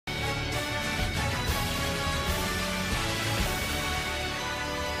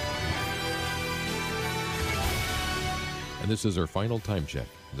And this is our final time check.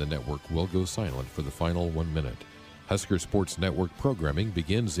 The network will go silent for the final 1 minute. Husker Sports Network programming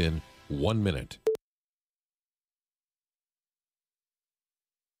begins in 1 minute.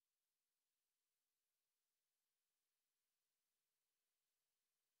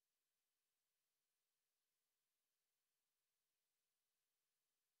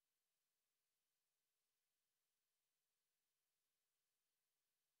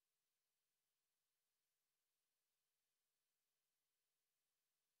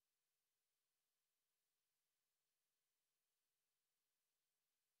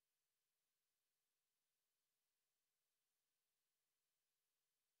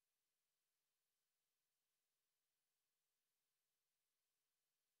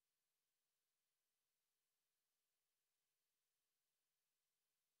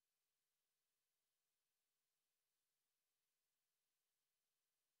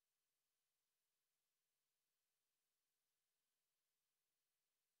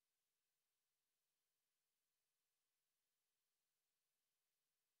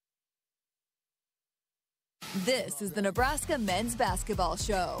 This is the Nebraska Men's Basketball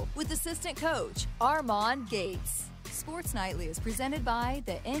Show with assistant coach Armand Gates. Sports Nightly is presented by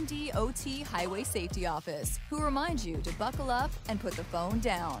the NDOT Highway Safety Office, who reminds you to buckle up and put the phone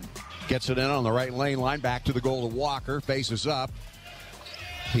down. Gets it in on the right lane line, back to the goal to Walker, faces up.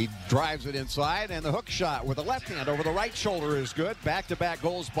 He drives it inside, and the hook shot with the left hand over the right shoulder is good. Back-to-back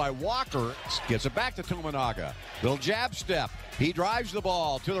goals by Walker. Gets it back to Tominaga. Little jab step. He drives the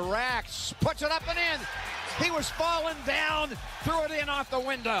ball to the racks, puts it up and in. He was falling down, threw it in off the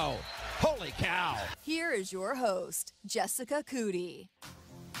window. Holy cow. Here is your host, Jessica Coody.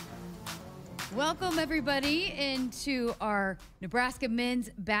 Welcome, everybody, into our Nebraska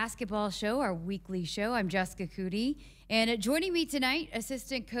Men's Basketball Show, our weekly show. I'm Jessica Coody, and joining me tonight,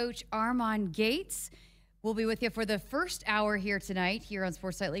 assistant coach Armand Gates. We'll be with you for the first hour here tonight, here on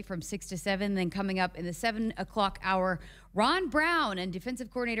Sports Nightly from 6 to 7. Then coming up in the 7 o'clock hour, Ron Brown and defensive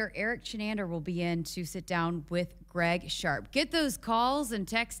coordinator Eric Chenander will be in to sit down with Greg Sharpe. Get those calls and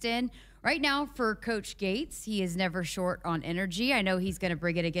text in. Right now for Coach Gates, he is never short on energy. I know he's going to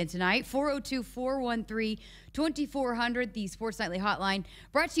bring it again tonight. 402-413-2400, the Sports Nightly hotline.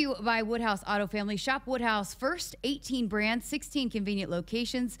 Brought to you by Woodhouse Auto Family. Shop Woodhouse first, 18 brands, 16 convenient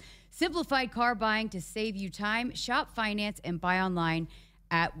locations. Simplified car buying to save you time. Shop, finance, and buy online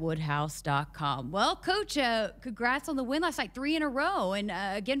at woodhouse.com. Well, Coach, congrats on the win last night, 3 in a row, and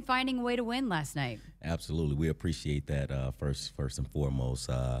again, finding a way to win last night. Absolutely. We appreciate that first and foremost.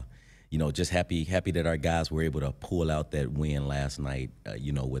 You know, just happy that our guys were able to pull out that win last night,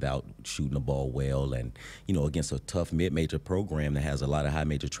 you know, without shooting the ball well and, you know, against a tough mid-major program that has a lot of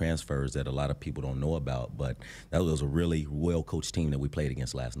high-major transfers that a lot of people don't know about. But that was a really well-coached team that we played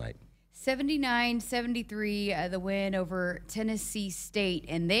against last night. 79-73, the win over Tennessee State,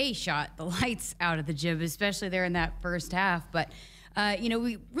 and they shot the lights out of the gym, especially there in that first half. But you know,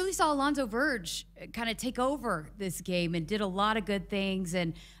 we really saw Alonzo Verge kind of take over this game and did a lot of good things.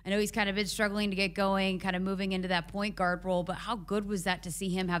 And I know he's kind of been struggling to get going, kind of moving into that point guard role. But how good was that to see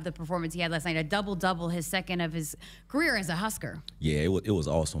him have the performance he had last night? A double-double, his second of his career as a Husker. Yeah, it was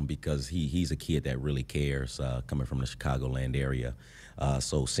awesome because he's a kid that really cares, coming from the Chicagoland area.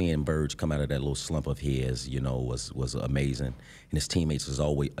 So seeing Verge come out of that little slump of his, you know, was amazing. And his teammates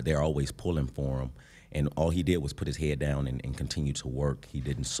they're always pulling for him. And all he did was put his head down and continue to work. He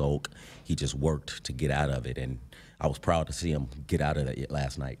didn't sulk. He just worked to get out of it. And I was proud to see him get out of it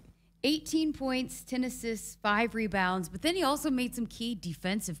last night. 18 points, 10 assists, 5 rebounds. But then he also made some key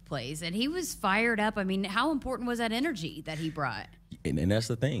defensive plays. And he was fired up. I mean, how important was that energy that he brought? And that's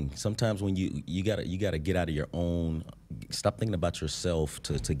the thing. Sometimes when you gotta get out of your own, stop thinking about yourself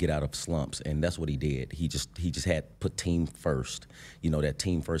to get out of slumps, and that's what he did. He just had put team first. You know, that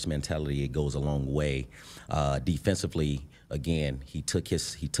team first mentality, it goes a long way. Defensively, again, he took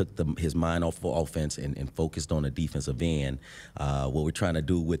his mind off of offense and focused on the defensive end. What we're trying to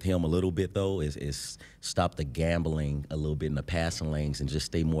do with him a little bit though is stop the gambling a little bit in the passing lanes and just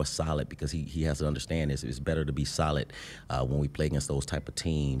stay more solid, because he has to understand it's better to be solid when we play against those type of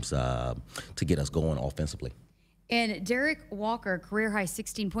teams to get us going offensively. And Derek Walker, career-high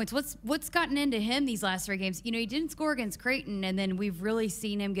 16 points. What's gotten into him these last 3 games? You know, he didn't score against Creighton, and then we've really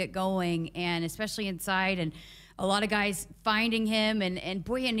seen him get going, and especially inside. And a lot of guys finding him, and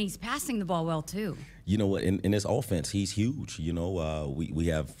boy, and he's passing the ball well too. You know what? In this offense, he's huge. You know, we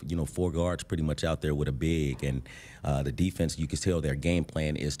have 4 guards pretty much out there with a big, and the defense. You can tell their game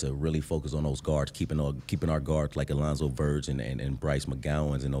plan is to really focus on those guards, keeping our guards like Alonzo Verge and Bryce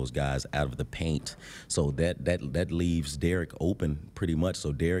McGowan's and those guys out of the paint. So that leaves Derek open pretty much.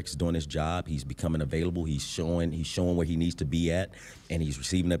 So Derek's doing his job. He's becoming available. He's showing where he needs to be at, and he's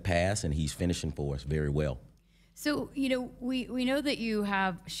receiving a pass, and he's finishing for us very well. So, we know that you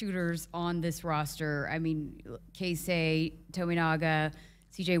have shooters on this roster. I mean, Keisei, Tominaga,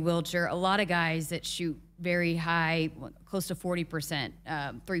 CJ Wilcher, a lot of guys that shoot very high, close to 40%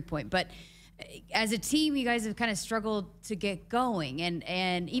 three-point. But as a team, you guys have kind of struggled to get going.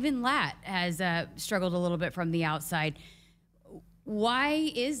 And even Lat has struggled a little bit from the outside.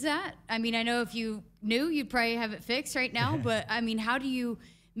 Why is that? I mean, I know if you knew, you'd probably have it fixed right now. But, I mean, how do you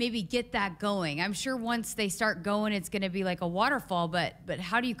maybe get that going? I'm sure once they start going, it's going to be like a waterfall, but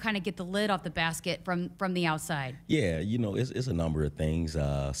how do you kind of get the lid off the basket from the outside? Yeah, it's a number of things.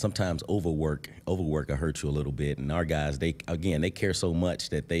 Sometimes overwork will hurt you a little bit, and our guys, they care so much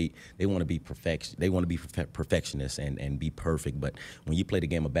that they want to be perfectionists and be perfect. But when you play the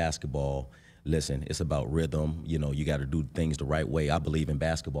game of basketball, listen, it's about rhythm. You got to do things the right way. I believe in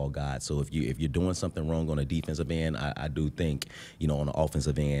basketball, God. So if you're doing something wrong on the defensive end, I do think, on the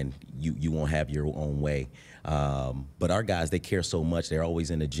offensive end, you won't have your own way. But our guys, they care so much. They're always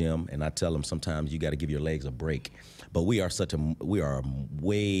in the gym, and I tell them sometimes you got to give your legs a break. But we are a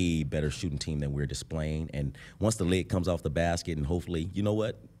way better shooting team than we're displaying. And once the lid comes off the basket, and hopefully, you know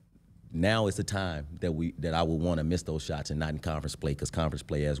what? Now is the time that I would want to miss those shots and not in conference play, because conference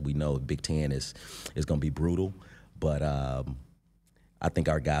play, as we know, Big Ten is going to be brutal. But I think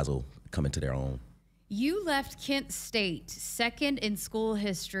our guys will come into their own. You left Kent State second in school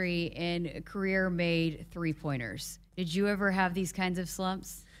history in career-made three-pointers. Did you ever have these kinds of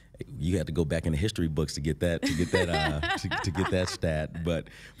slumps? You had to go back in the history books to get that to get that stat. But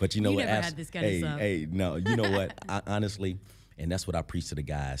you know you what? Never had this kind of slump. No, you know what? Honestly. And that's what I preach to the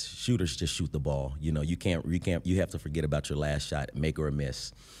guys. Shooters just shoot the ball. You have to forget about your last shot, make or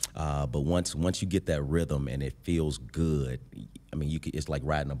miss. But once you get that rhythm and it feels good, I mean, it's like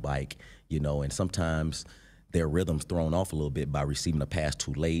riding a bike, and sometimes their rhythm's thrown off a little bit by receiving a pass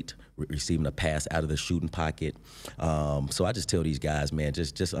too late, receiving a pass out of the shooting pocket. So I just tell these guys, man,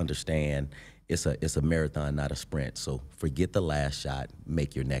 just understand it's a marathon, not a sprint. So forget the last shot,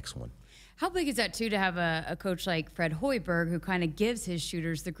 make your next one. How big is that, too, to have a coach like Fred Hoiberg who kind of gives his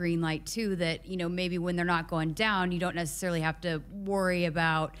shooters the green light, too, that, maybe when they're not going down, you don't necessarily have to worry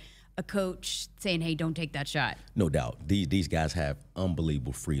about a coach saying, hey, don't take that shot? No doubt. These guys have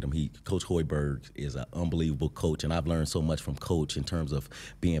unbelievable freedom. Coach Hoiberg is an unbelievable coach, and I've learned so much from Coach in terms of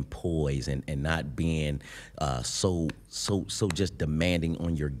being poised and not being so just demanding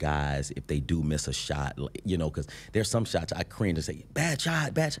on your guys if they do miss a shot, because there's some shots I cringe and say, bad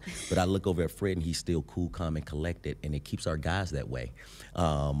shot. But I look over at Fred, and he's still cool, calm, and collected, and it keeps our guys that way.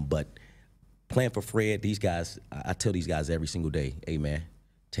 But playing for Fred, these guys, I tell these guys every single day, hey, man,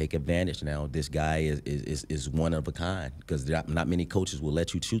 take advantage now. This guy is one of a kind, because not many coaches will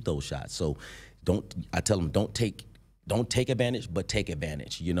let you shoot those shots. So I tell them, don't take advantage, but take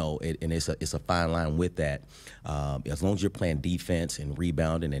advantage, and it's a fine line with that. As long as you're playing defense and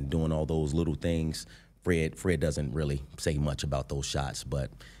rebounding and doing all those little things, Fred doesn't really say much about those shots.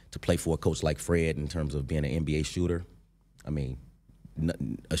 But to play for a coach like Fred in terms of being an NBA shooter, I mean,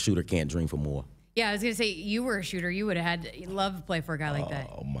 a shooter can't dream for more. Yeah, I was going to say, you were a shooter. You would have loved to play for a guy like that.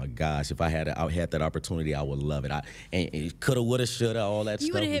 Oh, my gosh. If I had that opportunity, I would love it. And coulda, woulda, shoulda, all that stuff.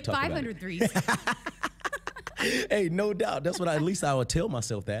 You would have hit 500 threes. Hey, no doubt. That's what at least I would tell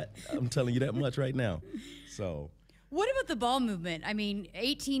myself that. I'm telling you that much right now. So. What about the ball movement? I mean,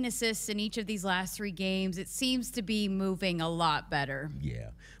 18 assists in each of these last 3 games. It seems to be moving a lot better. Yeah.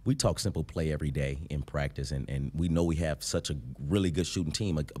 We talk simple play every day in practice, and we know we have such a really good shooting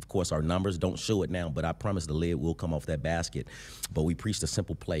team. Of course, our numbers don't show it now, but I promise the lid will come off that basket. But we preach the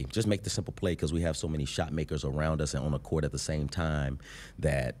simple play. Just make the simple play, because we have so many shot makers around us and on the court at the same time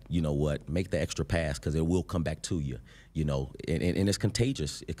that, make the extra pass, because it will come back to you. And it's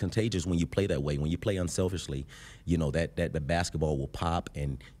contagious. It's contagious when you play that way. When you play unselfishly, that the basketball will pop.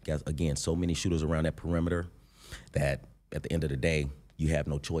 And again, so many shooters around that perimeter that at the end of the day, you have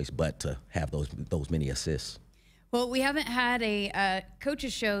no choice but to have those many assists. Well, we haven't had a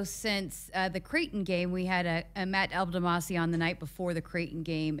coaches show since the Creighton game. We had a Matt Abdelmassi on the night before the Creighton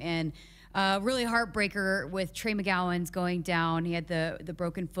game, and really heartbreaker with Trey McGowan's going down. He had the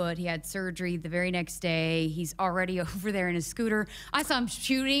broken foot. He had surgery the very next day. He's already over there in his scooter. I saw him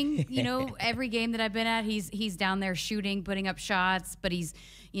shooting. You know, every game that I've been at, he's down there shooting, putting up shots. But he's,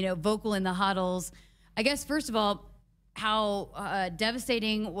 you know, vocal in the huddles. I guess first of all, how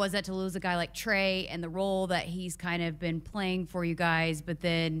devastating was that to lose a guy like Trey and the role that he's kind of been playing for you guys? But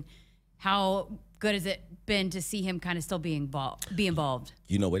then, how good has it been to see him kind of still be involved?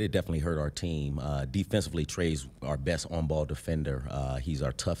 You know what? It definitely hurt our team. Defensively, Trey's our best on-ball defender. He's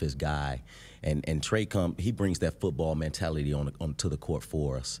our toughest guy. And Trey he brings that football mentality onto the court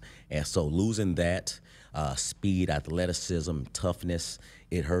for us. And so losing that, speed, athleticism, toughness,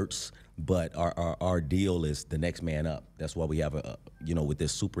 it hurts. But our deal is the next man up. That's why we have with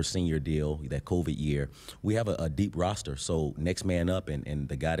this super senior deal, that COVID year, we have a deep roster. So next man up, and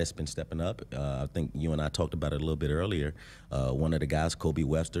the guy that's been stepping up, I think you and I talked about it a little bit earlier. One of the guys, Kobe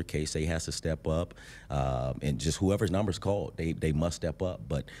Webster, K-Say has to step up, and just whoever's number's called, they must step up.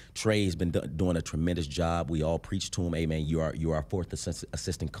 But Trey's been doing a tremendous job. We all preach to him, hey man, you are our fourth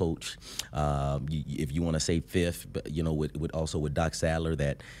assistant coach. If you want to say fifth, but with Doc Sadler,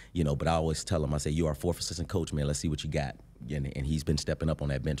 that but I always tell him, I say, you are our fourth assistant coach, man. Let's see what you got. And he's been stepping up on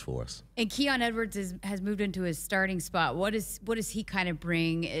that bench for us. And Keon Edwards has moved into his starting spot. What does he kind of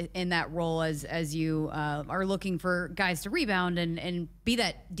bring in that role as you are looking for guys to rebound and be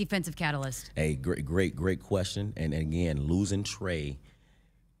that defensive catalyst? Hey, great question. And again, losing Trey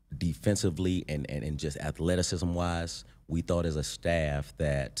defensively and just athleticism-wise, we thought as a staff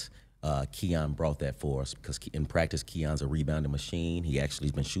that Keon brought that for us, because in practice, Keon's a rebounding machine. He actually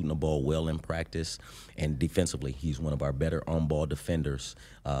has been shooting the ball well in practice, and defensively, he's one of our better on-ball defenders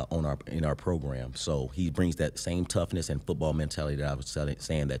in our program. So he brings that same toughness and football mentality that I was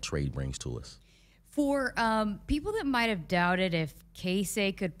saying that Trey brings to us. For people that might have doubted if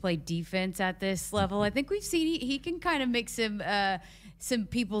K-Say could play defense at this level, I think we've seen he can kind of make some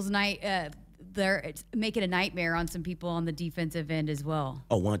people's night. They're making a nightmare on some people on the defensive end as well.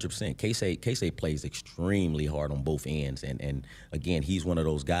 Oh, 100%. K-Say plays extremely hard on both ends. And again, he's one of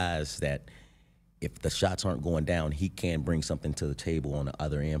those guys that if the shots aren't going down, he can bring something to the table on the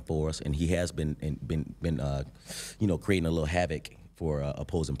other end for us. And he has been creating a little havoc for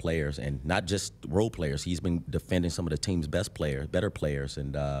opposing players, and not just role players. He's been defending some of the team's better players.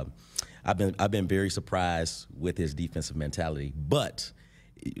 And I've been very surprised with his defensive mentality. But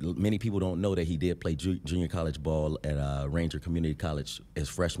many people don't know that he did play junior college ball at Ranger Community College his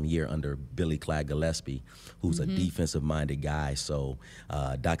freshman year under Billy Clyde Gillespie, who's a defensive-minded guy. So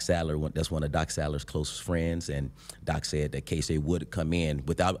Doc Sadler, that's one of Doc Sadler's closest friends, and Doc said that K-Say would come in,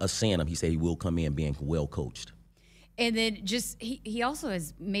 without us seeing him, he said he will come in being well coached. And then just he also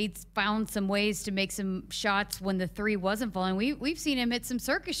has found some ways to make some shots when the three wasn't falling. We've seen him hit some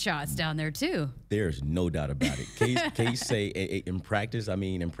circus shots down there too. There's no doubt about it. K-Say in practice, at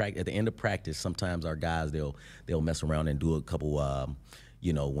the end of practice, sometimes our guys they'll mess around and do a couple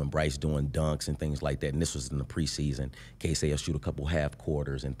when Bryce doing dunks and things like that, and this was in the preseason, K-Say will shoot a couple half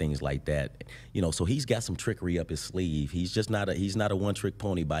quarters and things like that. So he's got some trickery up his sleeve. He's not a one-trick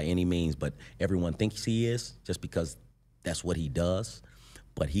pony by any means, but everyone thinks he is just because that's what he does.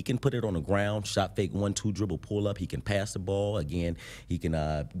 But he can put it on the ground, shot fake 1-2 dribble pull up. He can pass the ball. Again, he can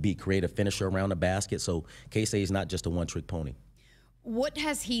be a creative finisher around the basket. So K-Say is not just a one-trick pony. What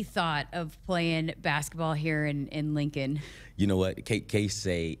has he thought of playing basketball here in Lincoln? You know what?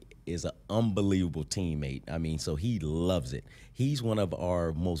 K-Say is an unbelievable teammate. So he loves it. He's one of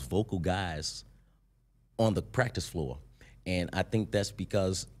our most vocal guys on the practice floor. And I think that's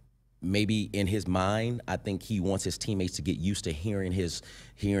because maybe in his mind, I think he wants his teammates to get used to hearing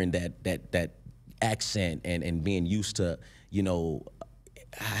that accent and being used to,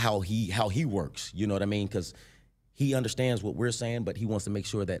 how he works. You know what I mean? Because he understands what we're saying, but he wants to make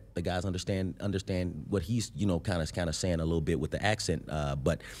sure that the guys understand what he's, kind of saying a little bit with the accent.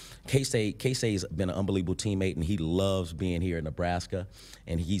 But K-Say's been an unbelievable teammate, and he loves being here in Nebraska,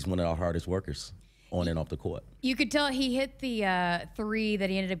 and he's one of our hardest workers on and off the court. You could tell he hit the three that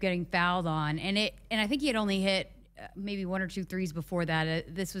he ended up getting fouled on, and I think he had only hit maybe 1 or 2 threes before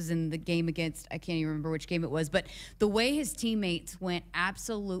that. This was in the game against, I can't even remember which game it was, but the way his teammates went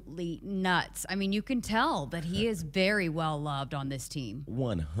absolutely nuts. You can tell that he is very well loved on this team.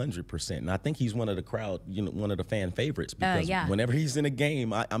 100%. And I think he's one of the crowd, one of the fan favorites, because whenever he's in a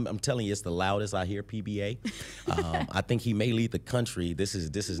game, I'm telling you, it's the loudest I hear PBA. I think he may lead the country. This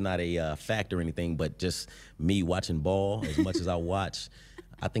is not a fact or anything, but just me watching ball as much as I watch.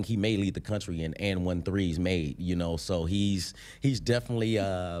 I think he may lead the country in and 1 threes made, you know. So he's definitely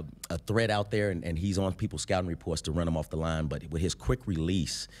a threat out there, and he's on people's scouting reports to run him off the line. But with his quick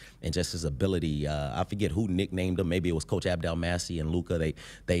release and just his ability, I forget who nicknamed him. Maybe it was Coach Abdel Massey and Luka.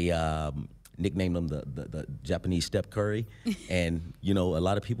 They nicknamed him the Japanese Steph Curry. And, you know, a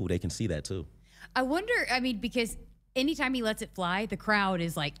lot of people, they can see that too. I wonder, I mean, because anytime he lets it fly, the crowd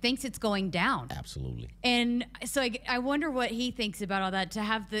is like, thinks it's going down. Absolutely. And so I wonder what he thinks about all that, to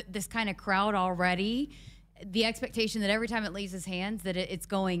have this kind of crowd already, the expectation that every time it leaves his hands that it's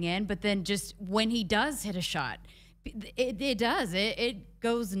going in, but then just when he does hit a shot, it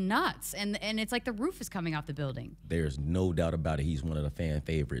goes nuts, and it's like the roof is coming off the building. There's no doubt about it. He's one of the fan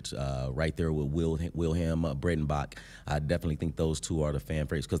favorites, right there with Wilhelm Bredenbach. I definitely think those two are the fan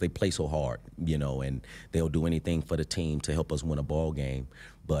favorites because they play so hard, you know, and they'll do anything for the team to help us win a ball game.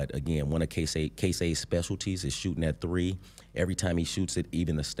 But again, one of Casey's specialties is shooting at 3. Every time he shoots it,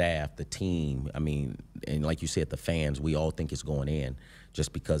 even the staff, the team, I mean, and like you said, the fans, we all think it's going in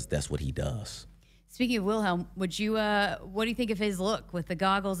just because that's what he does. Speaking of Wilhelm, what do you think of his look with the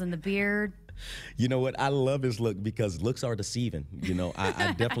goggles and the beard? You know what? I love his look because looks are deceiving. You know,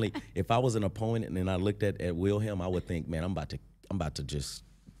 I definitely, if I was an opponent and I looked at Wilhelm, I would think, man, I'm about to just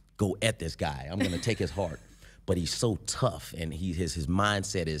go at this guy. I'm going to take his heart. But he's so tough, and his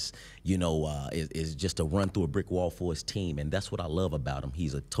mindset is, you know, is just to run through a brick wall for his team, and that's what I love about him.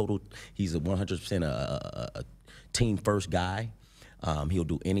 He's a 100% a team first guy. He'll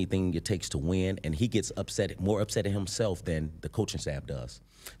do anything it takes to win, and he gets more upset at himself than the coaching staff does.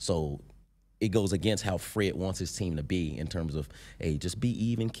 So it goes against how Fred wants his team to be in terms of, hey, just be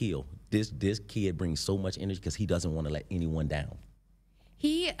even keel. This kid brings so much energy because he doesn't want to let anyone down.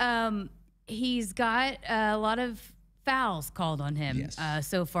 He's got a lot of fouls called on him, yes,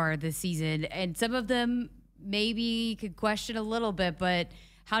 so far this season, and some of them maybe you could question a little bit, but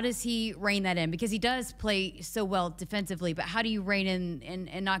how does he rein that in? Because he does play so well defensively, but how do you rein in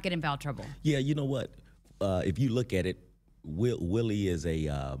and not get in foul trouble? Yeah, you know what? If you look at it, Willie is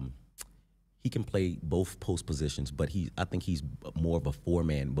he can play both post positions, but I think he's more of a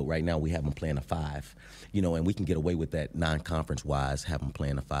 4-man. But right now we have him playing a 5, you know, and we can get away with that non-conference wise, have him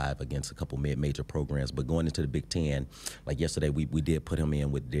playing a 5 against a couple major programs. But going into the Big Ten, like yesterday, we did put him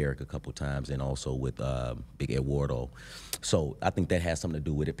in with Derek a couple times, and also with Big Eduardo. So I think that has something to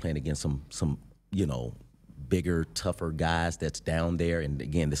do with it, playing against some you know, bigger, tougher guys that's down there. And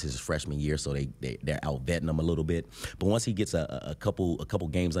again, this is his freshman year, so they're out vetting him a little bit. But once he gets a couple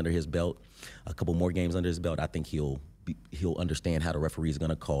games under his belt, a couple more games under his belt, I think he'll understand how the referee is going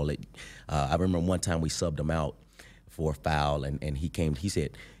to call it. I remember one time we subbed him out for a foul, and he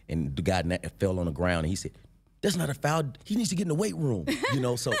said, and the guy fell on the ground, and he said, "That's not a foul. He needs to get in the weight room." You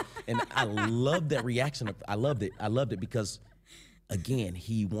know, so, and I love that reaction. I loved it because, again,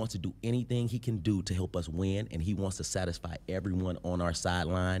 he wants to do anything he can do to help us win, and he wants to satisfy everyone on our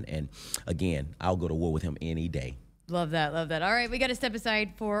sideline. And again, I'll go to war with him any day. Love that, love that. All right, we got to step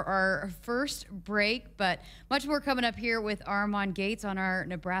aside for our first break, but much more coming up here with Armand Gates on our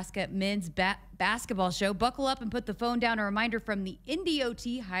Nebraska men's basketball show. Buckle up and put the phone down. A reminder from the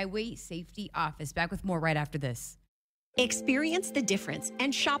NDOT Highway Safety Office. Back with more right after this. Experience the difference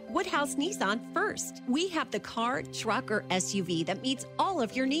and shop Woodhouse Nissan first. We have the car, truck, or SUV that meets all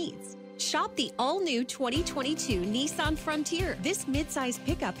of your needs. Shop the all-new 2022 Nissan Frontier. This midsize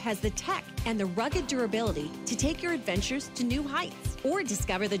pickup has the tech and the rugged durability to take your adventures to new heights. Or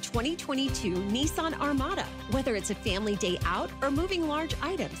discover the 2022 Nissan Armada. Whether it's a family day out or moving large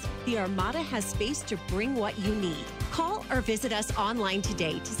items, the Armada has space to bring what you need. Call or visit us online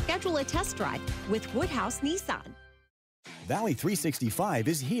today to schedule a test drive with Woodhouse Nissan. Valley 365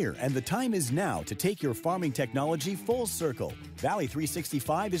 is here, and the time is now to take your farming technology full circle. Valley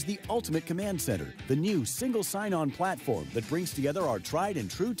 365 is the ultimate command center, the new single sign-on platform that brings together our tried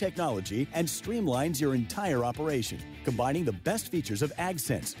and true technology and streamlines your entire operation. Combining the best features of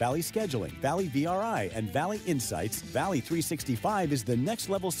AgSense, Valley Scheduling, Valley VRI, and Valley Insights, Valley 365 is the next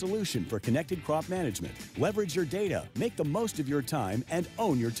level solution for connected crop management. Leverage your data, make the most of your time, and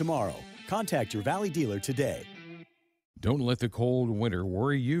own your tomorrow. Contact your Valley dealer today. Don't let the cold winter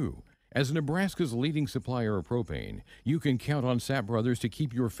worry you. As Nebraska's leading supplier of propane, you can count on Sapp Brothers to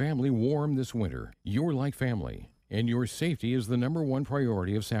keep your family warm this winter. You're like family, and your safety is the #1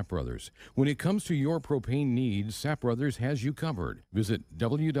 priority of Sapp Brothers. When it comes to your propane needs, Sapp Brothers has you covered. Visit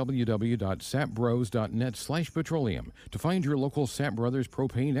www.sappbros.net/petroleum to find your local Sapp Brothers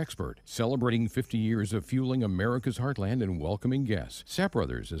propane expert. Celebrating 50 years of fueling America's heartland and welcoming guests, Sapp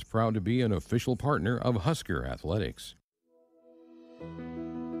Brothers is proud to be an official partner of Husker Athletics.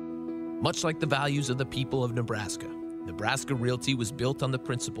 Much like the values of the people of Nebraska, Nebraska Realty was built on the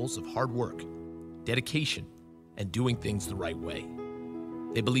principles of hard work, dedication, and doing things the right way.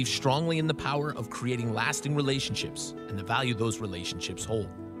 They believe strongly in the power of creating lasting relationships and the value those relationships hold.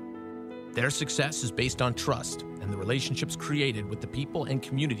 Their success is based on trust and the relationships created with the people and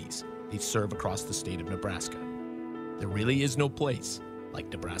communities they serve across the state of Nebraska. There really is no place like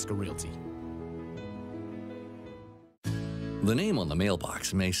Nebraska Realty. The name on the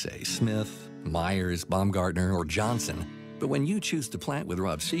mailbox may say Smith, Myers, Baumgartner, or Johnson, but when you choose to plant with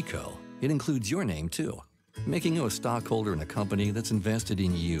Rob Seco, it includes your name too, making you a stockholder in a company that's invested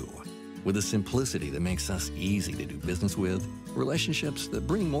in you. With a simplicity that makes us easy to do business with, relationships that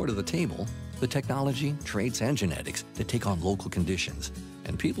bring more to the table, the technology, traits, and genetics that take on local conditions,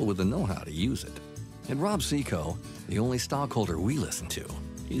 and people with the know-how to use it. At Rob Seco, the only stockholder we listen to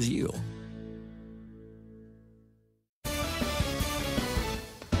is you.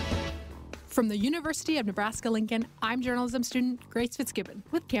 From the University of Nebraska-Lincoln, I'm journalism student Grace Fitzgibbon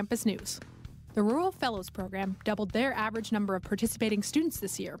with Campus News. The Rural Fellows Program doubled their average number of participating students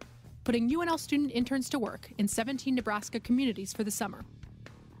this year, putting UNL student interns to work in 17 Nebraska communities for the summer.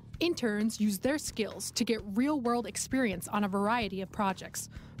 Interns use their skills to get real-world experience on a variety of projects,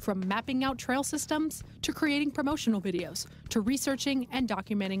 from mapping out trail systems to creating promotional videos to researching and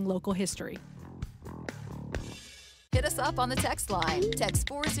documenting local history. Hit us up on the text line. Text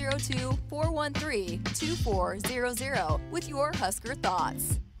 402-413-2400 with your Husker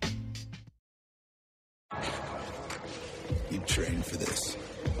thoughts. You trained for this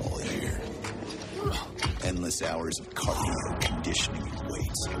all year. Endless hours of cardio, conditioning, and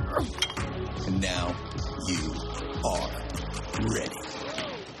weights. And now you are ready.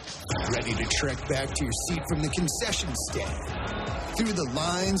 Ready to trek back to your seat from the concession stand. Through the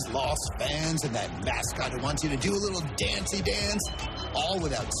lines, lost fans, and that mascot who wants you to do a little dancey dance, all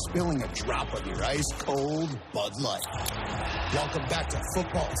without spilling a drop of your ice-cold Bud Light. Welcome back to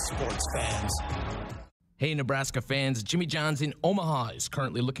football, sports fans. Hey, Nebraska fans, Jimmy John's in Omaha is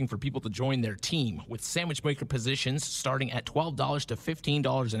currently looking for people to join their team with sandwich maker positions starting at $12 to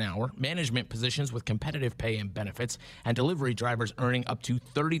 $15 an hour, management positions with competitive pay and benefits, and delivery drivers earning up to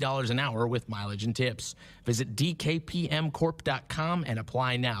 $30 an hour with mileage and tips. Visit dkpmcorp.com and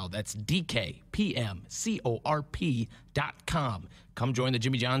apply now. That's dkpmcorp.com. Come join the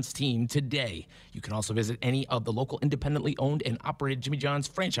Jimmy John's team today. You can also visit any of the local independently owned and operated Jimmy John's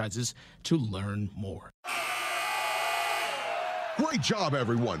franchises to learn more. Great job,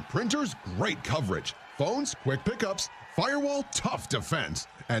 everyone. Printers, great coverage. Phones, quick pickups. Firewall, tough defense.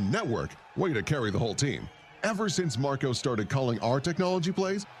 And network, way to carry the whole team. Ever since Marco started calling our technology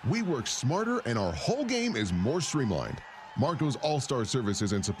plays, we work smarter and our whole game is more streamlined. Marco's all-star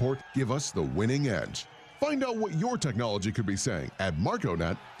services and support give us the winning edge. Find out what your technology could be saying at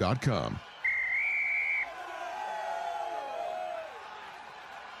marconet.com.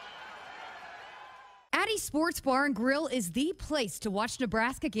 Addie's Sports Bar and Grill is the place to watch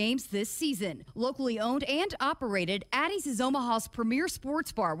Nebraska games this season. Locally owned and operated, Addie's is Omaha's premier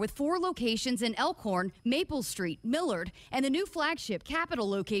sports bar with 4 locations in Elkhorn, Maple Street, Millard, and the new flagship Capitol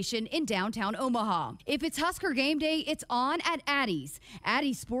location in downtown Omaha. If it's Husker game day, it's on at Addie's.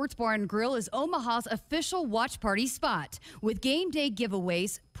 Addie's Sports Bar and Grill is Omaha's official watch party spot with game day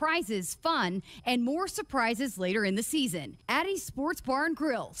giveaways, prizes, fun, and more surprises later in the season. Addie's Sports Bar and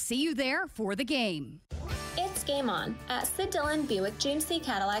Grill. See you there for the game. It's Game On at Sid Dillon Buick GMC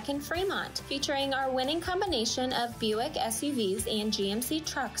Cadillac in Fremont, featuring our winning combination of Buick SUVs and GMC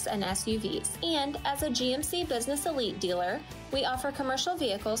trucks and SUVs. And as a GMC Business Elite dealer, we offer commercial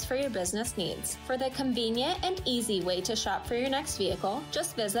vehicles for your business needs. For the convenient and easy way to shop for your next vehicle,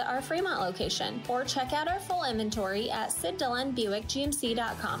 just visit our Fremont location or check out our full inventory at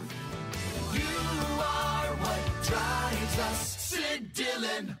SidDillonBuickGMC.com. You are what drives us, Sid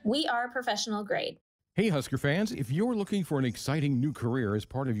Dillon. We are professional grade. Hey, Husker fans, if you're looking for an exciting new career as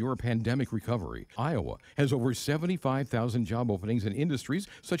part of your pandemic recovery, Iowa has over 75,000 job openings in industries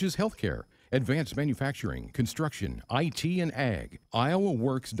such as healthcare, advanced manufacturing, construction, IT, and ag.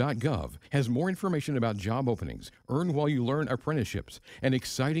 IowaWorks.gov has more information about job openings, earn while you learn apprenticeships, and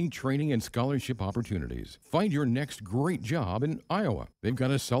exciting training and scholarship opportunities. Find your next great job in Iowa. They've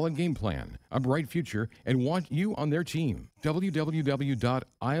got a solid game plan, a bright future, and want you on their team.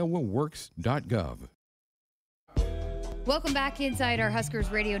 www.iowaworks.gov. Welcome back inside our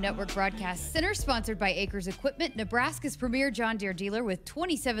Huskers Radio Network Broadcast Center, sponsored by Acres Equipment, Nebraska's premier John Deere dealer with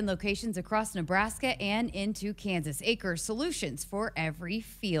 27 locations across Nebraska and into Kansas. Acres, solutions for every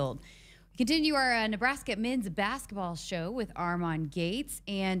field. We continue our Nebraska men's basketball show with Armand Gates,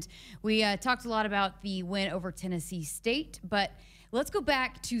 and we talked a lot about the win over Tennessee State, but Let's go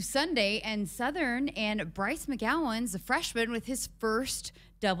back to Sunday and Southern, and Bryce McGowan's a freshman with his first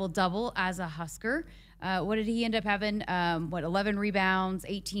double-double as a Husker. What did he end up having? 11 rebounds,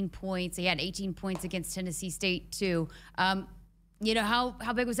 18 points. He had 18 points against Tennessee State, too. How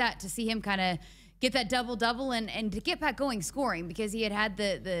big was that to see him kind of get that double-double and to get back going scoring, because he had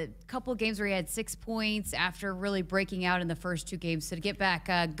the couple of games where he had 6 points after really breaking out in the first 2 games. So to get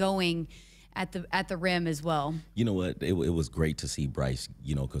back going at the rim as well. You know what? It was great to see Bryce,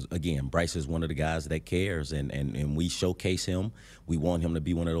 because, again, Bryce is one of the guys that cares, and we showcase him. We want him to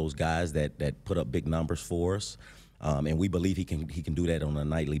be one of those guys that put up big numbers for us, and we believe he can do that on a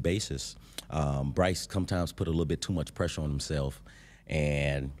nightly basis. Bryce sometimes put a little bit too much pressure on himself,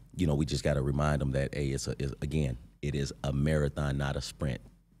 and, we just got to remind him that, hey, it is a marathon, not a sprint.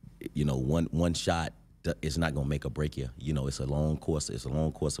 One shot is not going to make or break you. It's a long course. It's a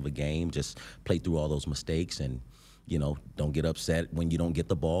long course of a game. Just play through all those mistakes and, don't get upset when you don't get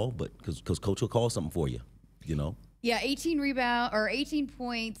the ball, but because coach will call something for you, Yeah, 18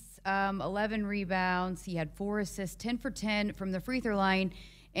 points, 11 rebounds. He had 4 assists, 10 for 10 from the free throw line,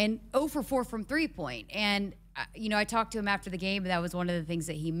 and 0 for 4 from three-point. And, I talked to him after the game, and that was one of the things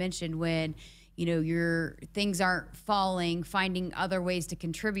that he mentioned when, your things aren't falling, finding other ways to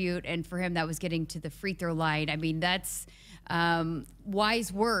contribute. And for him, that was getting to the free throw line. I mean, that's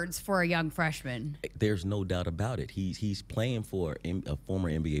wise words for a young freshman. There's no doubt about it. He's playing for a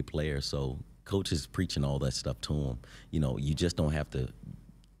former NBA player, so coach is preaching all that stuff to him. You just don't have to.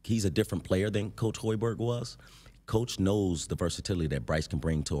 He's a different player than Coach Hoiberg was. Coach knows the versatility that Bryce can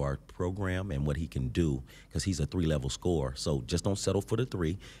bring to our program and what he can do, because he's a 3-level scorer. So just don't settle for the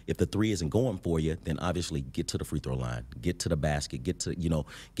 3. If the 3 isn't going for you, then obviously get to the free throw line, get to the basket, get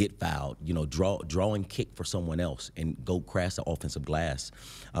fouled, draw and kick for someone else and go crash the offensive glass.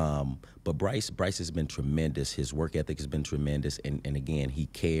 But Bryce has been tremendous. His work ethic has been tremendous, and again, he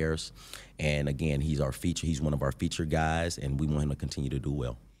cares. And again, he's one of our feature guys, and we want him to continue to do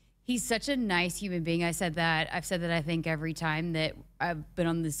well. He's such a nice human being. I've said that I think every time that I've been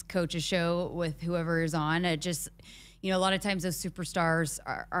on this coach's show with whoever is on. It just, a lot of times those superstars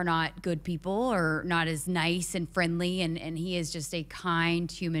are not good people or not as nice and friendly, and he is just a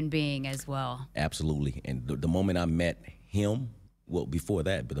kind human being as well. Absolutely. And the moment I met him, well, before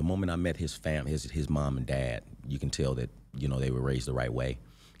that, but the moment I met his family, his mom and dad, you can tell that, they were raised the right way.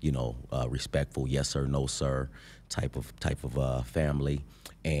 Respectful, yes sir, no sir, type of family.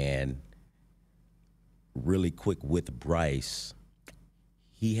 And really quick with Bryce,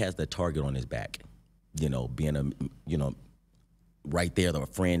 he has the target on his back, being right there, the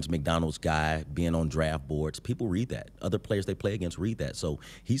Friends McDonald's guy, being on draft boards. People read that. Other players they play against read that. So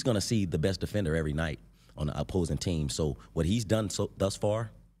he's going to see the best defender every night on the opposing team. So what he's done thus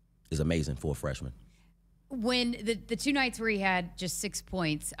far is amazing for a freshman. When the 2 nights where he had just 6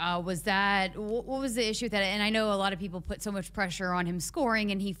 points, what was the issue with that? And I know a lot of people put so much pressure on him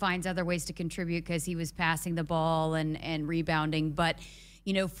scoring, and he finds other ways to contribute because he was passing the ball and rebounding. But,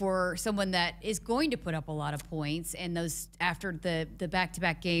 for someone that is going to put up a lot of points, and those after the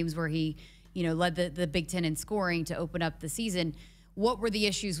back-to-back games where he, led the Big Ten in scoring to open up the season, what were the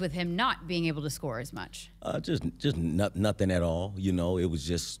issues with him not being able to score as much? Just nothing at all. It was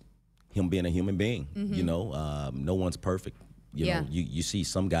just him being a human being. Mm-hmm. No one's perfect. You see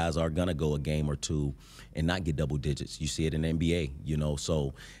some guys are gonna go a game or 2 and not get double digits. You see it in the NBA.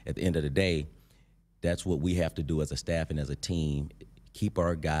 So at the end of the day, that's what we have to do as a staff and as a team. Keep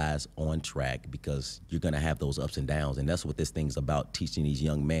our guys on track, because you're gonna have those ups and downs, and that's what this thing's about, teaching these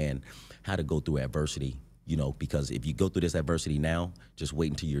young men how to go through adversity. Because if you go through this adversity now, just wait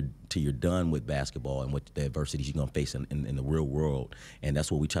until you're done with basketball and what the adversities you're gonna face in the real world. And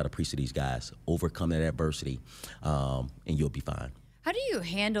that's what we try to preach to these guys: overcome that adversity, and you'll be fine. How do you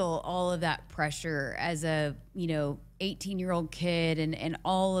handle all of that pressure as a 18-year-old kid and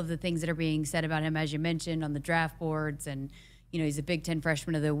all of the things that are being said about him, as you mentioned, on the draft boards, and he's a Big Ten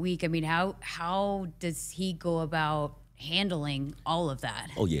Freshman of the Week? I mean, how does he go about handling all of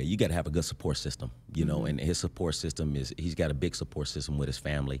that? Oh yeah, you got to have a good support system, and his support system he's got a big support system with his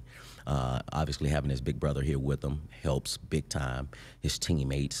family. Obviously having his big brother here with him helps big time. His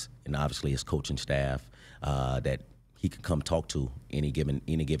teammates, and obviously his coaching staff that he can come talk to any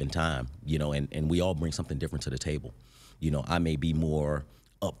given time, and we all bring something different to the table. I may be more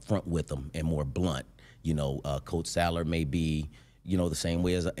upfront with him and more blunt. Coach Saller may be the same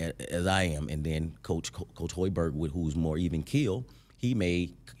way as I am, and then Coach Hoiberg, who's more even keel, he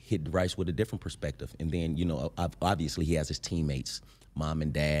may hit Bryce with a different perspective. And then, you know, obviously he has his teammates, mom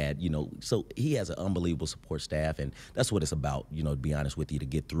and dad, you know, so he has an unbelievable support staff, and that's what it's about, you know, to be honest with you, to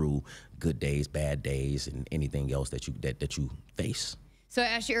get through good days, bad days, and anything else that you face. So I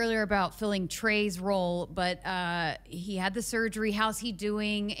asked you earlier about filling Trey's role, but he had the surgery. How's he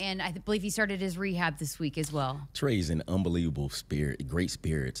doing? And I believe he started his rehab this week as well. Trey's an unbelievable spirit, great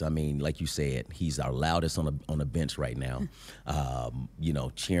spirits. I mean, like you said, he's our loudest on the bench right now. You know,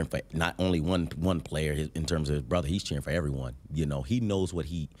 cheering for not only one player in terms of his brother, he's cheering for everyone. You know, he knows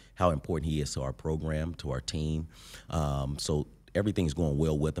how important he is to our program, to our team. So everything's going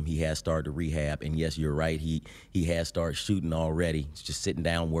well with him. He has started rehab, and yes, you're right. He has started shooting already. He's just sitting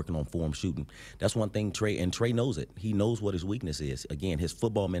down, working on form shooting. That's one thing Trey knows it. He knows what his weakness is. Again, his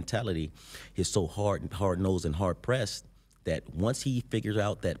football mentality is so hard-nosed and hard-pressed that once he figures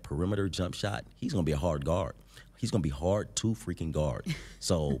out that perimeter jump shot, he's going to be a hard guard. He's going to be hard to freaking guard.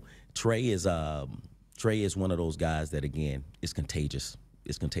 So Trey is one of those guys that, again, is contagious.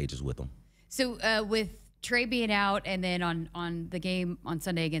 It's contagious with him. So with Trey being out, and then on the game on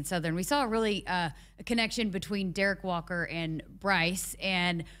Sunday against Southern, we saw really a connection between Derek Walker and Bryce.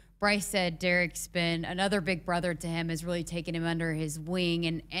 And Bryce said Derek's been another big brother to him, has really taken him under his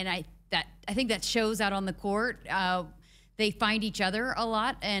wing, and I think that shows out on the court. They find each other a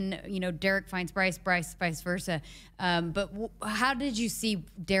lot, and you know, Derek finds Bryce, vice versa. But how did you see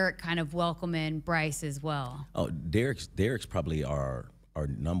Derek kind of welcome in Bryce as well? Oh, Derek's probably our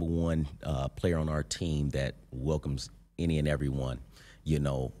number one player on our team that welcomes any and everyone. You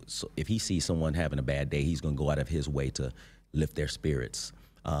know, so if he sees someone having a bad day, he's going to go out of his way to lift their spirits.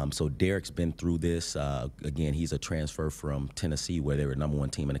 So Derek's been through this. Again, he's a transfer from Tennessee, where they were number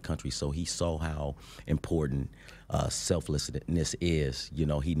one team in the country. So he saw how important selflessness is. You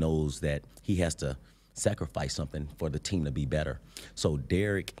know, he knows that he has to sacrifice something for the team to be better. So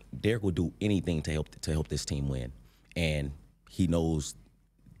Derek will do anything to help this team win, and he knows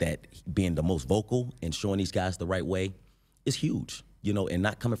that being the most vocal and showing these guys the right way is huge, you know, and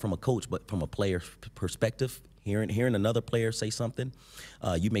not coming from a coach, but from a player perspective. Hearing another player say something,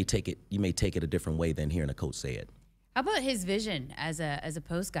 you may take it a different way than hearing a coach say it. How about his vision as a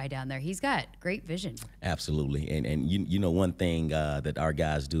post guy down there? He's got great vision. Absolutely, and you know one thing that our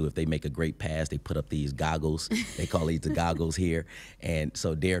guys do, if they make a great pass, they put up these goggles. They call these the goggles here, and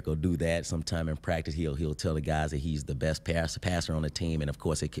so Derek will do that sometime in practice. He'll tell the guys that he's the best passer on the team, and of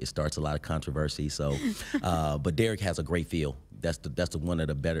course it starts a lot of controversy. So, but Derek has a great feel. That's one of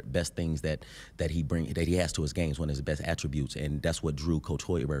the best things that he has to his games, one of his best attributes, and that's what drew Coach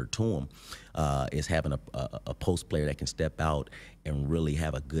Hoiberg to him, is having a post player that can step out and really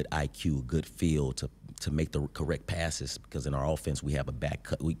have a good IQ, good feel to make the correct passes. Because in our offense we have a back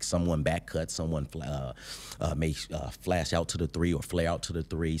cut, someone back cut, someone may flash out to the three or flare out to the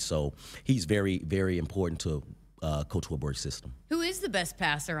three. So he's very, very important to Coach Hoiberg's system. Who is the best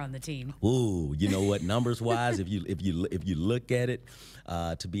passer on the team? Ooh, you know what? Numbers wise, if you look at it,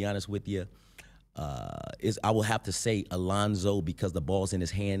 to be honest with you, I will have to say Alonzo, because the ball's in his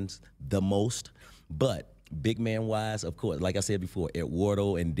hands the most. But big man wise, of course, like I said before,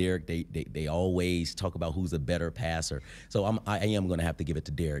 Eduardo and Derek, they always talk about who's a better passer. So I am going to have to give it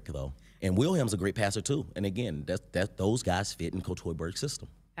to Derek though. And William's a great passer too. And again, those guys fit in Coach Hoiberg's system.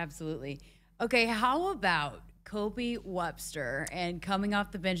 Absolutely. Okay, how about Kobe Webster, and coming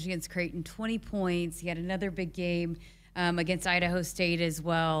off the bench against Creighton, 20 points. He had another big game against Idaho State as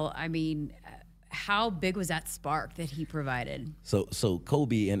well. I mean, how big was that spark that he provided? So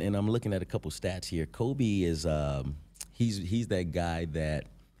Kobe, and I'm looking at a couple stats here. Kobe is he's that guy that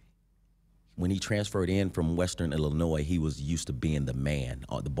when he transferred in from Western Illinois, he was used to being the man.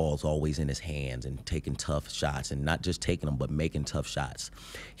 The ball's always in his hands and taking tough shots, and not just taking them, but making tough shots.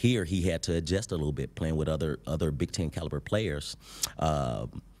 Here, he had to adjust a little bit, playing with other Big Ten caliber players.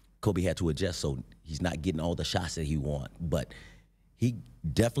 Kobe had to adjust, so he's not getting all the shots that he wants. But he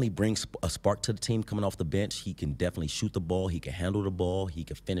definitely brings a spark to the team coming off the bench. He can definitely shoot the ball. He can handle the ball. He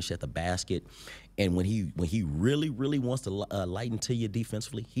can finish at the basket. And when he really, really wants to lighten to you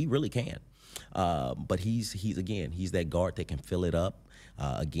defensively, he really can. But he's that guard that can fill it up.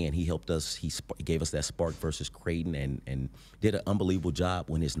 Again, he helped us. He gave us that spark versus Creighton, and did an unbelievable job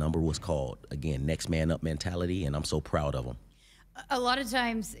when his number was called. Again, next man up mentality, and I'm so proud of him. A lot of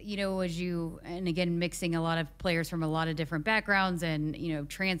times, you know, and again, mixing a lot of players from a lot of different backgrounds and, you know,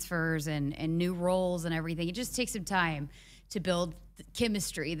 transfers and new roles and everything, it just takes some time to build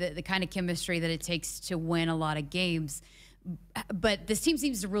chemistry, the kind of chemistry that it takes to win a lot of games. But this team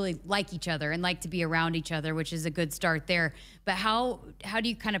seems to really like each other and like to be around each other, which is a good start there. But how do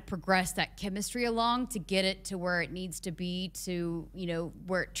you kind of progress that chemistry along to get it to where it needs to be to,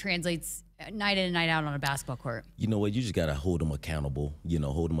 where it translates night in and night out on a basketball court? You know what? You just got to hold them accountable,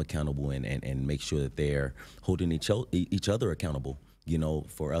 and make sure that they're holding each other accountable,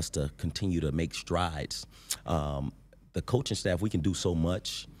 for us to continue to make strides. The coaching staff, we can do so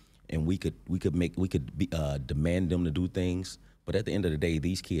much, and we could demand them to do things. But at the end of the day,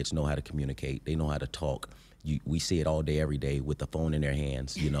 these kids know how to communicate. They know how to talk. We see it all day, every day with the phone in their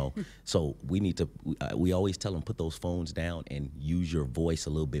hands, So we need to, we always tell them, put those phones down and use your voice a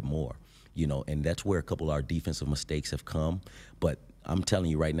little bit more, and that's where a couple of our defensive mistakes have come. But I'm telling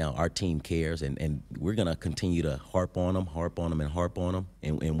you right now, our team cares, and we're going to continue to harp on them,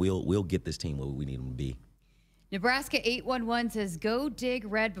 and we'll get this team where we need them to be. Nebraska 811 says, go dig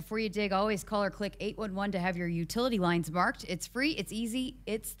red. Before you dig, always call or click 811 to have your utility lines marked. It's free, it's easy,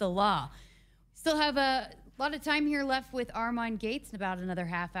 it's the law. Still have a lot of time here left with Armand Gates in about another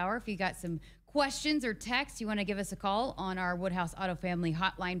half hour. If you got some questions or texts, you want to give us a call on our Woodhouse Auto Family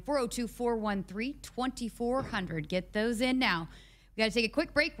hotline, 402-413-2400. Get those in now. We got to take a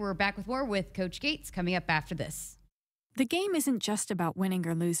quick break. We're back with more with Coach Gates coming up after this. The game isn't just about winning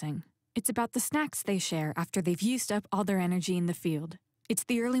or losing. It's about the snacks they share after they've used up all their energy in the field. It's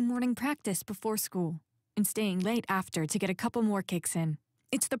the early morning practice before school and staying late after to get a couple more kicks in.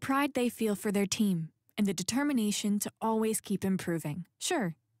 It's the pride they feel for their team and the determination to always keep improving.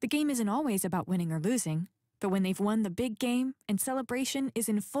 Sure, the game isn't always about winning or losing, but when they've won the big game and celebration is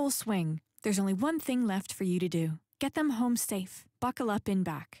in full swing, there's only one thing left for you to do. Get them home safe. Buckle up and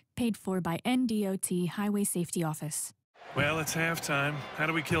back. Paid for by NDOT Highway Safety Office. Well, it's halftime. How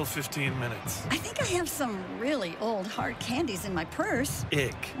do we kill 15 minutes? I think I have some really old hard candies in my purse.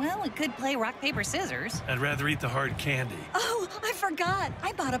 Ick. Well, we could play rock, paper, scissors. I'd rather eat the hard candy. Oh, I forgot.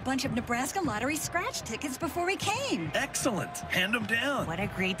 I bought a bunch of Nebraska lottery scratch tickets before we came. Excellent. Hand them down. What a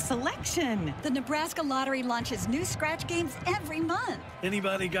great selection. The Nebraska lottery launches new scratch games every month.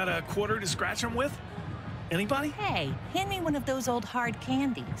 Anybody got a quarter to scratch them with? Anybody? Hey, hand me one of those old hard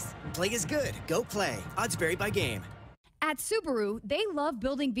candies. Play is good. Go play. Odds vary by game. At Subaru, they love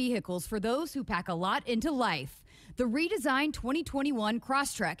building vehicles for those who pack a lot into life. The redesigned 2021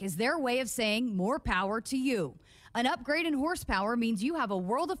 Crosstrek is their way of saying more power to you. An upgrade in horsepower means you have a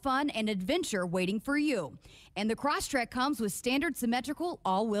world of fun and adventure waiting for you. And the Crosstrek comes with standard symmetrical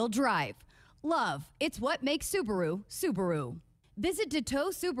all-wheel drive. Love, it's what makes Subaru, Subaru. Visit DeTow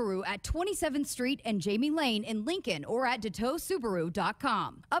Subaru at 27th Street and Jamie Lane in Lincoln or at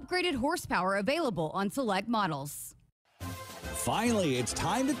DeTowSubaru.com. Upgraded horsepower available on select models. Finally, it's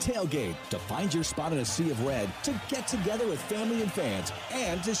time to tailgate, to find your spot in a sea of red, to get together with family and fans,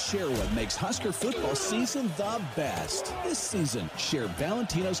 and to share what makes Husker football season the best. This season, share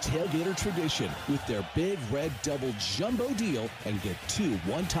Valentino's Tailgater tradition with their Big Red Double Jumbo deal and get 2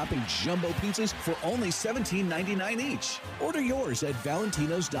 one-topping jumbo pizzas for only $17.99 each. Order yours at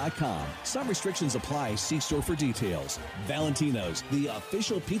Valentinos.com. Some restrictions apply. See store for details. Valentino's, the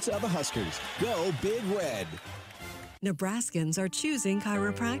official pizza of the Huskers. Go Big Red. Nebraskans are choosing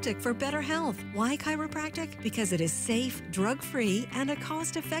chiropractic for better health. Why chiropractic? Because it is safe, drug-free, and a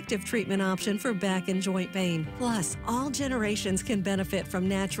cost-effective treatment option for back and joint pain. Plus, all generations can benefit from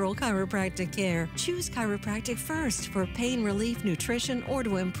natural chiropractic care. Choose chiropractic first for pain relief, nutrition, or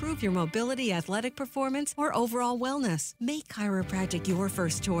to improve your mobility, athletic performance, or overall wellness. Make chiropractic your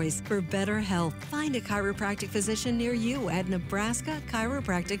first choice for better health. Find a chiropractic physician near you at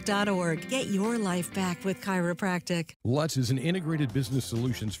nebraska-chiropractic.org. Get your life back with chiropractic. Lutz is an integrated business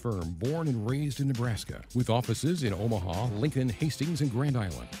solutions firm born and raised in Nebraska with offices in Omaha, Lincoln, Hastings, and Grand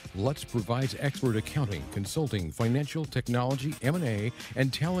Island. Lutz provides expert accounting, consulting, financial, technology, M&A,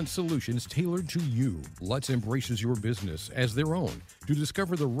 and talent solutions tailored to you. Lutz embraces your business as their own to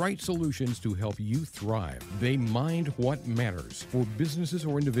discover the right solutions to help you thrive. They mind what matters for businesses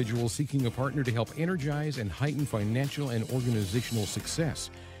or individuals seeking a partner to help energize and heighten financial and organizational success.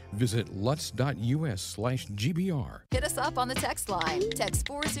 Visit lutz.us/GBR. Hit us up on the text line. Text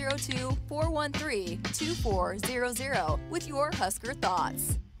 402-413-2400 with your Husker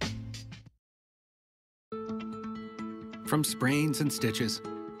thoughts. From sprains and stitches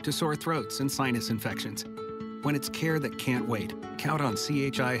to sore throats and sinus infections, when it's care that can't wait, count on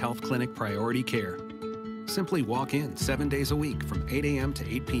CHI Health Clinic Priority Care. Simply walk in 7 days a week from 8 a.m. to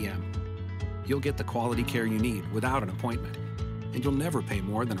 8 p.m. You'll get the quality care you need without an appointment, and you'll never pay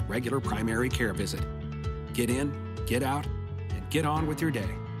more than a regular primary care visit. Get in, get out, and get on with your day.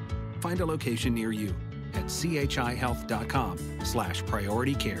 Find a location near you at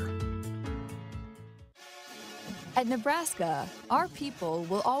chihealth.com/priority care. At Nebraska, our people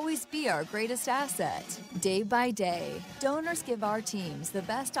will always be our greatest asset. Day by day, donors give our teams the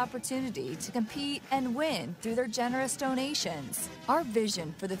best opportunity to compete and win through their generous donations. Our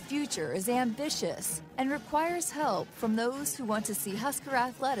vision for the future is ambitious and requires help from those who want to see Husker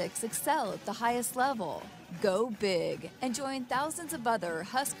athletics excel at the highest level. Go big and join thousands of other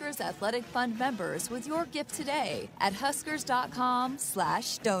Huskers Athletic Fund members with your gift today at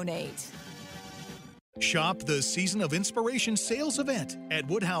huskers.com/donate. Shop the Season of Inspiration sales event at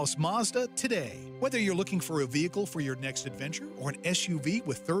Woodhouse Mazda today. Whether you're looking for a vehicle for your next adventure or an SUV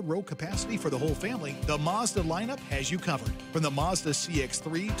with third-row capacity for the whole family, the Mazda lineup has you covered. From the Mazda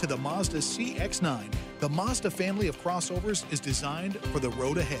CX-3 to the Mazda CX-9, the Mazda family of crossovers is designed for the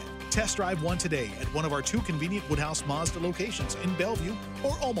road ahead. Test drive one today at one of our 2 convenient Woodhouse Mazda locations in Bellevue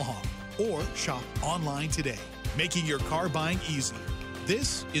or Omaha, or shop online today, making your car buying easy.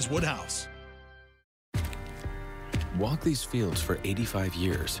 This is Woodhouse. Walk these fields for 85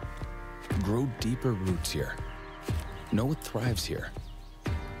 years. Grow deeper roots here. Know what thrives here.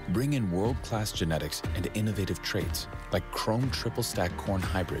 Bring in world-class genetics and innovative traits like Chrome Triple Stack corn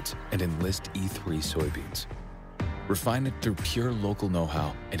hybrids and Enlist E3 soybeans. Refine it through pure local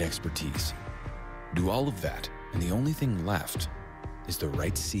know-how and expertise. Do all of that, and the only thing left is the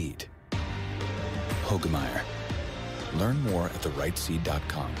right seed. Hogemeyer. Learn more at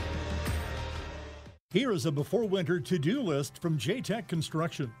therightseed.com. Here is a before winter to-do list from J-Tech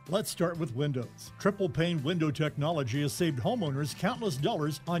Construction. Let's start with windows. Triple pane window technology has saved homeowners countless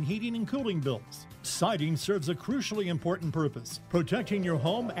dollars on heating and cooling bills. Siding serves a crucially important purpose, protecting your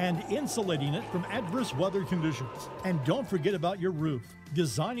home and insulating it from adverse weather conditions. And don't forget about your roof.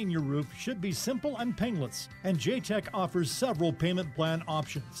 Designing your roof should be simple and painless, and J-Tech offers several payment plan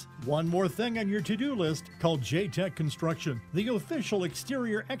options. One more thing on your to-do list, call J-Tech Construction, the official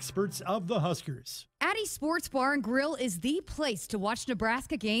exterior experts of the Huskers. Addie's Sports Bar and Grill is the place to watch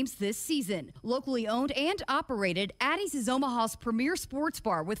Nebraska games this season. Locally owned and operated, Addie's is Omaha's premier sports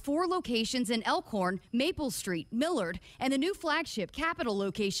bar with 4 locations in Elkhorn, Maple Street, Millard, and the new flagship Capitol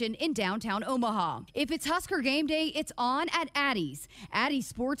location in downtown Omaha. If it's Husker game day, it's on at Addie's. Addie's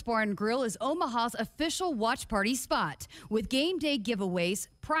Sports Bar and Grill is Omaha's official watch party spot with game day giveaways,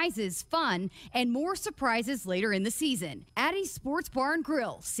 prizes, fun, and more surprises later in the season. Addie's Sports Bar and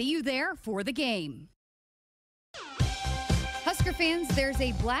Grill. See you there for the game. Husker fans, there's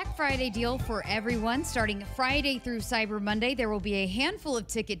a Black Friday deal for everyone. Starting Friday through Cyber Monday, there will be a handful of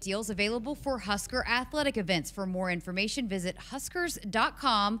ticket deals available for Husker athletic events. For more information, visit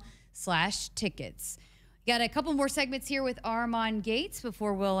huskers.com/tickets. Got a couple more segments here with Armand Gates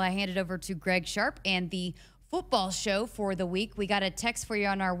before we'll hand it over to Greg Sharpe and the football show for the week. We got a text for you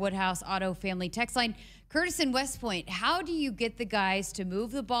on our Woodhouse Auto Family text line. Curtis in West Point, how do you get the guys to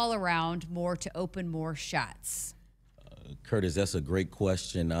move the ball around more to open more shots? Curtis, that's a great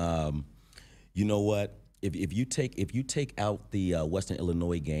question. You know what? If you take out the Western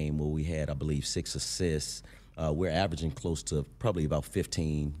Illinois game where we had, I believe, 6 assists, we're averaging close to probably about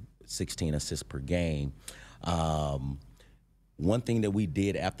 15, 16 assists per game. One thing that we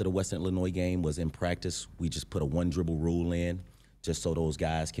did after the Western Illinois game was in practice, we just put a 1 dribble rule in just so those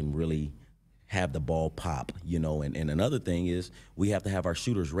guys can really have the ball pop, you know. And another thing is we have to have our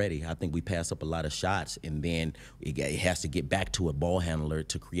shooters ready. I think we pass up a lot of shots, and then it has to get back to a ball handler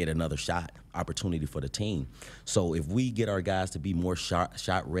to create another shot opportunity for the team. So if we get our guys to be more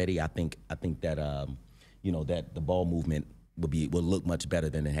shot ready, I think that you know, that the ball movement will look much better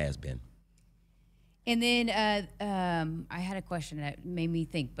than it has been. And then I had a question that made me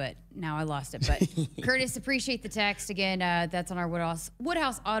think, but now I lost it. But Curtis, appreciate the text. Again, that's on our Woodhouse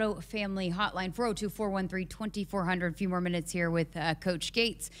Auto Family Hotline, 402-413-2400. A few more minutes here with Coach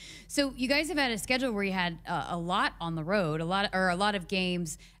Gates. So you guys have had a schedule where you had a lot on the road, a lot of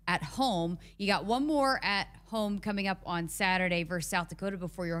games at home. You got one more at home coming up on Saturday versus South Dakota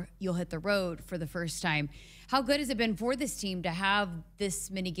before you'll hit the road for the first time. How good has it been for this team to have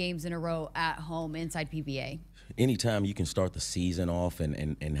this many games in a row at home inside PBA? Anytime you can start the season off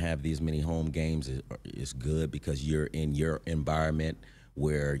and have these many home games is good, because you're in your environment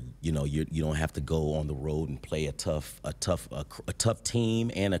where you know you don't have to go on the road and play a tough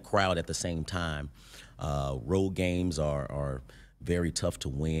team and a crowd at the same time. Road games are very tough to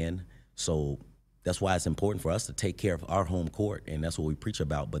win, so that's why it's important for us to take care of our home court, and that's what we preach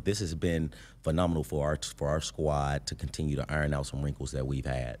about. But this has been phenomenal for our squad to continue to iron out some wrinkles that we've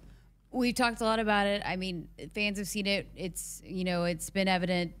had. We've talked a lot about it. I mean, fans have seen it. It's been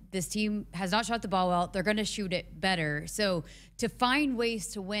evident. This team has not shot the ball well. They're going to shoot it better. So to find ways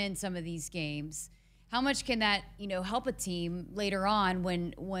to win some of these games, how much can that, help a team later on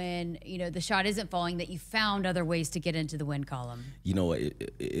when the shot isn't falling, that you found other ways to get into the win column?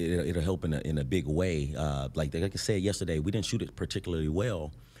 It'll help in a big way. Like I said yesterday, we didn't shoot it particularly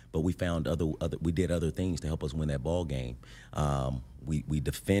well, but we found we did other things to help us win that ball game. We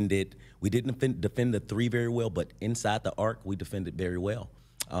defended. We didn't defend the three very well, but inside the arc, we defended very well.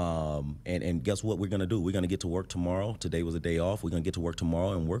 And guess what we're going to do? We're going to get to work tomorrow. Today was a day off. We're going to get to work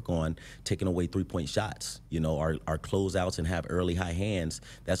tomorrow and work on taking away three-point shots. Our closeouts and have early high hands.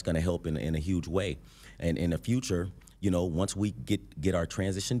 That's going to help in a huge way. And in the future, once we get our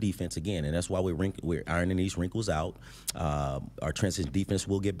transition defense again, and that's why we're ironing these wrinkles out. Our transition defense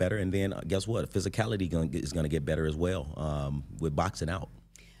will get better, and then guess what? Physicality is going to get better as well with boxing out.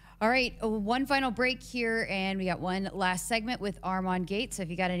 All right, one final break here, and we got one last segment with Armand Gates. So if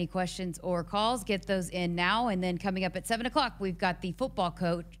you got any questions or calls, get those in now. And then coming up at 7 o'clock, we've got the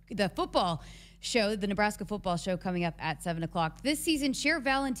football show, the Nebraska football show coming up at 7 o'clock. This season, share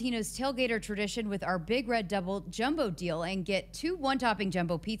Valentino's tailgater tradition with our Big Red Double Jumbo deal and get 2 one-topping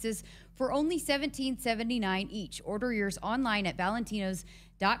jumbo pizzas for only $17.79 each. Order yours online at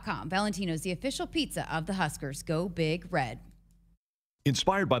valentinos.com. Valentino's, the official pizza of the Huskers. Go Big Red.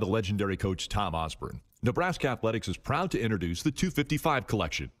 Inspired by the legendary coach Tom Osborne, Nebraska Athletics is proud to introduce the 255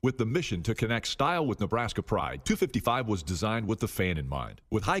 collection. With the mission to connect style with Nebraska pride, 255 was designed with the fan in mind.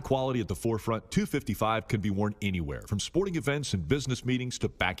 With high quality at the forefront, 255 can be worn anywhere, from sporting events and business meetings to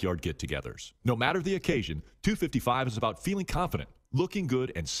backyard get-togethers. No matter the occasion, 255 is about feeling confident, looking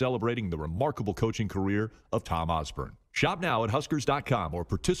good, and celebrating the remarkable coaching career of Tom Osborne. Shop now at Huskers.com or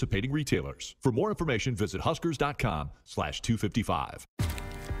participating retailers. For more information, visit Huskers.com/255.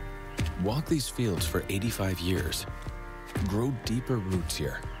 Walk these fields for 85 years. Grow deeper roots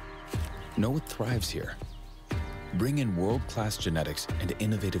here. Know what thrives here. Bring in world-class genetics and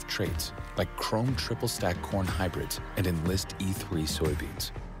innovative traits like Chrome triple stack corn hybrids and Enlist E3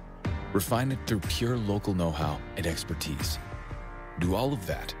 soybeans. Refine it through pure local know-how and expertise. Do all of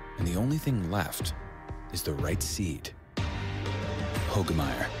that, and the only thing left is the right seed.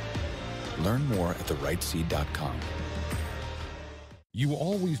 Hogemeyer. Learn more at therightseed.com. You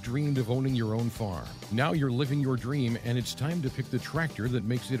always dreamed of owning your own farm. Now you're living your dream, and it's time to pick the tractor that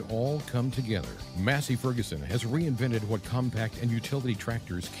makes it all come together. Massey Ferguson has reinvented what compact and utility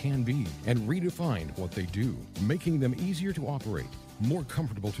tractors can be and redefined what they do, making them easier to operate, more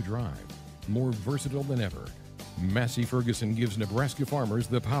comfortable to drive, more versatile than ever. Massey Ferguson gives Nebraska farmers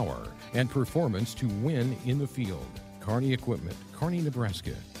the power and performance to win in the field. Kearney Equipment, Kearney,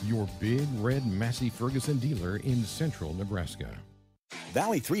 Nebraska, your Big Red Massey Ferguson dealer in central Nebraska.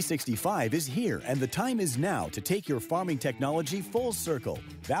 Valley 365 is here, and the time is now to take your farming technology full circle.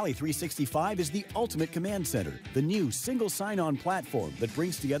 Valley 365 is the ultimate command center, the new single sign-on platform that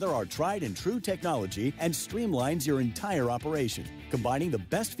brings together our tried and true technology and streamlines your entire operation. Combining the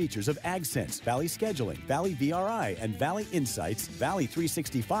best features of AgSense, Valley Scheduling, Valley VRI, and Valley Insights, Valley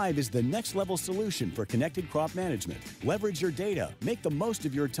 365 is the next-level solution for connected crop management. Leverage your data, make the most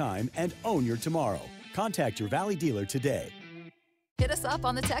of your time, and own your tomorrow. Contact your Valley dealer today. Hit us up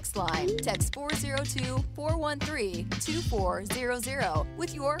on the text line. Text 402-413-2400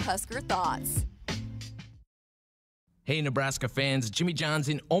 with your Husker thoughts. Hey, Nebraska fans, Jimmy John's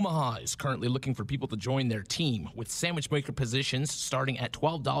in Omaha is currently looking for people to join their team with sandwich maker positions starting at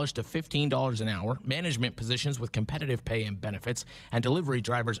 $12 to $15 an hour, management positions with competitive pay and benefits, and delivery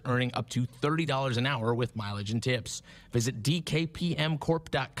drivers earning up to $30 an hour with mileage and tips. Visit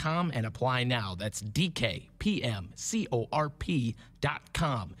dkpmcorp.com and apply now. That's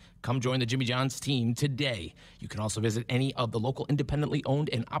dkpmcorp.com. Come join the Jimmy John's team today. You can also visit any of the local independently owned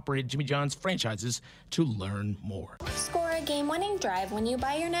and operated Jimmy John's franchises to learn more. Score a game-winning drive when you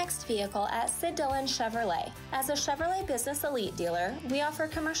buy your next vehicle at Sid Dillon Chevrolet. As a Chevrolet Business Elite dealer, we offer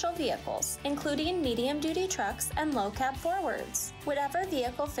commercial vehicles, including medium-duty trucks and low-cab forwards. Whatever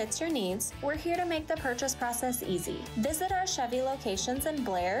vehicle fits your needs, we're here to make the purchase process easy. Visit our Chevy locations in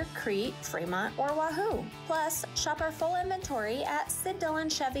Blair, Crete, Fremont, or Wahoo. Plus, shop our full inventory at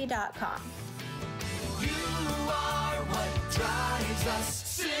SidDillonChevy.com. You are what drives us,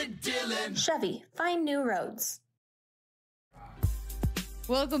 Sid Dillon. Chevy, find new roads.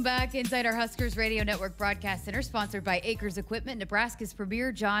 Welcome back inside our Huskers Radio Network Broadcast Center, sponsored by Acres Equipment, Nebraska's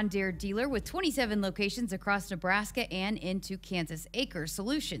premier John Deere dealer with 27 locations across Nebraska and into Kansas. Acres,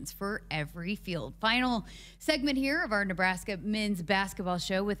 solutions for every field. Final segment here of our Nebraska men's basketball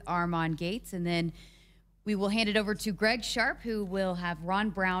show with Armand Gates, and then we will hand it over to Greg Sharpe, who will have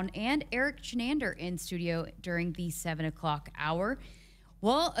Ron Brown and Eric Chenander in studio during the 7 o'clock hour.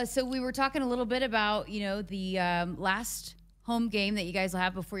 Well, so we were talking a little bit about, the last home game that you guys will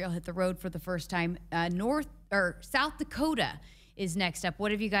have before you'll hit the road for the first time. South Dakota is next up.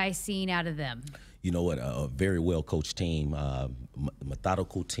 What have you guys seen out of them? You know what? A very well coached team,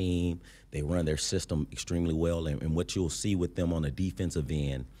 methodical team. They run their system extremely well, and what you'll see with them on the defensive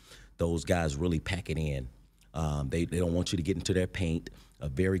end, those guys really pack it in. They don't want you to get into their paint. A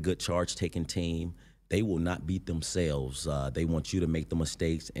very good charge-taking team. They will not beat themselves. They want you to make the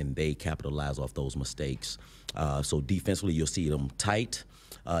mistakes, and they capitalize off those mistakes. So defensively, you'll see them tight.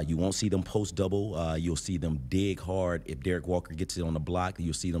 You won't see them post double. You'll see them dig hard. If Derek Walker gets it on the block,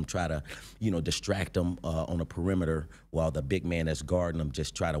 you'll see them try to, distract them on the perimeter while the big man that's guarding them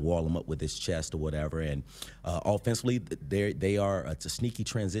just try to wall them up with his chest or whatever. And offensively, they are a sneaky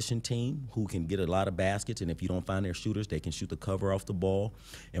transition team who can get a lot of baskets. And if you don't find their shooters, they can shoot the cover off the ball.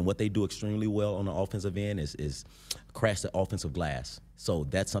 And what they do extremely well on the offensive end is crash the offensive glass. So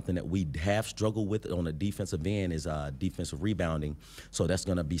that's something that we have struggled with on the defensive end is defensive rebounding. So that's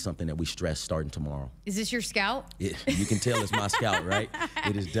going to be something that we stress starting tomorrow. Is this your scout? You can tell it's my scout, right?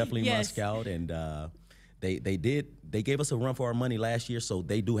 It is definitely my scout, and they gave us a run for our money last year, so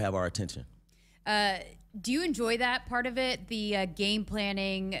they do have our attention. Do you enjoy that part of it, the game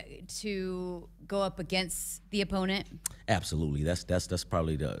planning to go up against the opponent? Absolutely. That's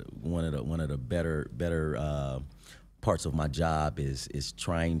probably one of the better parts of my job is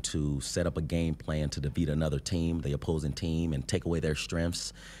trying to set up a game plan to defeat another team, the opposing team, and take away their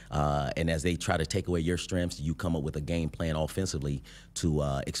strengths. And as they try to take away your strengths, you come up with a game plan offensively to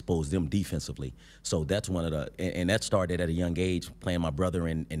expose them defensively. So that's one of and that started at a young age, playing my brother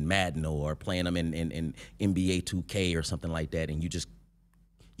in Madden or playing them in NBA 2K or something like that. And you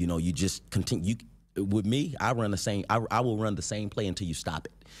just continue. With me, I run the same. I will run the same play until you stop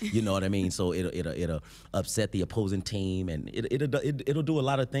it. You know what I mean? So it'll upset the opposing team, and it'll do a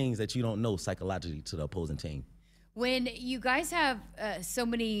lot of things that you don't know psychologically to the opposing team. When you guys have so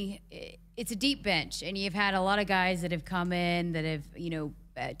many, it's a deep bench, and you've had a lot of guys that have come in that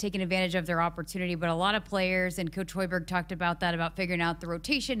have taken advantage of their opportunity, but a lot of players, and Coach Hoiberg talked about that, about figuring out the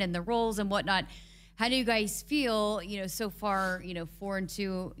rotation and the roles and whatnot. How do you guys feel, so far,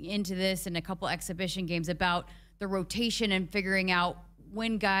 4-2 into this and a couple exhibition games about the rotation and figuring out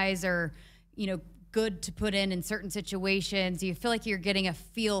when guys are, good to put in certain situations? Do you feel like you're getting a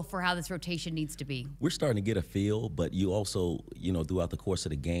feel for how this rotation needs to be? We're starting to get a feel, but you also, throughout the course of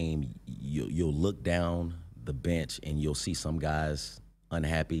the game, you'll look down the bench and you'll see some guys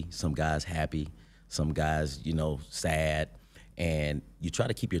unhappy, some guys happy, some guys, sad. And you try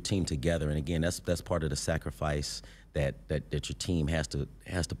to keep your team together, and again, that's part of the sacrifice that your team has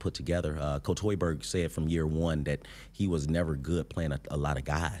to put together. Coach Hoiberg said from year one that he was never good playing a lot of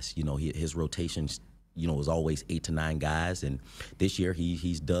guys. His rotations, was always 8 to 9 guys, and this year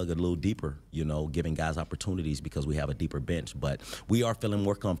he's dug a little deeper. Giving guys opportunities because we have a deeper bench. But we are feeling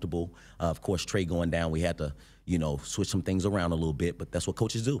more comfortable. Of course, Trey going down, we had to switch some things around a little bit, but that's what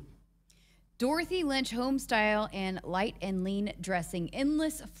coaches do. Dorothy Lynch home style and light and lean dressing,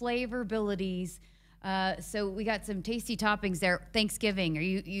 endless flavor abilities. So we got some tasty toppings there. Thanksgiving. Are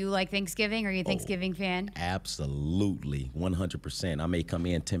you like Thanksgiving? Are you a Thanksgiving fan? Absolutely, 100%. I may come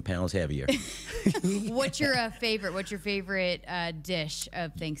in 10 pounds heavier. What's your favorite? What's your favorite dish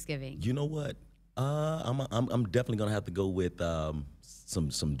of Thanksgiving? You know what? I'm definitely gonna have to go with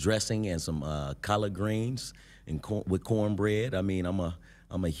some dressing and some collard greens and with cornbread. I mean,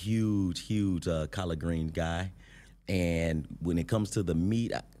 I'm a huge collard green guy, and when it comes to the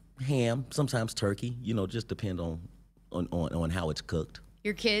meat, ham, sometimes turkey. Just depend on how it's cooked.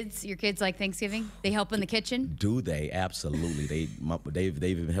 Your kids like Thanksgiving? They help in the kitchen? Do they? Absolutely. They've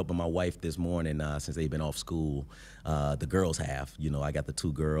been helping my wife this morning since they've been off school. The girls have. I got the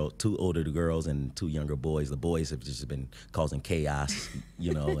two older girls and 2 younger boys. The boys have just been causing chaos,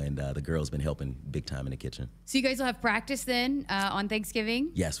 and the girls been helping big time in the kitchen. So you guys will have practice then on Thanksgiving?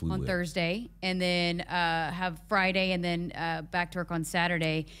 Yes, we will. On Thursday, and then have Friday, and then back to work on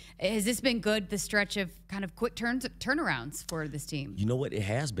Saturday. Has this been good, the stretch of kind of quick turnarounds for this team? You know what? It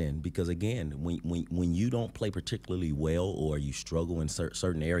has been, because again, when you don't play particularly well or you struggle in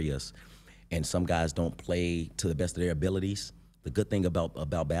certain areas, and some guys don't play to the best of their abilities, the good thing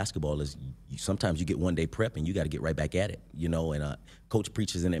about basketball is sometimes you get one day prep and you got to get right back at it. And coach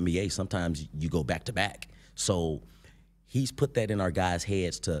preaches in the NBA, sometimes you go back to back. So he's put that in our guys'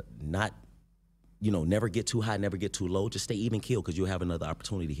 heads to not, never get too high, never get too low. Just stay even keel, because you'll have another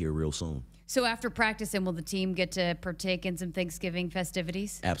opportunity here real soon. So after practice, will the team get to partake in some Thanksgiving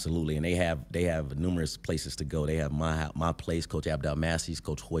festivities? Absolutely, and they have numerous places to go. They have my place, Coach Abdel Massey's,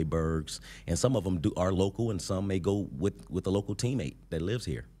 Coach Hoiberg's, and some of them are local, and some may go with a local teammate that lives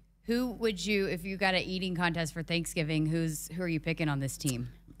here. Who would you, if you got an eating contest for Thanksgiving, who are you picking on this team?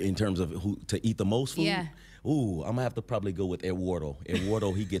 In terms of who to eat the most food? Yeah. Ooh, I'm going to have to probably go with Eduardo.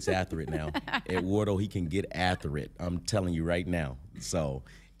 Eduardo, he gets after it now. Eduardo, he can get after it. I'm telling you right now. So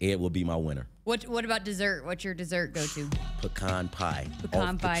Ed will be my winner. What about dessert? What's your dessert go-to? Pecan pie.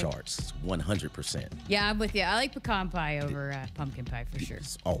 Pecan off pie. the charts, 100%. Yeah, I'm with you. I like pecan pie over pumpkin pie for sure.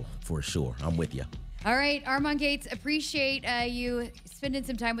 Oh, for sure. I'm with you. All right, Armand Gates, appreciate you spending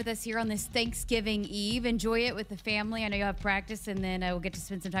some time with us here on this Thanksgiving Eve. Enjoy it with the family. I know you have practice, and then we'll get to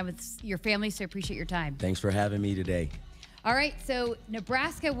spend some time with your family, so appreciate your time. Thanks for having me today. All right, so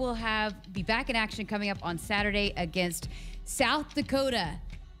Nebraska will be back in action coming up on Saturday against South Dakota.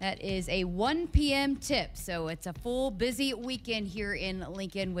 That is a 1 p.m. tip, so it's a full busy weekend here in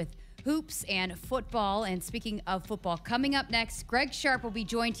Lincoln with hoops and football. And speaking of football, coming up next, Greg Sharpe will be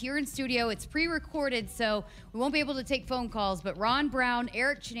joined here in studio. It's pre-recorded, so we won't be able to take phone calls, but Ron Brown,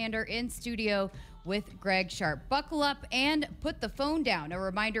 Eric Chenander in studio with Greg Sharpe. Buckle up and put the phone down. A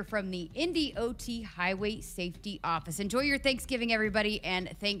reminder from the NDOT Highway Safety Office. Enjoy your Thanksgiving, everybody,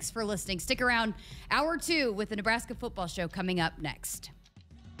 and thanks for listening. Stick around. Hour 2 with the Nebraska Football Show coming up next.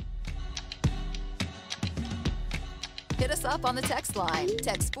 Hit us up on the text line.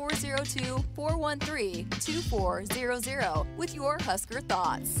 Text 402-413-2400 with your Husker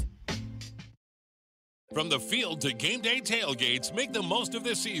thoughts. From the field to game day tailgates, make the most of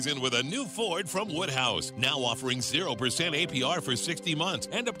this season with a new Ford from Woodhouse. Now offering 0% APR for 60 months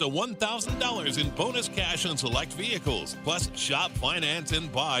and up to $1,000 in bonus cash on select vehicles. Plus, shop, finance,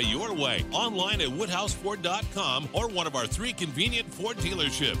 and buy your way. Online at WoodhouseFord.com or one of our 3 convenient Ford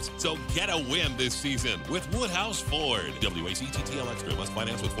dealerships. So get a win this season with Woodhouse Ford. WACTTL Extra must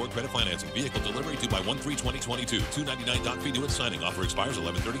finance with Ford Credit Financing. Vehicle delivery due by 1/3/2022. $299 doc fee due at signing. Offer expires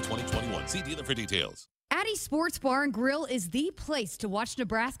 11/30/2021. See dealer for details. Addie's Sports Bar and Grill is the place to watch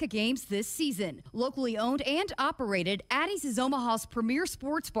Nebraska games this season. Locally owned and operated, Addie's is Omaha's premier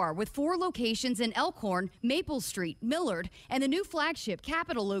sports bar with 4 locations in Elkhorn, Maple Street, Millard, and the new flagship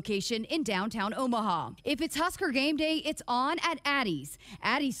Capitol location in downtown Omaha. If it's Husker game day, it's on at Addie's.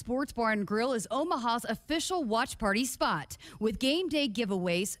 Addie's Sports Bar and Grill is Omaha's official watch party spot with game day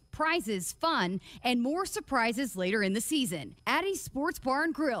giveaways, prizes, fun, and more surprises later in the season. Addie's Sports Bar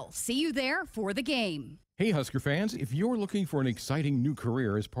and Grill. See you there for the game. Hey, Husker fans, if you're looking for an exciting new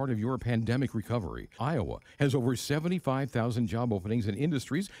career as part of your pandemic recovery, Iowa has over 75,000 job openings in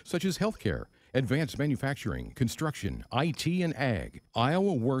industries such as healthcare, advanced manufacturing, construction, IT, and ag.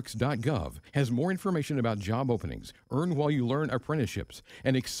 IowaWorks.gov has more information about job openings, earn while you learn apprenticeships,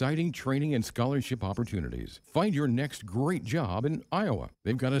 and exciting training and scholarship opportunities. Find your next great job in Iowa.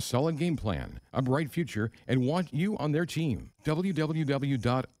 They've got a solid game plan, a bright future, and want you on their team.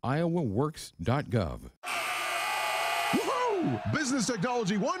 www.iowaworks.gov. Woohoo! Business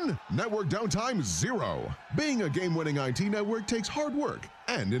Technology 1, network downtime 0. Being a game-winning IT network takes hard work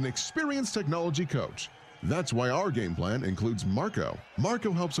and an experienced technology coach. That's why our game plan includes Marco.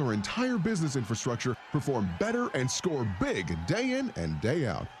 Marco helps our entire business infrastructure perform better and score big day in and day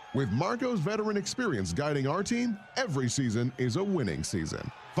out. With Marco's veteran experience guiding our team, every season is a winning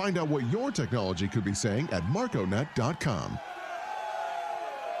season. Find out what your technology could be saying at marconet.com.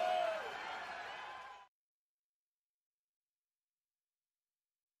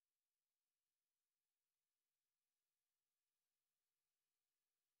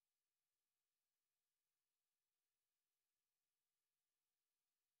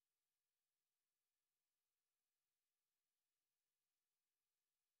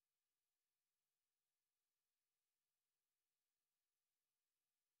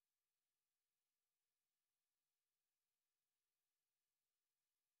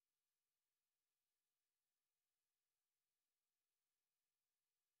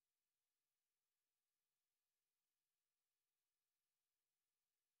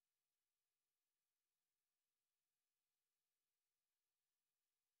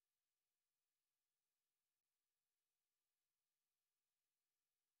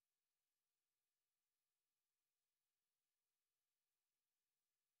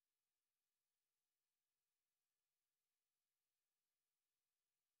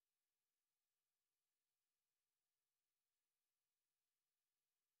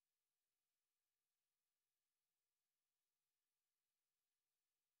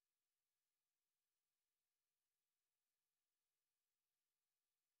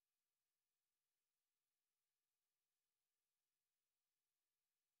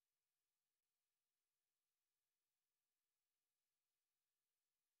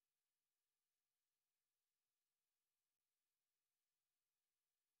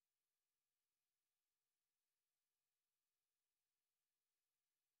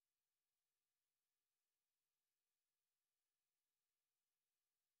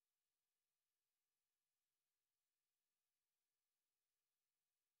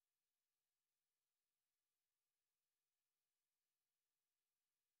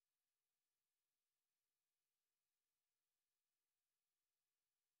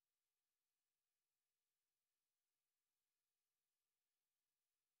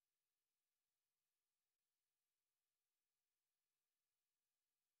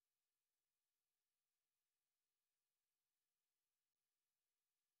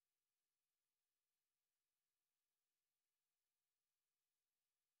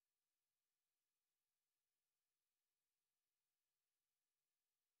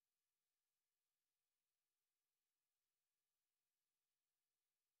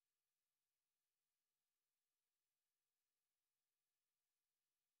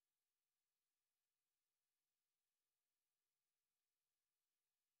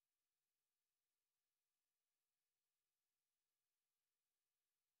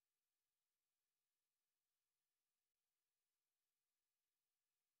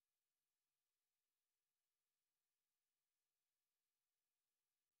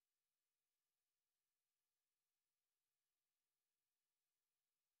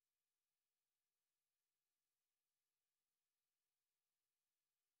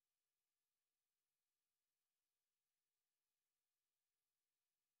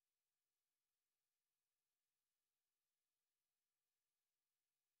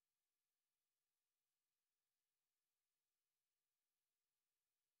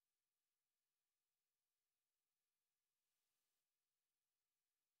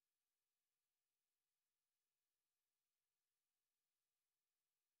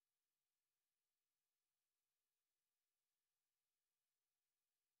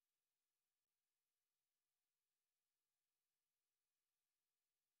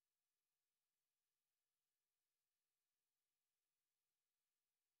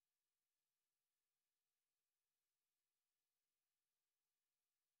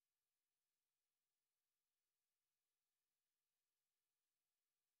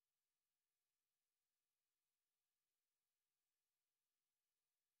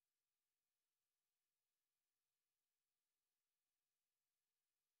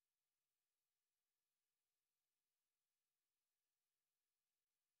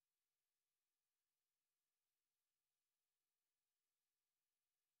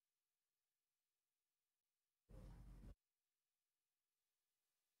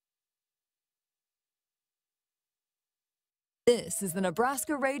 This is the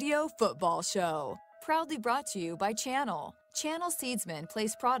Nebraska Radio Football Show, proudly brought to you by Channel. Channel seedsmen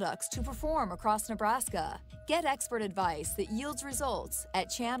place products to perform across Nebraska. Get expert advice that yields results at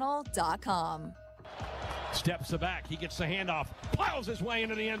channel.com. Steps the back. He gets the handoff. Plows his way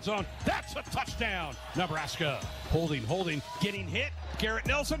into the end zone. That's a touchdown. Nebraska holding, getting hit. Garrett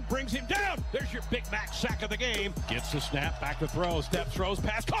Nelson brings him down. There's your Big Mac sack of the game. Gets the snap, back to throw. Steps, throws,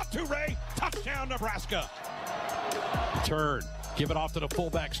 pass. Caught to Ray. Touchdown, Nebraska. Turn. Give it off to the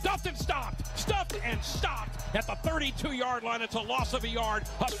fullback. Stuffed and stopped. Stuffed and stopped at the 32-yard line. It's a loss of a yard.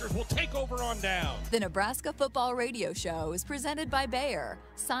 Huskers will take over on down. The Nebraska Football Radio Show is presented by Bayer.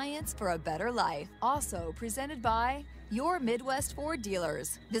 Science for a better life. Also presented by your Midwest Ford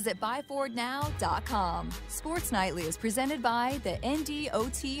dealers. Visit buyfordnow.com. Sports Nightly is presented by the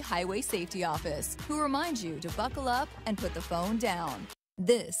NDOT Highway Safety Office, who reminds you to buckle up and put the phone down.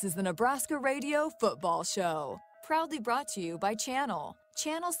 This is the Nebraska Radio Football Show, proudly brought to you by Channel.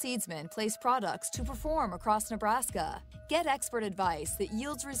 Channel seedsmen place products to perform across Nebraska. Get expert advice that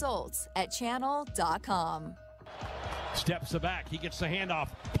yields results at channel.com. Steps the back. He gets the handoff.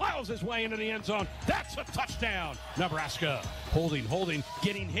 Plows his way into the end zone. That's a touchdown. Nebraska holding,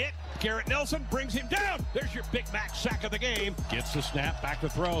 getting hit. Garrett Nelson brings him down. There's your Big Mac sack of the game. Gets the snap, back to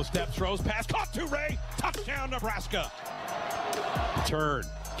throw. Steps, throws, pass. Caught to Ray. Touchdown, Nebraska. Turn.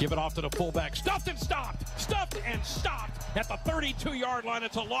 Give it off to the fullback. Stuffed and stopped. Stuffed and stopped at the 32-yard line.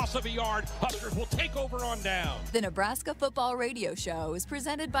 It's a loss of a yard. Huskers will take over on down. The Nebraska Football Radio Show is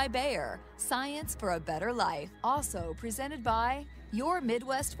presented by Bayer. Science for a better life. Also presented by your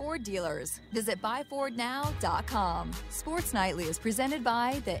Midwest Ford dealers. Visit buyfordnow.com. Sports Nightly is presented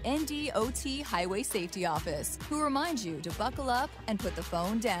by the NDOT Highway Safety Office, who reminds you to buckle up and put the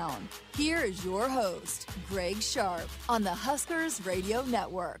phone down. Here is your host, Greg Sharpe, on the Huskers Radio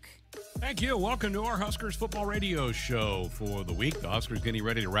Network. Thank you. Welcome to our Huskers Football Radio Show for the week. The Huskers getting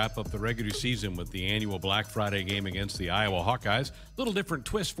ready to wrap up the regular season with the annual Black Friday game against the Iowa Hawkeyes. A little different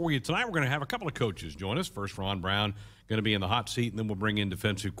twist for you tonight. We're going to have a couple of coaches join us. First, Ron Brown going to be in the hot seat, and then we'll bring in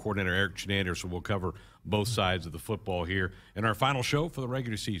defensive coordinator Eric Chenander, so we'll cover both sides of the football here in our final show for the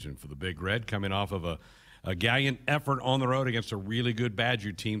regular season for the Big Red, coming off of a gallant effort on the road against a really good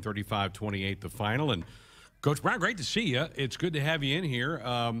Badger team, 35-28 the final. And Coach Brown, great to see you. It's good to have you in here.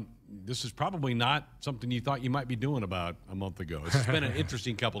 This is probably not something you thought you might be doing about a month ago. It's been an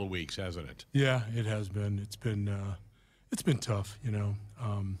interesting couple of weeks, hasn't it? Yeah, it has been. It's been tough, you know.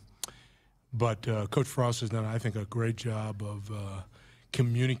 But Coach Frost has done, I think, a great job of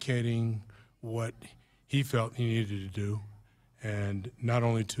communicating what he felt he needed to do, and not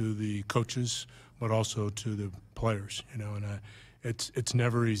only to the coaches but also to the players. You know, and it's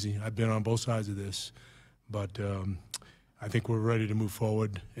never easy. I've been on both sides of this, but I think we're ready to move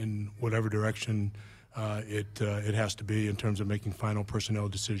forward in whatever direction it has to be in terms of making final personnel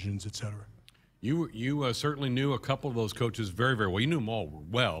decisions, et cetera. You certainly knew a couple of those coaches very, very well. You knew them all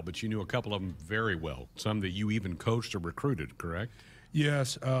well, but you knew a couple of them very well, some that you even coached or recruited, correct?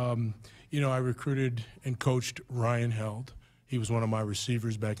 Yes. You know, I recruited and coached Ryan Held. He was one of my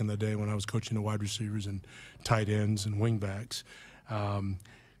receivers back in the day when I was coaching the wide receivers and tight ends and wingbacks.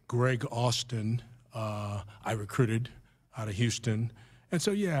 Greg Austin, I recruited out of Houston. And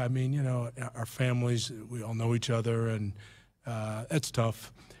so, yeah, I mean, you know, our families, we all know each other, and it's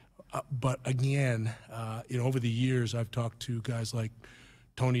tough. But again, you know, over the years, I've talked to guys like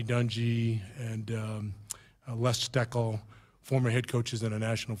Tony Dungy and Les Steckel, former head coaches in the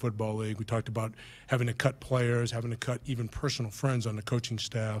National Football League. We talked about having to cut players, having to cut even personal friends on the coaching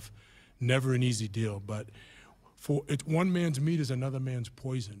staff. Never an easy deal, but one man's meat is another man's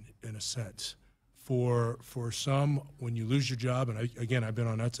poison, in a sense. For some, when you lose your job, and again, I've been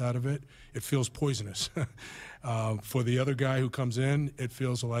on that side of it, it feels poisonous. For the other guy who comes in, it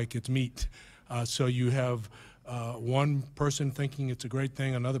feels like it's meat. So you have one person thinking it's a great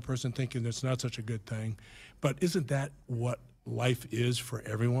thing, another person thinking it's not such a good thing. But isn't that what life is for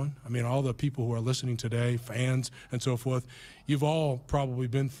everyone? I mean, all the people who are listening today, fans and so forth, you've all probably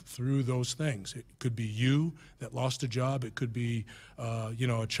been through those things. It could be you that lost a job. It could be, you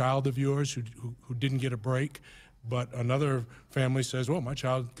know, a child of yours who didn't get a break. But another family says, well, my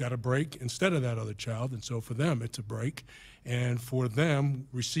child got a break instead of that other child. And so for them, it's a break. And for them,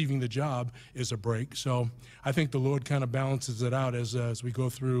 receiving the job is a break. So I think the Lord kind of balances it out as we go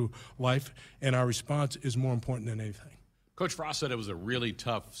through life. And our response is more important than anything. Coach Frost said it was a really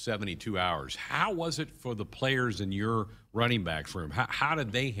tough 72 hours. How was it for the players in your running backs room? How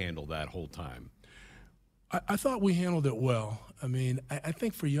did they handle that whole time? I thought we handled it well. I mean, I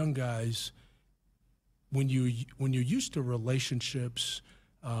think for young guys, when you're used to relationships,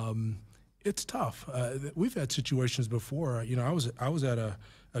 It's tough. We've had situations before. You know, I was at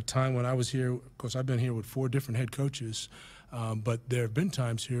a time when I was here. Of course, I've been here with 4 different head coaches, but there have been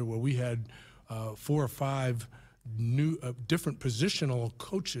times here where we had 4 or 5 new different positional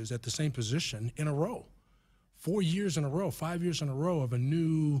coaches at the same position in a row. 4 years in a row, 5 years in a row of a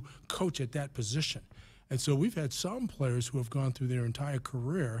new coach at that position. And so we've had some players who have gone through their entire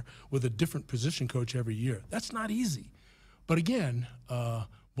career with a different position coach every year. That's not easy. But again,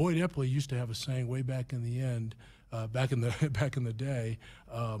 Boyd Epley used to have a saying way back in the end, back in the day,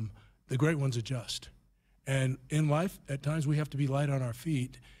 the great ones adjust. And in life, at times we have to be light on our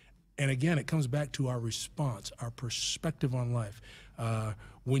feet. And again, it comes back to our response, our perspective on life.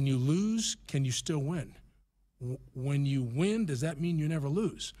 When you lose, can you still win? When you win, does that mean you never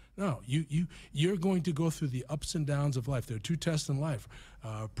lose? No, you're going to go through the ups and downs of life. There are 2 tests in life,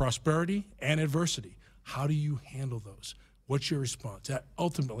 prosperity and adversity. How do you handle those? What's your response? That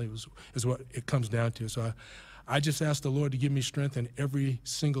ultimately is what it comes down to. So I just ask the Lord to give me strength in every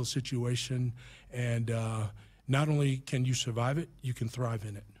single situation. And not only can you survive it, you can thrive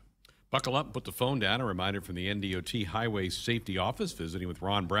in it. Buckle up, put the phone down. A reminder from the NDOT Highway Safety Office, visiting with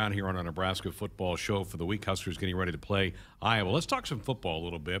Ron Brown here on our Nebraska football show for the week. Huskers getting ready to play Iowa. Let's talk some football a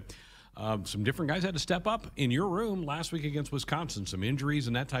little bit. Some different guys had to step up in your room last week against Wisconsin. Some injuries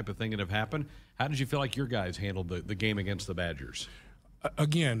and that type of thing that have happened. How did you feel like your guys handled the game against the Badgers?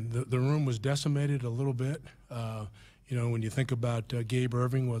 Again, the room was decimated a little bit. You know, when you think about Gabe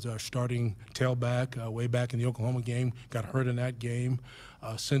Irving was our starting tailback way back in the Oklahoma game, got hurt in that game.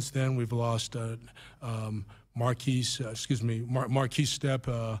 Since then, we've lost Marquise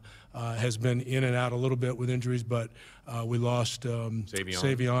Stepp has been in and out a little bit with injuries, but we lost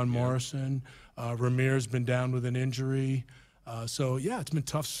Savion Morrison. Ramirez been down with an injury. So, yeah, it's been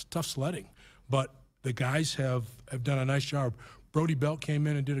tough sledding. But the guys have done a nice job. Brody Belt came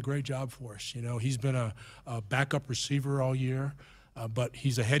in and did a great job for us. You know, he's been a backup receiver all year, but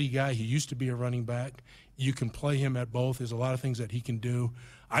he's a heady guy. He used to be a running back. You can play him at both. There's a lot of things that he can do.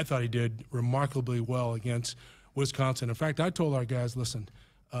 I thought he did remarkably well against Wisconsin. In fact, I told our guys, listen,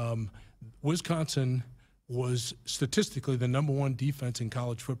 Wisconsin was statistically the #1 defense in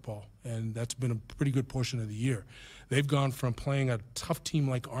college football, and that's been a pretty good portion of the year. They've gone from playing a tough team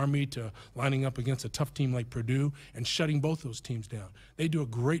like Army to lining up against a tough team like Purdue and shutting both those teams down. They do a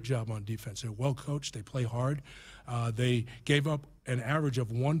great job on defense. They're well coached. They play hard. They gave up an average of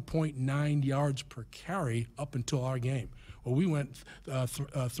 1.9 yards per carry up until our game. Well, we went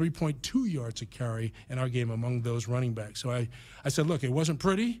 3.2 yards a carry in our game among those running backs. So I said, look, it wasn't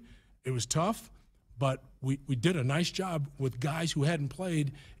pretty. It was tough. But we did a nice job with guys who hadn't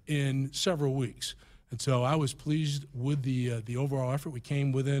played in several weeks. And so I was pleased with the overall effort. We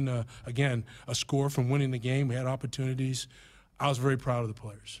came within, again, a score from winning the game. We had opportunities. I was very proud of the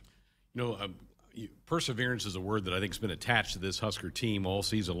players. You know, perseverance is a word that I think has been attached to this Husker team all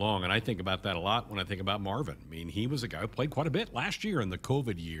season long, and I think about that a lot when I think about Marvin. I mean, he was a guy who played quite a bit last year in the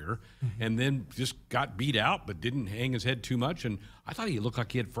COVID year, and then just got beat out but didn't hang his head too much, and I thought he looked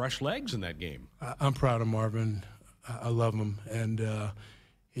like he had fresh legs in that game. I'm proud of Marvin. I love him, and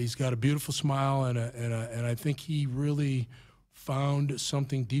he's got a beautiful smile, and I think he really found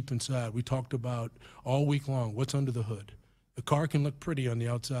something deep inside. We talked about all week long what's under the hood. The car can look pretty on the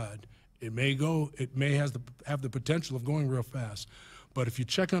outside. It may have the potential of going real fast. But if you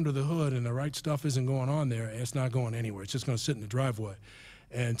check under the hood and the right stuff isn't going on there, it's not going anywhere. It's just going to sit in the driveway.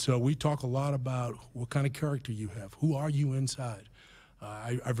 And so we talk a lot about what kind of character you have. Who are you inside?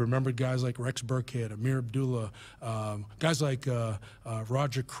 I've remembered guys like Rex Burkhead, Amir Abdullah, guys like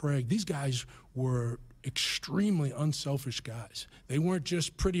Roger Craig. These guys were extremely unselfish guys. They weren't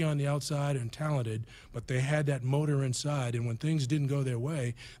just pretty on the outside and talented, but they had that motor inside, and when things didn't go their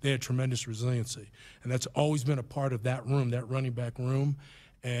way, they had tremendous resiliency. And that's always been a part of that room, that running back room,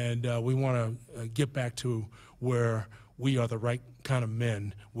 and we want to get back to where we are the right kind of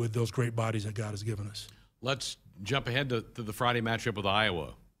men with those great bodies that God has given us. Let's jump ahead to the Friday matchup with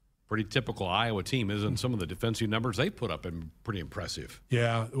Iowa. Pretty typical Iowa team, isn't some of the defensive numbers they put up and pretty impressive.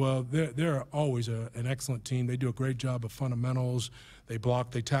 Yeah, well, they're always an excellent team. They do a great job of fundamentals. They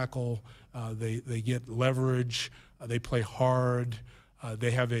block, they tackle, they get leverage, they play hard.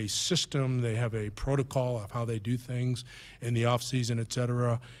 They have a system, they have a protocol of how they do things in the offseason, et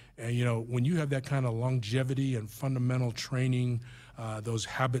cetera. And, you know, when you have that kind of longevity and fundamental training, those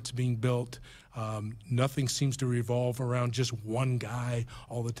habits being built, nothing seems to revolve around just one guy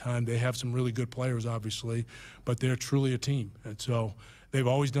all the time. They have some really good players, obviously, but they're truly a team. And so they've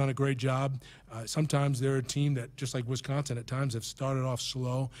always done a great job. Sometimes they're a team that, just like Wisconsin, at times have started off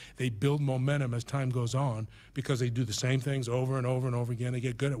slow. They build momentum as time goes on because they do the same things over and over and over again. They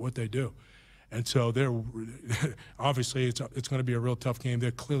get good at what they do. And so they're obviously it's going to be a real tough game.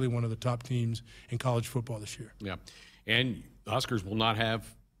 They're clearly one of the top teams in college football this year. Yeah, and the Huskers will not have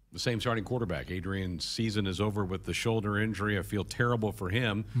the same starting quarterback. Adrian's season is over with the shoulder injury. I feel terrible for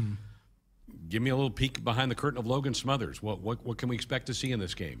him. Give me a little peek behind the curtain of Logan Smothers. What can we expect to see in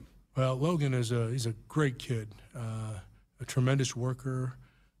this game? Well, Logan he's a great kid, a tremendous worker,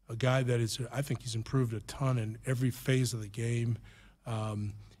 a guy that I think he's improved a ton in every phase of the game.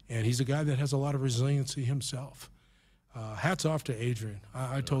 And he's a guy that has a lot of resiliency himself. Hats off to Adrian.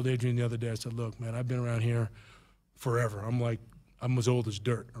 I told Adrian the other day, I said, look, man, I've been around here forever. I'm as old as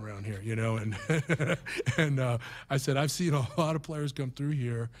dirt around here, you know. And I said, I've seen a lot of players come through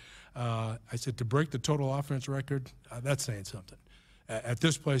here. I said, to break the total offense record, that's saying something. At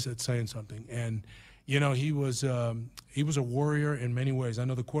this place, it's saying something. And, you know, he was a warrior in many ways. I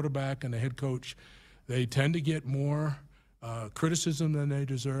know the quarterback and the head coach, they tend to get more criticism than they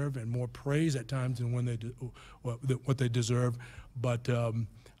deserve and more praise at times than when they what they deserve. But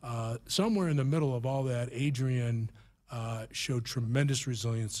somewhere in the middle of all that, Adrian showed tremendous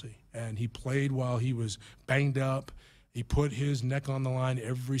resiliency, and he played while he was banged up. He put his neck on the line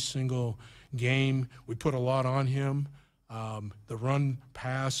every single game. We put a lot on him. The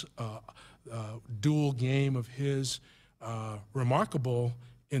run-pass dual game of his, remarkable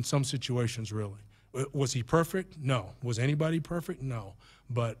in some situations, really. Was he perfect? No. Was anybody perfect? No.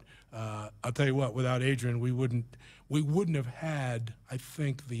 But I'll tell you what, without Adrian, we wouldn't have had, I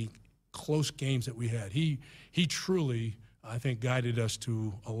think, the close games that we had. He truly, I think, guided us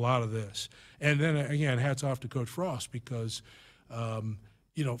to a lot of this. And then, again, hats off to Coach Frost because,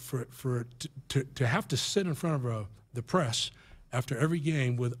 you know, to have to sit in front of the press after every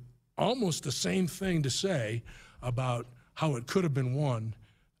game with almost the same thing to say about how it could have been won,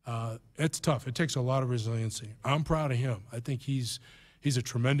 it's tough. It takes a lot of resiliency. I'm proud of him. I think he's a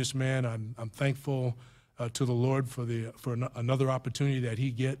tremendous man. I'm thankful to the Lord for another opportunity that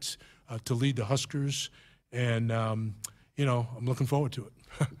he gets to lead the Huskers, and you know, I'm looking forward to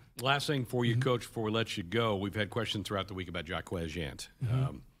it. Last thing for you, Coach, before we let you go, we've had questions throughout the week about Jaquez Yant.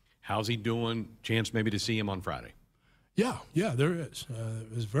 How's he doing? Chance maybe to see him on Friday? Yeah, there is.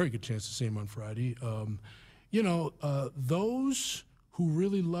 There's a very good chance to see him on Friday. You know, those who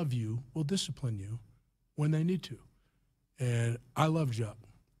really love you will discipline you when they need to. And I love Jack,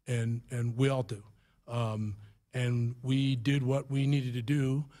 and we all do. And we did what we needed to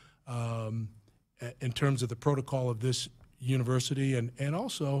do in terms of the protocol of this university and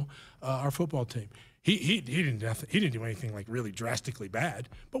also our football team. He didn't do anything like really drastically bad,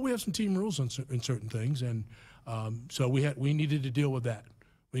 but we have some team rules in certain things, and so we needed to deal with that.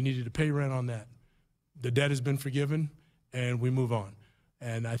 We needed to pay rent on that. The debt has been forgiven, and we move on.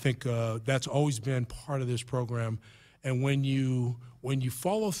 And I think that's always been part of this program. And when you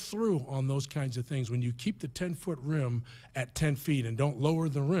follow through on those kinds of things, when you keep the 10-foot rim at 10 feet and don't lower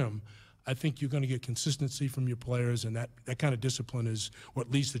the rim, I think you're going to get consistency from your players, and that kind of discipline is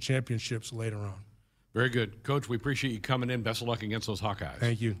what leads to championships later on. Very good. Coach, we appreciate you coming in. Best of luck against those Hawkeyes.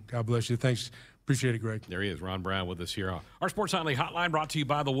 Thank you. God bless you. Thanks. Appreciate it, Greg. There he is, Ron Brown with us here. Our Sports Nightly Hotline brought to you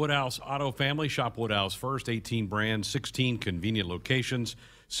by the Woodhouse Auto Family. Shop Woodhouse first, 18 brands, 16 convenient locations.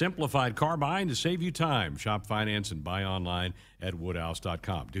 Simplified car buying to save you time. Shop, finance, and buy online at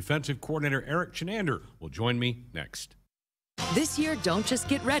woodhouse.com. Defensive coordinator Eric Chenander will join me next. This year, don't just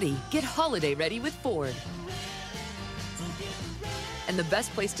get ready. Get holiday ready with Ford. And the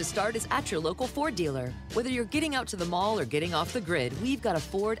best place to start is at your local Ford dealer. Whether you're getting out to the mall or getting off the grid, we've got a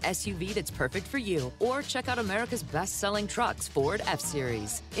Ford SUV that's perfect for you. Or check out America's best-selling trucks, Ford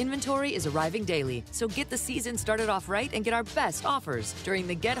F-Series. Inventory is arriving daily, so get the season started off right and get our best offers during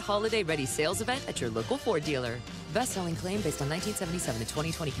the Get Holiday Ready sales event at your local Ford dealer. Best-selling claim based on 1977 to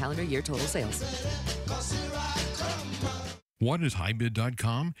 2020 calendar year total sales. What is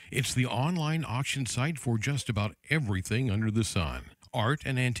highbid.com? It's the online auction site for just about everything under the sun. Art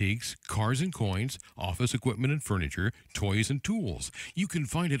and antiques, cars and coins, office equipment and furniture, toys and tools. You can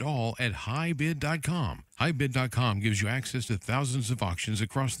find it all at highbid.com. Highbid.com gives you access to thousands of auctions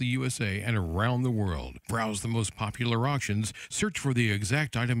across the USA and around the world. Browse the most popular auctions, search for the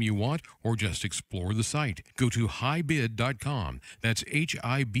exact item you want, or just explore the site. Go to highbid.com. That's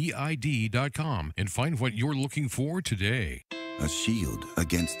HIBID.com and find what you're looking for today. A shield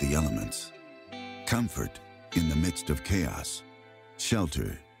against the elements. Comfort in the midst of chaos.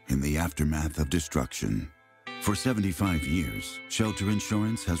 Shelter in the aftermath of destruction. For 75 years, Shelter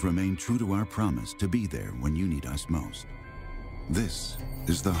Insurance has remained true to our promise to be there when you need us most. This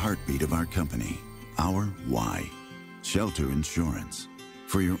is the heartbeat of our company, our why. Shelter Insurance.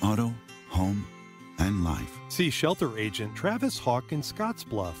 For your auto, home, and life. See Shelter Agent Travis Hawk in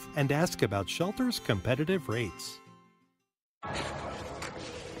Scottsbluff and ask about Shelter's competitive rates.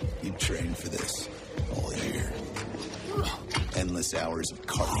 You trained for this all year. Endless hours of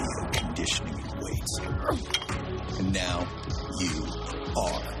cardio, conditioning, and weights. And now you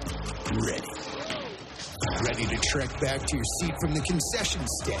are ready. Ready to trek back to your seat from the concession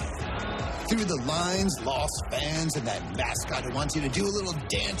stand. Through the lines, lost fans, and that mascot who wants you to do a little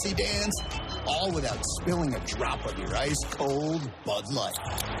dancey dance, all without spilling a drop of your ice-cold Bud Light.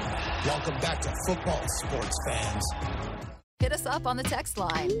 Welcome back to football, sports fans. Hit us up on the text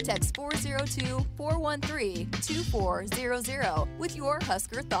line. Text 402-413-2400 with your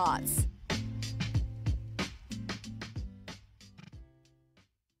Husker thoughts.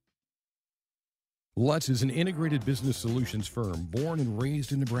 Lutz is an integrated business solutions firm born and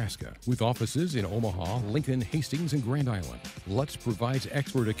raised in Nebraska with offices in Omaha, Lincoln, Hastings, and Grand Island. Lutz provides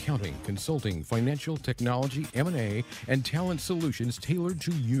expert accounting, consulting, financial, technology, M&A, and talent solutions tailored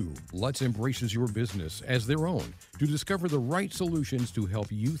to you. Lutz embraces your business as their own to discover the right solutions to help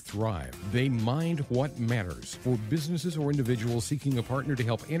you thrive. They mind what matters for businesses or individuals seeking a partner to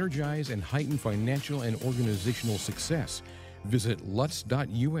help energize and heighten financial and organizational success. Visit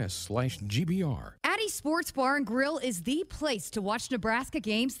lutz.us/GBR. Addie's Sports Bar and Grill is the place to watch Nebraska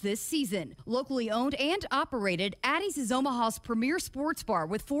games this season. Locally owned and operated, Addie's is Omaha's premier sports bar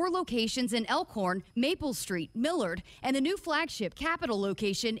with 4 locations in Elkhorn, Maple Street, Millard, and the new flagship Capitol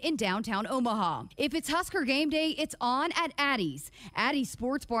location in downtown Omaha. If it's Husker game day, it's on at Addie's. Addie's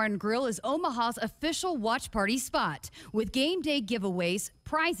Sports Bar and Grill is Omaha's official watch party spot with game day giveaways,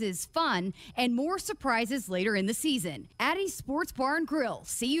 prizes, fun, and more surprises later in the season. Addie's Sports Bar and Grill.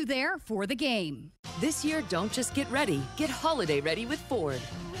 See you there for the game. This year, don't just get ready, get holiday ready with Ford.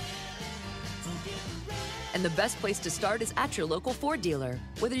 And the best place to start is at your local Ford dealer.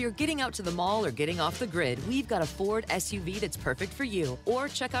 Whether you're getting out to the mall or getting off the grid, we've got a Ford SUV that's perfect for you. Or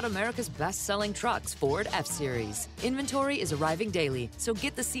check out America's best-selling trucks, Ford F-Series. Inventory is arriving daily, so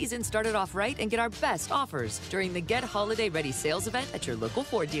get the season started off right and get our best offers during the Get Holiday Ready sales event at your local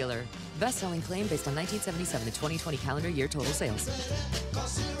Ford dealer. Best-selling claim based on 1977 to 2020 calendar year total sales.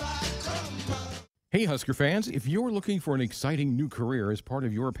 Hey, Husker fans, if you're looking for an exciting new career as part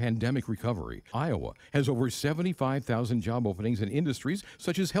of your pandemic recovery, Iowa has over 75,000 job openings in industries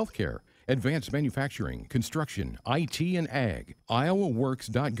such as healthcare, advanced manufacturing, construction, IT, and ag.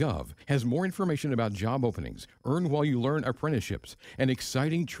 IowaWorks.gov has more information about job openings, earn while you learn apprenticeships, and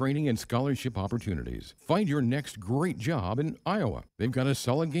exciting training and scholarship opportunities. Find your next great job in Iowa. They've got a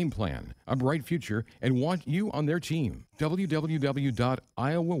solid game plan, a bright future, and want you on their team.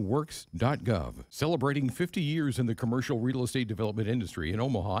 www.iowaworks.gov. Celebrating 50 years in the commercial real estate development industry in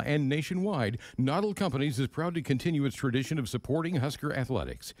Omaha and nationwide, Noddle Companies is proud to continue its tradition of supporting Husker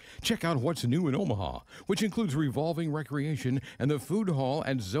athletics. Check out what's new in Omaha, which includes revolving recreation and the food hall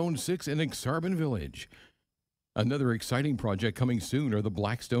at Zone 6 in Exarban Village. Another exciting project coming soon are the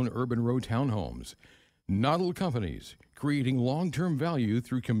Blackstone Urban Row townhomes. Noddle Companies, creating long-term value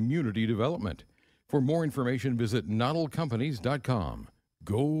through community development. For more information, visit noddlecompanies.com.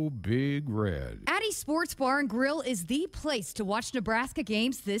 Go Big Red. Addie's Sports Bar and Grill is the place to watch Nebraska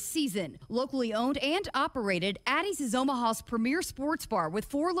games this season. Locally owned and operated, Addie's is Omaha's premier sports bar with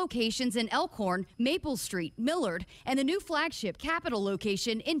 4 locations in Elkhorn, Maple Street, Millard, and the new flagship Capitol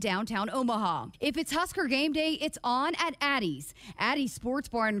location in downtown Omaha. If it's Husker game day, it's on at Addie's. Addie's Sports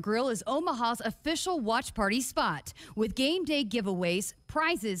Bar and Grill is Omaha's official watch party spot with game day giveaways,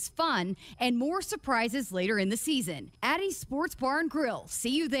 prizes, fun, and more surprises later in the season. Addie's Sports Bar and Grill.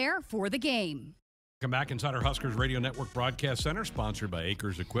 See you there for the game. Come back inside our Huskers Radio Network Broadcast Center, sponsored by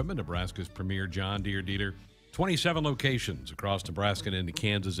Acres Equipment, Nebraska's premier John Deere dealer. 27 locations across Nebraska and into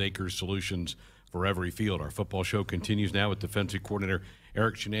Kansas. Acres solutions for every field. Our football show continues now with defensive coordinator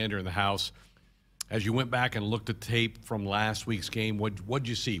Eric Shenander in the house. As you went back and looked at tape from last week's game, what'd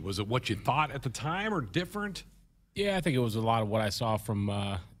you see? Was it what you thought at the time or different? Yeah, I think it was a lot of what I saw from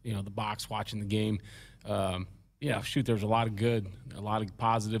the box watching the game. There was a lot of good, a lot of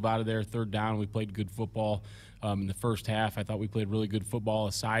positive out of there. Third down, we played good football. In the first half, I thought we played really good football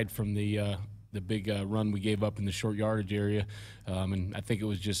aside from the big run we gave up in the short yardage area. And I think it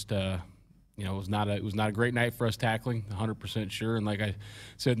was just it was not a great night for us tackling, 100% sure. And like I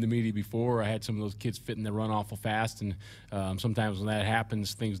said in the media before, I had some of those kids fitting the run awful fast. And sometimes when that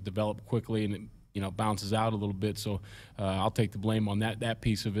happens, things develop quickly, and bounces out a little bit. So I'll take the blame on that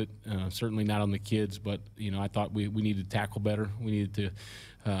piece of it. Certainly not on the kids, but I thought we needed to tackle better. We needed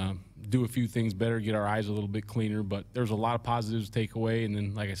to do a few things better, get our eyes a little bit cleaner. But there's a lot of positives to take away, and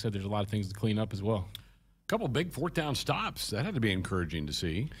then, like I said, there's a lot of things to clean up as well. A couple big fourth down stops. That had to be encouraging to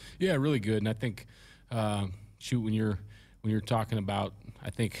see. Yeah, really good. And I think, when you're talking about, I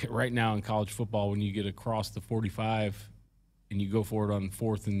think right now in college football, when you get across the 45 and you go for it on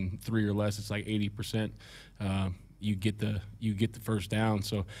 4th and 3 or less, it's like 80%. You get the first down.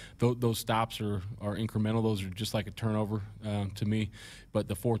 So those stops are incremental. Those are just like a turnover to me. But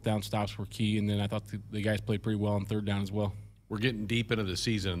the fourth down stops were key, and then I thought the guys played pretty well on third down as well. We're getting deep into the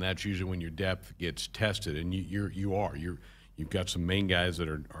season, and that's usually when your depth gets tested, and you've got some main guys that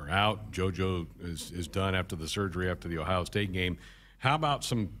are out. JoJo is done after the surgery after the Ohio State game. How about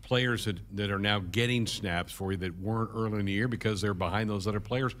some players that are now getting snaps for you that weren't early in the year because they're behind those other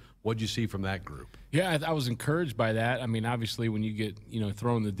players? What did you see from that group? Yeah, I was encouraged by that. I mean, obviously, when you get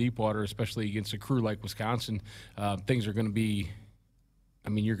thrown in the deep water, especially against a crew like Wisconsin, things are going to be. I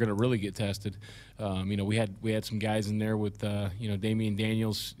mean, you're going to really get tested. We had some guys in there with Damian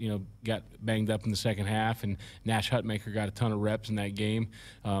Daniels, got banged up in the second half, and Nash Hutmaker got a ton of reps in that game.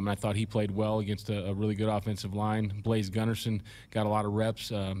 I thought he played well against a really good offensive line. Blaze Gunnarsson got a lot of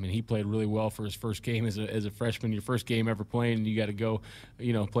reps, and he played really well for his first game as a freshman. Your first game ever playing, and you got to go,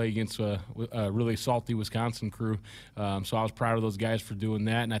 play against a really salty Wisconsin crew. So I was proud of those guys for doing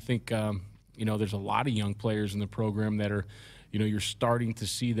that, and I think there's a lot of young players in the program that are. You're starting to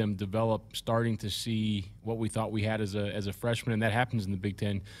see them develop, starting to see what we thought we had as a freshman, and that happens in the Big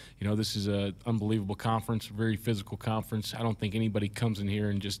Ten. This is an unbelievable conference, a very physical conference. I don't think anybody comes in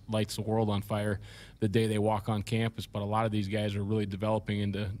here and just lights the world on fire the day they walk on campus, but a lot of these guys are really developing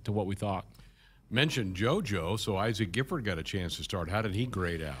into what we thought. Mentioned JoJo, so Isaac Gifford got a chance to start. How did he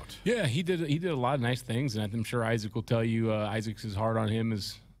grade out? Yeah, he did a lot of nice things, and I'm sure Isaac will tell you Isaac's as hard on him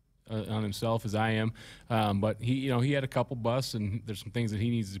as on himself as I am, but he had a couple busts, and there's some things that he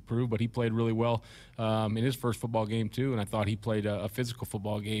needs to prove. But he played really well in his first football game too, and I thought he played a physical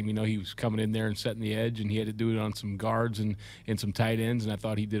football game. He was coming in there and setting the edge, and he had to do it on some guards and some tight ends, and I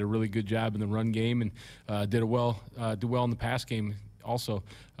thought he did a really good job in the run game and do well in the pass game. Also,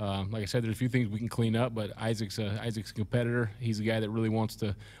 like I said, there's a few things we can clean up, but Isaac's a competitor. He's a guy that really wants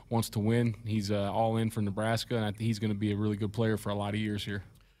to win. He's all in for Nebraska, and I think he's going to be a really good player for a lot of years here.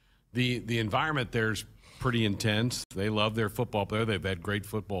 The environment there's pretty intense. They love their football player. They've had great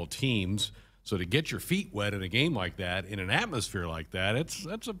football teams. So to get your feet wet in a game like that, in an atmosphere like that,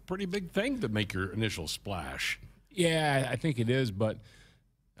 that's a pretty big thing to make your initial splash. Yeah, I think it is, but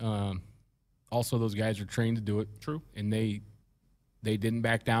also those guys are trained to do it. True. And they didn't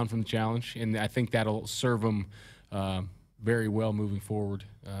back down from the challenge, and I think that'll serve them very well moving forward.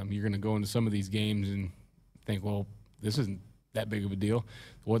 You're going to go into some of these games and think, well, this isn't that big of a deal.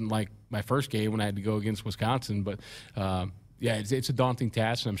 It wasn't like my first game when I had to go against Wisconsin, but it's a daunting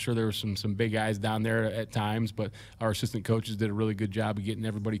task, and I'm sure there were some big guys down there at times, but our assistant coaches did a really good job of getting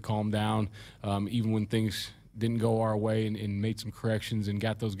everybody calmed down, even when things didn't go our way, and made some corrections and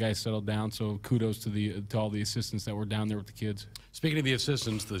got those guys settled down. So kudos to all the assistants that were down there with the kids. Speaking of the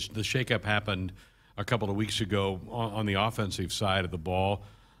assistants, the shakeup happened a couple of weeks ago on the offensive side of the ball.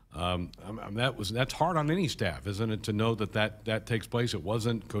 That's hard on any staff, isn't it, to know that takes place? It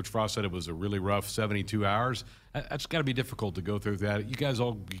wasn't. Coach Frost said it was a really rough 72 hours. That's got to be difficult to go through that. You guys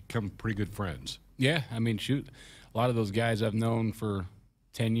all become pretty good friends. Yeah, I mean, shoot, a lot of those guys I've known for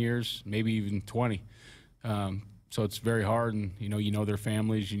 10 years, maybe even 20. So it's very hard, and you know their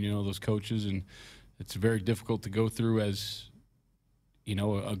families, you know those coaches, and it's very difficult to go through as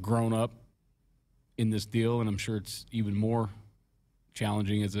a grown up in this deal, and I'm sure it's even more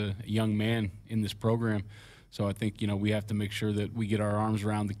challenging as a young man in this program. So I think we have to make sure that we get our arms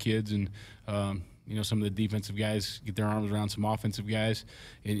around the kids, and some of the defensive guys get their arms around some offensive guys,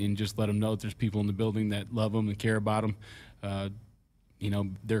 and just let them know that there's people in the building that love them and care about them.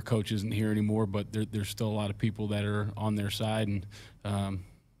 Their coach isn't here anymore, but there's still a lot of people that are on their side, and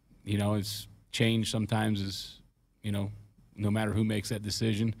it's change sometimes is no matter who makes that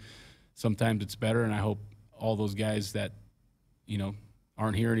decision, sometimes it's better, and I hope all those guys that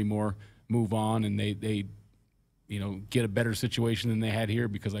aren't here anymore move on, and they get a better situation than they had here,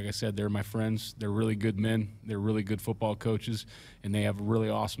 because like I said, they're my friends. They're really good men. They're really good football coaches, and they have a really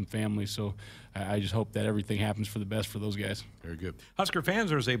awesome family. So I just hope that everything happens for the best for those guys. Very good. Husker fans,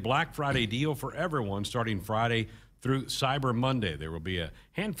 there's a Black Friday deal for everyone starting Friday through Cyber Monday. There will be a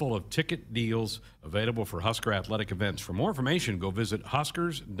handful of ticket deals available for Husker athletic events. For more information, go visit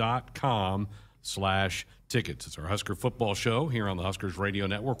huskers.com/Black Huskers.com/tickets. It's our Husker football show here on the Huskers Radio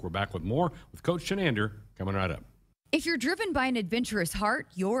Network. We're back with more with Coach Chenander coming right up. If you're driven by an adventurous heart,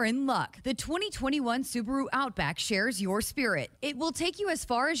 you're in luck. The 2021 Subaru Outback shares your spirit. It will take you as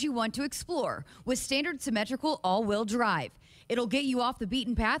far as you want to explore with standard symmetrical all-wheel drive. It'll get you off the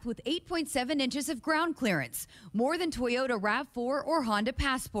beaten path with 8.7 inches of ground clearance, more than Toyota RAV4 or Honda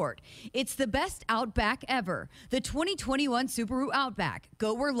Passport. It's the best Outback ever. The 2021 Subaru Outback.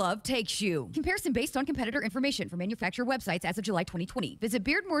 Go where love takes you. Comparison based on competitor information from manufacturer websites as of July 2020. Visit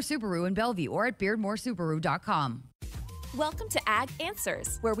Beardmore Subaru in Bellevue or at beardmoresubaru.com. Welcome to Ag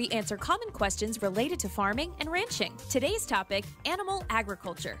Answers, where we answer common questions related to farming and ranching. Today's topic, animal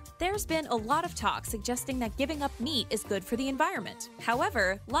agriculture. There's been a lot of talk suggesting that giving up meat is good for the environment.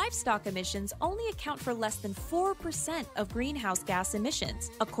 However, livestock emissions only account for less than 4% of greenhouse gas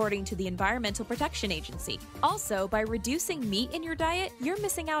emissions, according to the Environmental Protection Agency. Also, by reducing meat in your diet, you're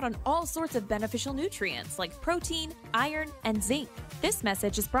missing out on all sorts of beneficial nutrients like protein, iron, and zinc. This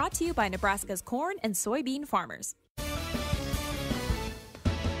message is brought to you by Nebraska's corn and soybean farmers.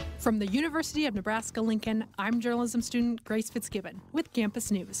 From the University of Nebraska-Lincoln, I'm journalism student Grace Fitzgibbon with Campus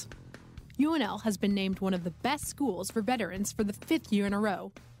News. UNL has been named one of the best schools for veterans for the 5th year in a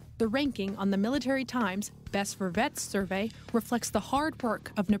row. The ranking on the Military Times Best for Vets survey reflects the hard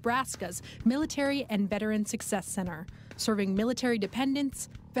work of Nebraska's Military and Veteran Success Center, serving military dependents,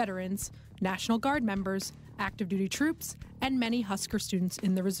 veterans, National Guard members, active duty troops, and many Husker students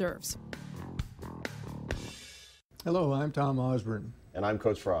in the reserves. Hello, I'm Tom Osborne. And I'm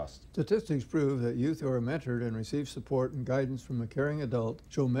Coach Frost. Statistics prove that youth who are mentored and receive support and guidance from a caring adult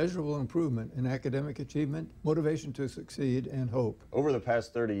show measurable improvement in academic achievement, motivation to succeed, and hope. Over the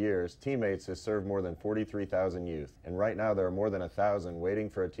past 30 years, Teammates has served more than 43,000 youth, and right now there are more than 1,000 waiting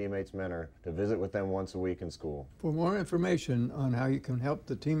for a Teammates mentor to visit with them once a week in school. For more information on how you can help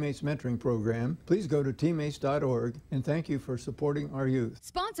the Teammates Mentoring Program, please go to teammates.org, and thank you for supporting our youth.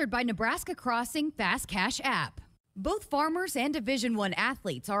 Sponsored by Nebraska Crossing Fast Cash app. Both farmers and Division I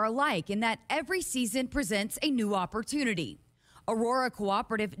athletes are alike in that every season presents a new opportunity. Aurora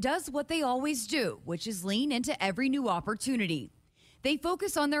Cooperative does what they always do, which is lean into every new opportunity. They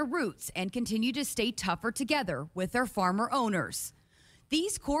focus on their roots and continue to stay tougher together with their farmer owners.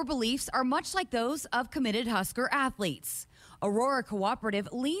 These core beliefs are much like those of committed Husker athletes. Aurora Cooperative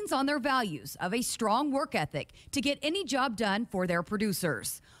leans on their values of a strong work ethic to get any job done for their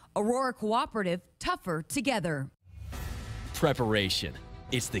producers. Aurora Cooperative, tougher together. Preparation.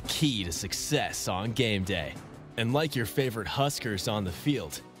 It's the key to success on game day. And like your favorite Huskers on the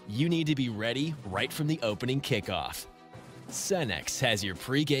field, you need to be ready right from the opening kickoff. Cenex has your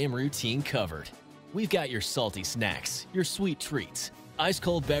pregame routine covered. We've got your salty snacks, your sweet treats,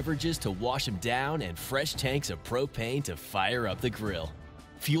 ice-cold beverages to wash them down, and fresh tanks of propane to fire up the grill.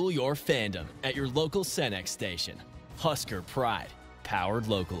 Fuel your fandom at your local Cenex station. Husker Pride, powered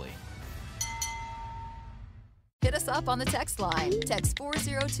locally. Hit us up on the text line. Text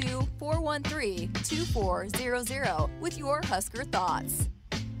 402-413-2400 with your Husker thoughts.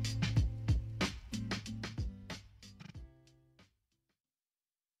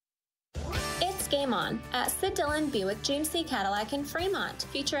 It's Game On at Sid Dillon Buick GMC Cadillac in Fremont,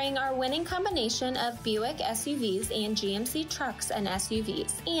 featuring our winning combination of Buick SUVs and GMC trucks and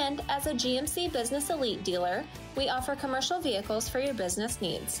SUVs. And as a GMC Business Elite dealer, we offer commercial vehicles for your business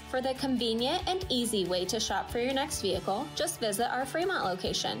needs. For the convenient and easy way to shop for your next vehicle, just visit our Fremont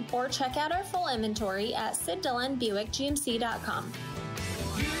location or check out our full inventory at SidDillonBuickGMC.com.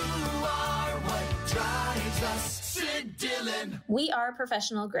 You are what drives us, Sid Dillon. We are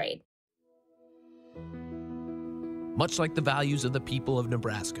professional grade. Much like the values of the people of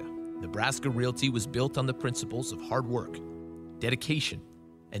Nebraska, Nebraska Realty was built on the principles of hard work, dedication,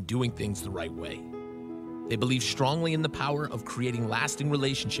 and doing things the right way. They believe strongly in the power of creating lasting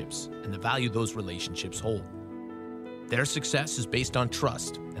relationships and the value those relationships hold. Their success is based on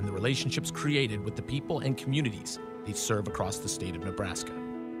trust and the relationships created with the people and communities they serve across the state of Nebraska.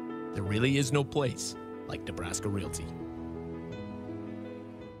 There really is no place like Nebraska Realty.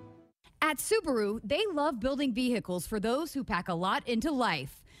 At Subaru, they love building vehicles for those who pack a lot into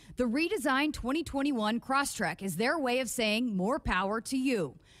life. The redesigned 2021 Crosstrek is their way of saying more power to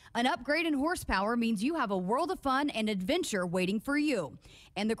you. An upgrade in horsepower means you have a world of fun and adventure waiting for you.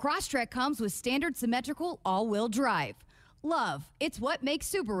 And the Crosstrek comes with standard symmetrical all-wheel drive. Love, it's what makes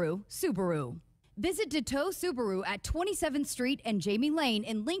Subaru, Subaru. Visit DeTow Subaru at 27th Street and Jamie Lane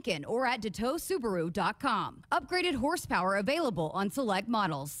in Lincoln or at DeTowSubaru.com. Upgraded horsepower available on select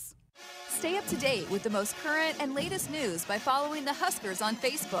models. Stay up to date with the most current and latest news by following the Huskers on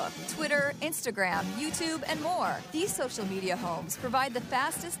Facebook, Twitter, Instagram, YouTube, and more. These social media homes provide the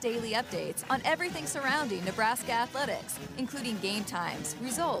fastest daily updates on everything surrounding Nebraska athletics, including game times,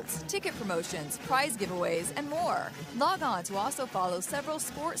 results, ticket promotions, prize giveaways, and more. Log on to also follow several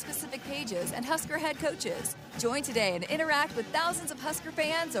sport-specific pages and Husker head coaches. Join today and interact with thousands of Husker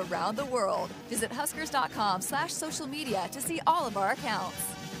fans around the world. Visit huskers.com/social media to see all of our accounts.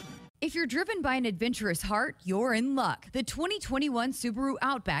 If you're driven by an adventurous heart, you're in luck. The 2021 Subaru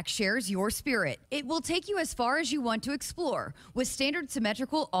Outback shares your spirit. It will take you as far as you want to explore with standard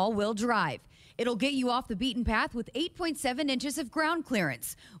symmetrical all-wheel drive. It'll get you off the beaten path with 8.7 inches of ground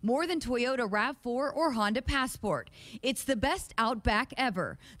clearance, more than Toyota RAV4 or Honda Passport. It's the best Outback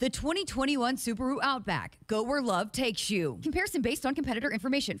ever. The 2021 Subaru Outback. Go where love takes you. Comparison based on competitor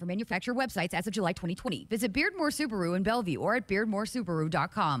information from manufacturer websites as of July 2020. Visit Beardmore Subaru in Bellevue or at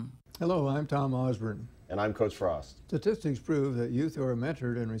beardmoresubaru.com. Hello, I'm Tom Osborne. And I'm Coach Frost. Statistics prove that youth who are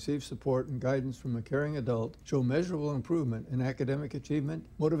mentored and receive support and guidance from a caring adult show measurable improvement in academic achievement,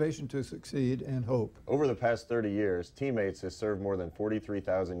 motivation to succeed, and hope. Over the past 30 years, Teammates has served more than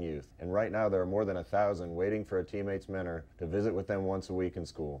 43,000 youth, and right now there are more than 1,000 waiting for a Teammates mentor to visit with them once a week in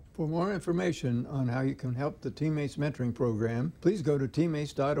school. For more information on how you can help the Teammates Mentoring Program, please go to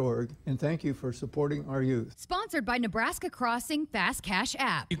teammates.org, and thank you for supporting our youth. Sponsored by Nebraska Crossing Fast Cash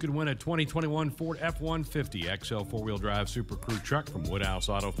app. You could win a 2021 Ford F-150 XL four-wheel drive Super Crew truck from Woodhouse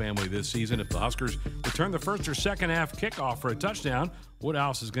Auto Family this season. If the Huskers return the first or second half kickoff for a touchdown,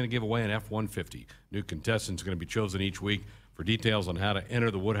 Woodhouse is going to give away an F-150. New contestants are going to be chosen each week. For details on how to enter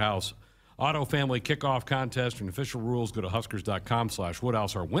the Woodhouse Auto Family kickoff contest and official rules, go to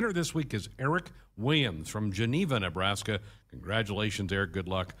huskers.com/Woodhouse. Our winner this week is Eric Williams from Geneva, Nebraska. Congratulations, Eric. Good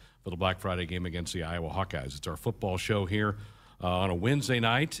luck for the Black Friday game against the Iowa Hawkeyes. It's our football show here on a Wednesday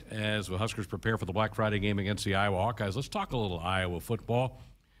night as the Huskers prepare for the Black Friday game against the Iowa Hawkeyes. Let's talk a little Iowa football.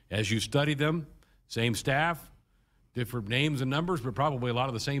 As you study them, same staff, different names and numbers, but probably a lot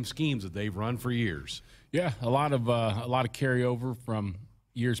of the same schemes that they've run for years. Yeah, a lot of carryover from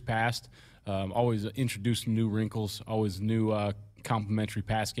years past. Always introducing new wrinkles, always new complementary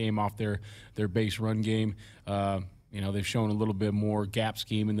pass game off their base run game. They've shown a little bit more gap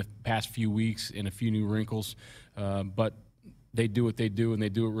scheme in the past few weeks and a few new wrinkles, but they do what they do, and they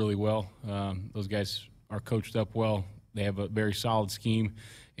do it really well. Those guys are coached up well. They have a very solid scheme,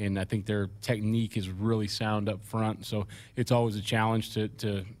 and I think their technique is really sound up front. So it's always a challenge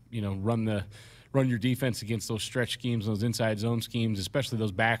to run your defense against those stretch schemes, those inside zone schemes. Especially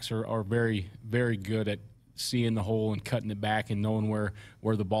those backs are very, very good at seeing the hole and cutting it back and knowing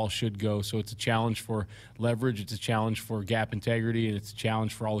where the ball should go. So it's a challenge for leverage. It's a challenge for gap integrity, and it's a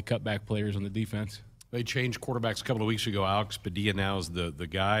challenge for all the cutback players on the defense. They changed quarterbacks a couple of weeks ago. Alex Padilla now is the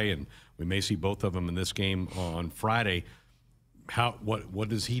guy, and we may see both of them in this game on Friday. What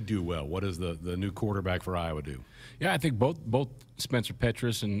does he do well? What does the new quarterback for Iowa do? Yeah, I think both Spencer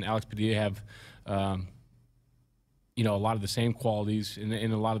Petras and Alex Padilla have a lot of the same qualities and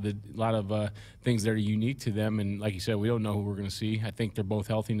a lot of things that are unique to them. And like you said, we don't know who we're going to see. I think they're both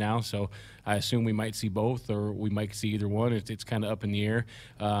healthy now, so I assume we might see both, or we might see either one. It's kind of up in the air.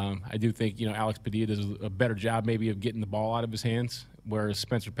 I do think Alex Padilla does a better job maybe of getting the ball out of his hands, whereas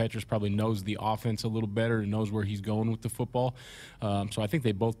Spencer Petras probably knows the offense a little better and knows where he's going with the football. So I think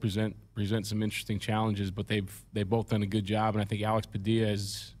they both present some interesting challenges, but they've both done a good job, and I think Alex Padilla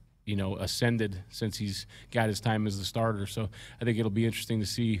is ascended since he's got his time as the starter. So I think it'll be interesting to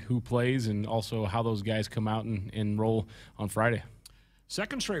see who plays and also how those guys come out and roll on Friday.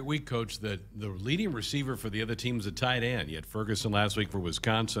 Second straight week, Coach, that the leading receiver for the other team is a tight end. You had Ferguson last week for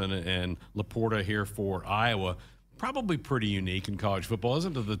Wisconsin and Laporta here for Iowa. Probably pretty unique in college football,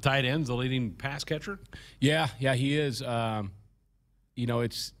 isn't it? The tight end's the leading pass catcher? Yeah, he is. I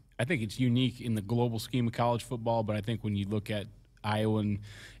think it's unique in the global scheme of college football, but I think when you look at Iowa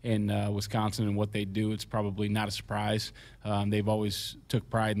and Wisconsin and what they do, it's probably not a surprise. They've always took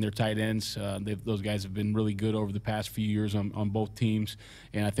pride in their tight ends. Those guys have been really good over the past few years on both teams,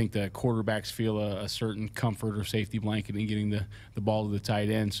 and I think the quarterbacks feel a certain comfort or safety blanket in getting the ball to the tight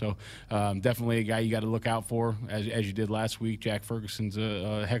end. So definitely a guy you got to look out for, as you did last week. Jack Ferguson's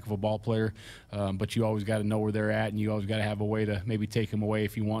a heck of a ball player, but you always got to know where they're at, and you always got to have a way to maybe take them away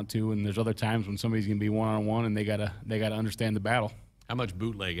if you want to. And there's other times when somebody's going to be one-on-one, and they got to understand the battle. How much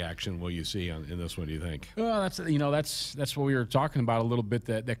bootleg action will you see in this one, do you think? Well, that's what we were talking about a little bit,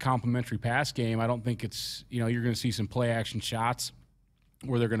 that complementary pass game. I don't think it's, you're going to see some play action shots.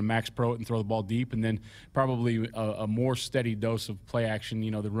 where they're going to max pro it and throw the ball deep, and then probably a more steady dose of play action.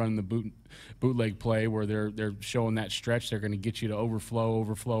 You know, they're running the bootleg play where they're showing that stretch. They're going to get you to overflow,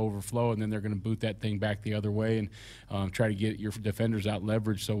 and then they're going to boot that thing back the other way and try to get your defenders out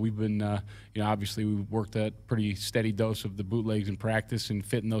leverage. So we've been, you know, obviously we worked a pretty steady dose of the bootlegs in practice and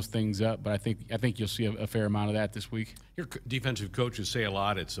fitting those things up. But I think you'll see a fair amount of that this week. Your defensive coaches say a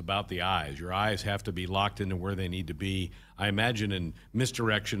lot. It's about the eyes. Your eyes have to be locked into where they need to be. I imagine in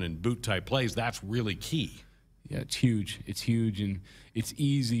misdirection and boot type plays, that's really key. Yeah, it's huge. It's huge, and it's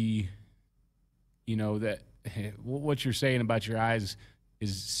easy. You know, that what you're saying about your eyes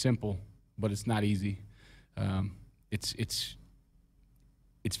is simple, but it's not easy.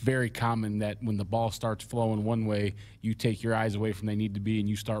 It's very common that when the ball starts flowing one way, you take your eyes away from where they need to be and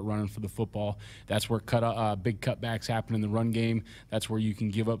you start running for the football. That's where big cutbacks happen in the run game. That's where you can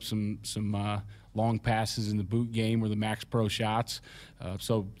give up some long passes in the boot game or the max pro shots.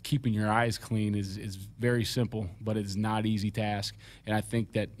 So keeping your eyes clean is very simple, but it's not an easy task. And I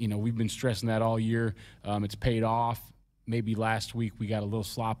think that, you know, we've been stressing that all year. It's paid off. Maybe last week we got a little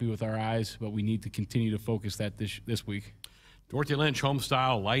sloppy with our eyes, but we need to continue to focus that this week. Dorothy Lynch,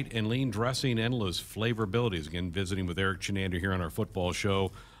 homestyle, light and lean dressing, endless flavorabilities. Again, visiting with Eric Chenander here on our football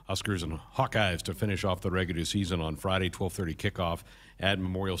show. Huskers and Hawkeyes to finish off the regular season on Friday, 12:30 kickoff at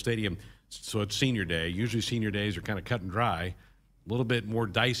Memorial Stadium. So it's senior day. Usually senior days are kind of cut and dry. A little bit more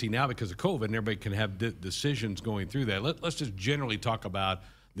dicey now because of COVID, and everybody can have decisions going through that. Let's just generally talk about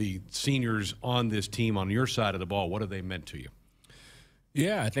the seniors on this team on your side of the ball. What have they meant to you?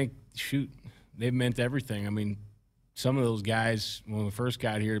 Yeah, I think, they've meant everything. I mean, some of those guys, when we first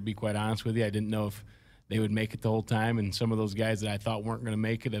got here, to be quite honest with you, I didn't know if they would make it the whole time. And some of those guys that I thought weren't going to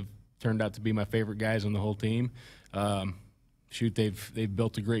make it have turned out to be my favorite guys on the whole team. They've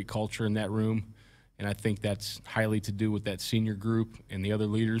built a great culture in that room, and I think that's highly to do with that senior group and the other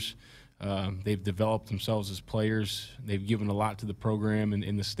leaders. They've developed themselves as players. They've given a lot to the program and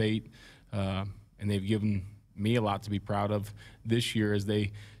in the state, and they've given me a lot to be proud of this year as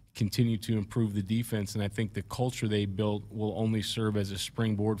they continue to improve the defense. And I think the culture they built will only serve as a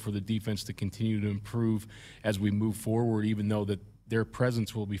springboard for the defense to continue to improve as we move forward, even though that their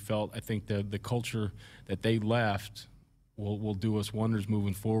presence will be felt. I think the culture that they left will do us wonders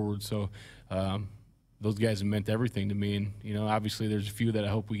moving forward. So those guys have meant everything to me. And, you know, obviously there's a few that I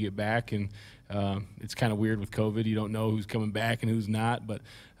hope we get back. And it's kind of weird with COVID. You don't know who's coming back and who's not. But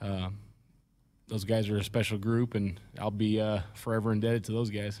those guys are a special group, and I'll be forever indebted to those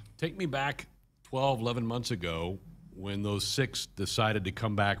guys. Take me back 12, 11 months ago when those 6 decided to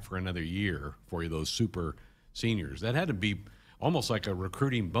come back for another year for you, those super seniors. That had to be almost like a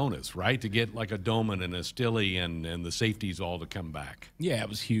recruiting bonus, right, to get like a Doman and a Stilley and the safeties all to come back. Yeah, it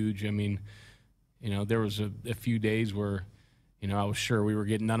was huge. I mean, you know, there was a few days where, you know, I was sure we were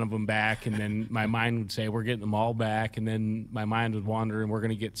getting none of them back, and then my mind would say we're getting them all back, and then my mind would wander and we're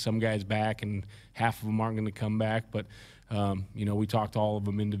going to get some guys back and half of them aren't going to come back. But, you know, we talked to all of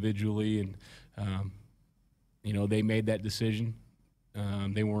them individually, and, you know, they made that decision.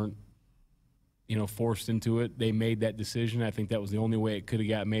 They weren't, you know, forced into it. They made that decision. I think that was the only way it could have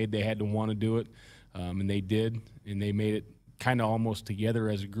got made. They had to want to do it, and they did, and they made it kind of almost together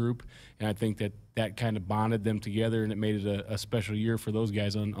as a group. And I think that kind of bonded them together, and it made it a special year for those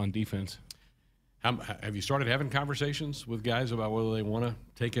guys on defense. Have you started having conversations with guys about whether they want to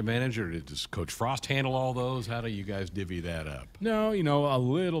take advantage, or does Coach Frost handle all those? How do you guys divvy that up? No, you know, a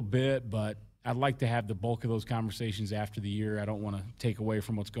little bit, but I'd like to have the bulk of those conversations after the year. I don't want to take away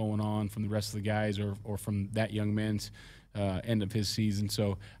from what's going on from the rest of the guys or from that young man's end of his season.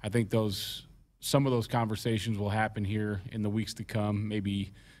 So I think some of those conversations will happen here in the weeks to come,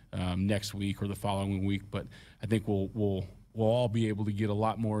 maybe next week or the following week. But I think we'll all be able to get a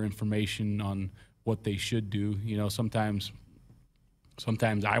lot more information on what they should do. You know, sometimes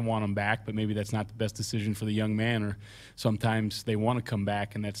I want them back, but maybe that's not the best decision for the young man, or sometimes they want to come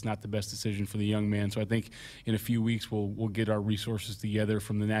back and that's not the best decision for the young man. So I think in a few weeks we'll get our resources together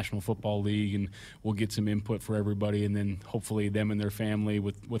from the National Football League, and we'll get some input for everybody, and then hopefully them and their family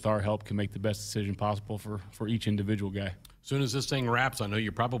with our help can make the best decision possible for each individual guy. As soon as this thing wraps, I know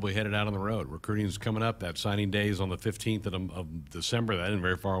you're probably headed out on the road. Recruiting is coming up. That signing day is on the 15th of December. That isn't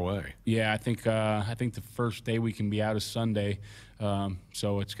very far away. Yeah, I think the first day we can be out is Sunday.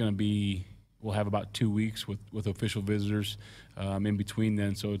 So it's going to be, we'll have about 2 weeks with official visitors in between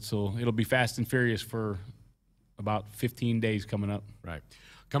then. So it'll be fast and furious for about 15 days coming up. Right.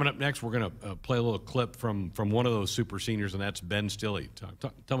 Coming up next, we're going to play a little clip from one of those super seniors, and that's Ben Stilley.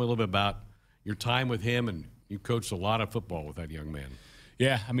 Tell me a little bit about your time with him, and you coached a lot of football with that young man.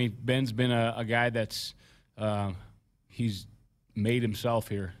 Yeah, I mean, Ben's been a guy that's he's made himself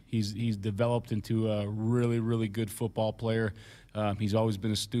here. He's developed into a really, really good football player. He's always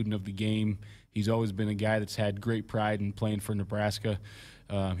been a student of the game. He's always been a guy that's had great pride in playing for Nebraska.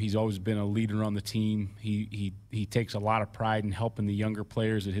 He's always been a leader on the team. He takes a lot of pride in helping the younger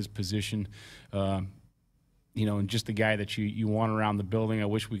players at his position. And just the guy that you want around the building. I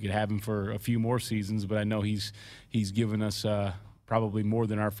wish we could have him for a few more seasons, but I know he's given us probably more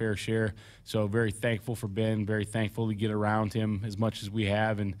than our fair share. So very thankful for Ben, very thankful to get around him as much as we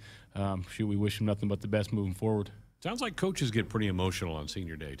have, and we wish him nothing but the best moving forward. Sounds like coaches get pretty emotional on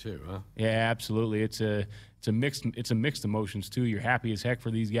senior day too, huh? Yeah, absolutely. It's a mixed emotions too. You're happy as heck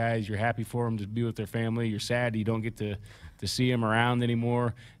for these guys. You're happy for them to be with their family. You're sad you don't get to see them around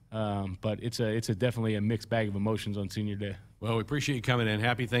anymore. But it's definitely a mixed bag of emotions on senior day. Well, we appreciate you coming in.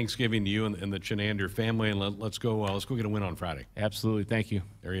 Happy Thanksgiving to you and the Chenander family, and let's go get a win on Friday. Absolutely, thank you.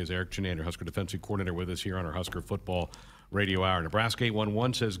 There he is, Eric Chenander, Husker defensive coordinator, with us here on our Husker football radio hour. Nebraska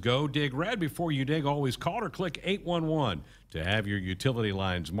 811 says, go dig red. Before you dig, always call or click 811 to have your utility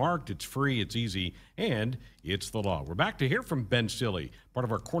lines marked. It's free, it's easy, and it's the law. We're back to hear from Ben Stilley, part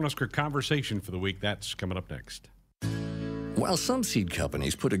of our Cornhusker conversation for the week. That's coming up next. While some seed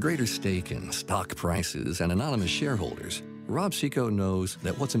companies put a greater stake in stock prices and anonymous shareholders, Rob Seco knows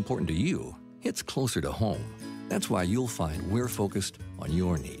that what's important to you hits closer to home. That's why you'll find we're focused on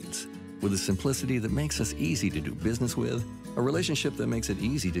your needs. With a simplicity that makes us easy to do business with, a relationship that makes it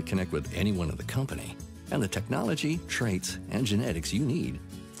easy to connect with anyone in the company, and the technology, traits, and genetics you need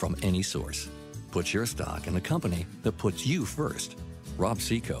from any source. Put your stock in the company that puts you first. Rob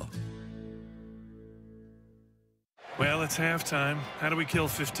Seco. Well, it's halftime. How do we kill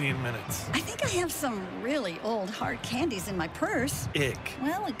 15 minutes? I think I have some really old hard candies in my purse. Ick.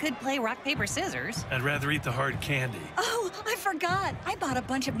 Well, we could play rock, paper, scissors. I'd rather eat the hard candy. Oh, I forgot. I bought a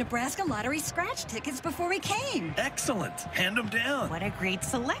bunch of Nebraska lottery scratch tickets before we came. Excellent. Hand them down. What a great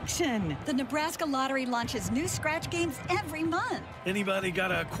selection. The Nebraska lottery launches new scratch games every month. Anybody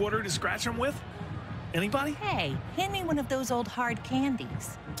got a quarter to scratch them with? Anybody? Hey, hand me one of those old hard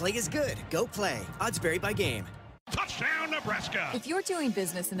candies. Play is good. Go play. Odds vary by game. Touchdown, Nebraska! If you're doing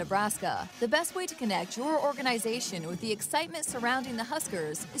business in Nebraska, the best way to connect your organization with the excitement surrounding the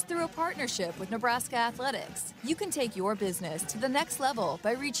Huskers is through a partnership with Nebraska Athletics. You can take your business to the next level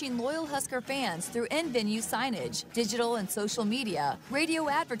by reaching loyal Husker fans through in-venue signage, digital and social media, radio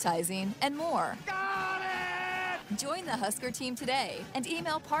advertising, and more. Got it! Join the Husker team today and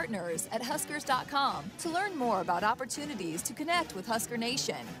email partners@huskers.com to learn more about opportunities to connect with Husker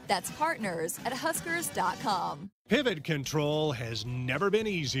Nation. That's partners@huskers.com. Pivot control has never been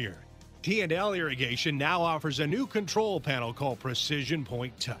easier. T&L Irrigation now offers a new control panel called Precision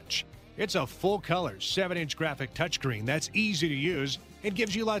Point Touch. It's a full-color 7-inch graphic touchscreen that's easy to use and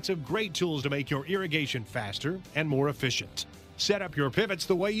gives you lots of great tools to make your irrigation faster and more efficient. Set up your pivots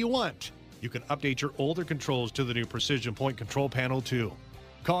the way you want. You can update your older controls to the new Precision Point control panel too.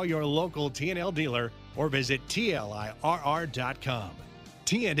 Call your local T&L dealer or visit TLIRR.com.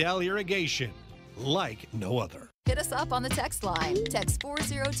 T&L Irrigation, like no other. Hit us up on the text line. Text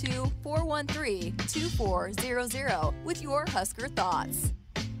 402-413-2400 with your Husker thoughts.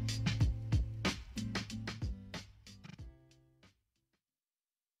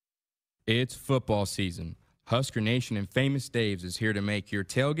 It's football season. Husker Nation and Famous Dave's is here to make your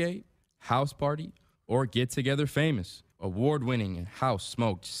tailgate, house party, or get-together famous. Award-winning and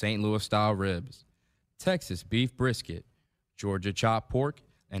house-smoked St. Louis-style ribs, Texas beef brisket, Georgia chopped pork,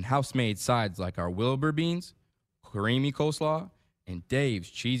 and house-made sides like our Wilbur beans, creamy coleslaw, and Dave's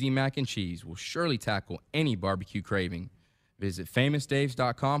cheesy mac and cheese will surely tackle any barbecue craving. Visit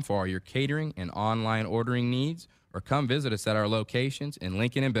famousdaves.com for all your catering and online ordering needs, or come visit us at our locations in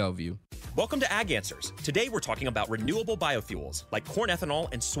Lincoln and Bellevue. Welcome to Ag Answers. Today we're talking about renewable biofuels like corn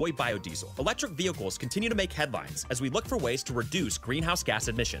ethanol and soy biodiesel. Electric vehicles continue to make headlines as we look for ways to reduce greenhouse gas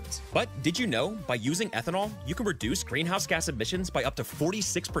emissions. But did you know by using ethanol, you can reduce greenhouse gas emissions by up to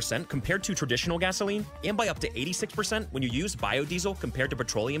 46% compared to traditional gasoline, and by up to 86% when you use biodiesel compared to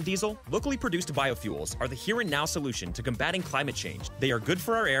petroleum diesel? Locally produced biofuels are the here and now solution to combating climate change. They are good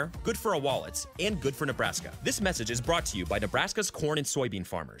for our air, good for our wallets, and good for Nebraska. This message is brought to you by Nebraska's corn and soybean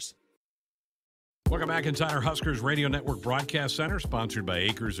farmers. Welcome back inside our Huskers Radio Network Broadcast Center, sponsored by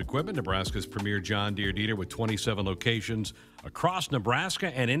Acres Equipment, Nebraska's premier John Deere dealer with 27 locations across Nebraska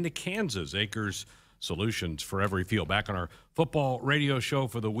and into Kansas. Acres Solutions for every field. Back on our football radio show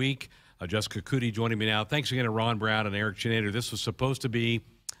for the week, Jessica Coody joining me now. Thanks again to Ron Brown and Eric Chenander. This was supposed to be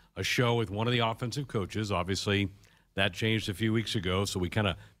a show with one of the offensive coaches. Obviously, that changed a few weeks ago, so we kind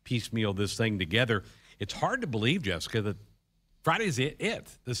of piecemealed this thing together. It's hard to believe, Jessica, that Friday's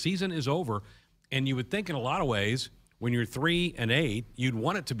it. The season is over. And you would think in a lot of ways when you're 3-8, you'd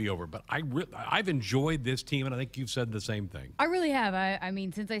want it to be over. But I've enjoyed this team, and I think you've said the same thing. I really have. I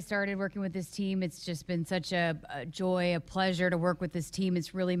mean, since I started working with this team, it's just been such a joy, a pleasure to work with this team.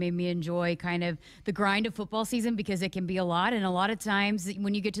 It's really made me enjoy kind of the grind of football season because it can be a lot. And a lot of times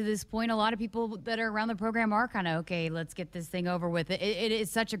when you get to this point, a lot of people that are around the program are kind of, okay, let's get this thing over with. It is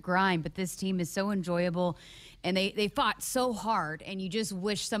such a grind, but this team is so enjoyable. And they fought so hard, and you just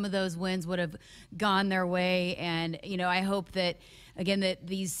wish some of those wins would have gone their way. And, you know, I hope that, again, that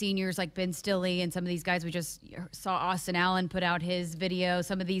these seniors like Ben Stilley and some of these guys, we just saw Austin Allen put out his video,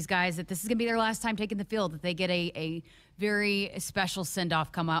 some of these guys, that this is going to be their last time taking the field, that they get a very special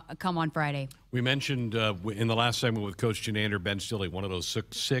send-off come on Friday. We mentioned in the last segment with Coach Janander, Ben Stilley, one of those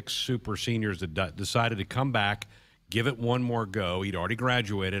six super seniors that decided to come back, give it one more go. He'd already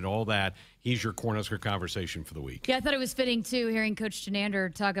graduated, all that. He's your Cornhusker conversation for the week. Yeah, I thought it was fitting, too, hearing Coach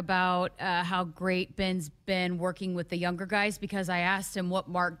Janander talk about how great Ben's been working with the younger guys, because I asked him, what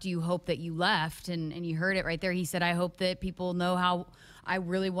mark do you hope that you left? And you heard it right there. He said, I hope that people know how I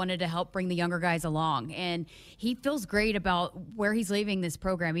really wanted to help bring the younger guys along. And he feels great about where he's leaving this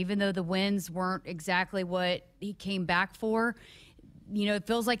program, even though the wins weren't exactly what he came back for. You know, it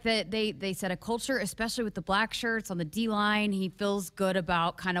feels like that they set a culture, especially with the black shirts on the D-line. He feels good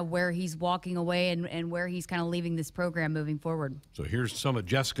about kind of where he's walking away and where he's kind of leaving this program moving forward. So here's some of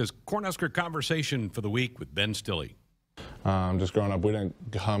Jessica's Cornhusker conversation for the week with Ben Stilley. Just growing up, we didn't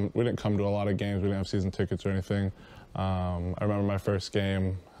come to a lot of games. We didn't have season tickets or anything. I remember my first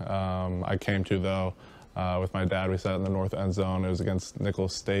game I came to, though, with my dad. We sat in the north end zone. It was against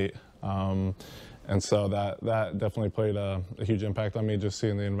Nichols State. And so that definitely played a huge impact on me, just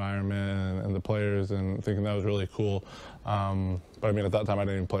seeing the environment and the players and thinking that was really cool. But I mean, at that time, I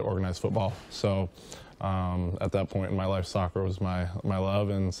didn't even play organized football. So at that point in my life, soccer was my love.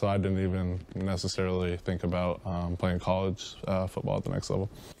 And so I didn't even necessarily think about playing college football at the next level.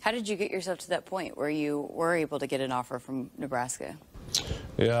 How did you get yourself to that point where you were able to get an offer from Nebraska?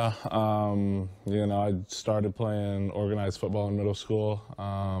 Yeah, you know, I started playing organized football in middle school.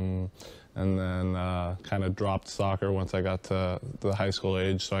 And then kind of dropped soccer once I got to the high school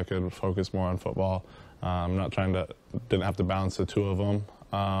age so I could focus more on football. Didn't have to balance the two of them.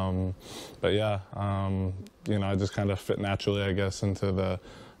 But yeah, you know, I just kind of fit naturally, I guess, into the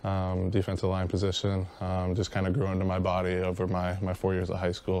defensive line position. Just kind of grew into my body over my 4 years of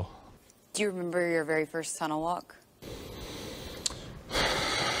high school. Do you remember your very first tunnel walk?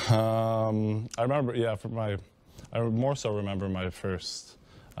 I remember, yeah, I more so remember my first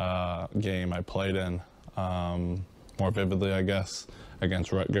game I played in more vividly, I guess,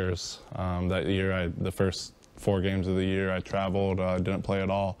 against Rutgers. That year, the first 4 games of the year, I traveled, didn't play at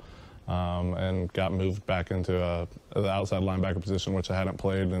all, and got moved back into the outside linebacker position, which I hadn't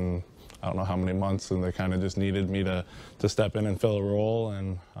played in I don't know how many months, and they kind of just needed me to step in and fill a role.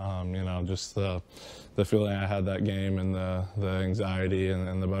 And you know, just the feeling I had that game and the anxiety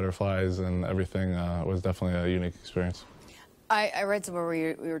and the butterflies and everything was definitely a unique experience. I read somewhere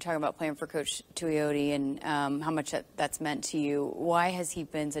where we were talking about playing for Coach Tuioti and how much that's meant to you. Why has he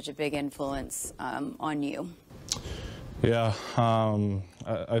been such a big influence on you? Yeah,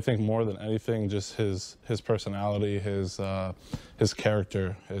 I think more than anything, just his personality, his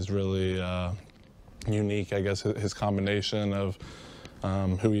character is really unique. I guess his combination of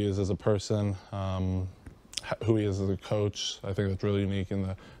who he is as a person, who he is as a coach, I think that's really unique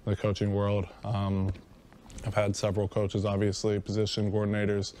in the coaching world. I've had several coaches, obviously, position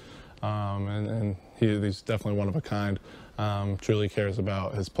coordinators, and he's definitely one of a kind. Truly cares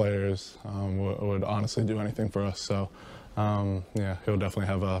about his players, would honestly do anything for us. So, yeah, he'll definitely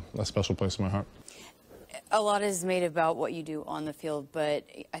have a special place in my heart. A lot is made about what you do on the field, but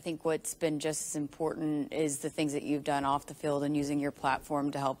I think what's been just as important is the things that you've done off the field and using your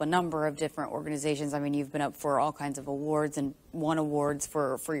platform to help a number of different organizations. I mean, you've been up for all kinds of awards and won awards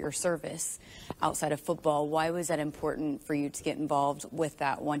for your service outside of football. Why was that important for you to get involved with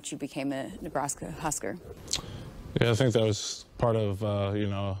that once you became a Nebraska Husker? Yeah, I think that was part of, you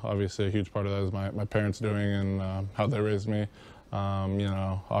know, obviously a huge part of that is my parents doing and how they raised me. You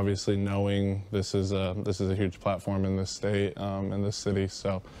know, obviously knowing this is a huge platform in this state, in this city.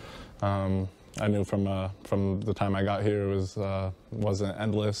 So I knew from the time I got here it wasn't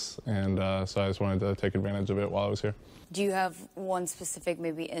endless, and so I just wanted to take advantage of it while I was here. Do you have one specific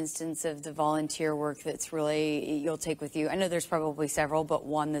maybe instance of the volunteer work that's really you'll take with you? I know there's probably several, but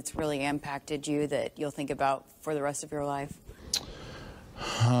one that's really impacted you that you'll think about for the rest of your life?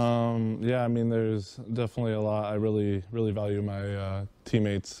 Yeah, I mean, there's definitely a lot. I really value my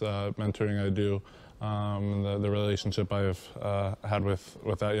teammates, mentoring I do, the relationship I've had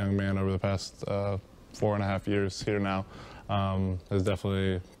with that young man over the past 4.5 years here now has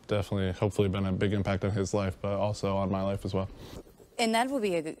definitely, hopefully been a big impact on his life, but also on my life as well. And that will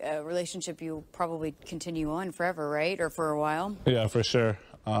be a relationship you'll probably continue on forever, right? Or for a while? Yeah, for sure.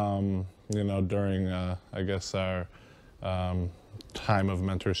 You know, during, I guess, our time of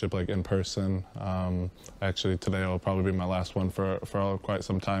mentorship, like in person, actually today will probably be my last one for quite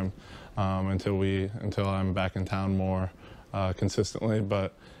some time until I'm back in town more consistently.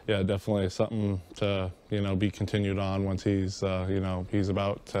 But yeah, definitely something to, you know, be continued on once he's, you know, he's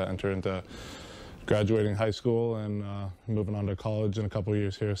about to enter into graduating high school and moving on to college in a couple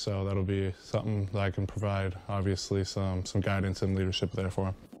years here. So that'll be something that I can provide, obviously, some guidance and leadership there for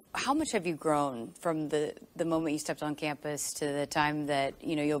him. How much have you grown from the moment you stepped on campus to the time that,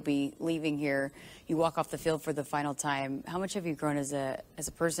 you know, you'll be leaving here, you walk off the field for the final time? How much have you grown as a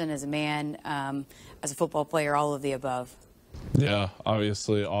person, as a man, as a football player, all of the above? Yeah,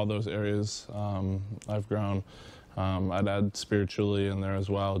 obviously all those areas I've grown. I'd add spiritually in there as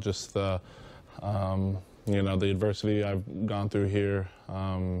well, just the, you know, the adversity I've gone through here.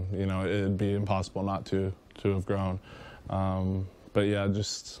 You know, it'd be impossible not to have grown. But yeah,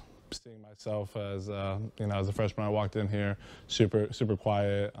 just seeing myself as, you know, as a freshman, I walked in here super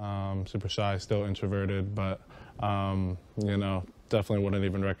quiet, super shy, still introverted, but, you know, definitely wouldn't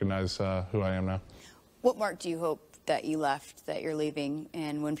even recognize who I am now. What mark do you hope that you left, that you're leaving,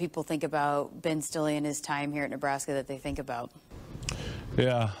 and when people think about Ben Stille and his time here at Nebraska, that they think about?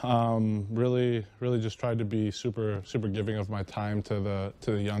 Yeah, really just tried to be super giving of my time to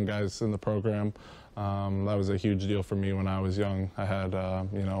the young guys in the program. That was a huge deal for me when I was young. I had,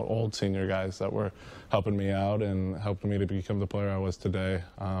 you know, old senior guys that were helping me out and helping me to become the player I was today.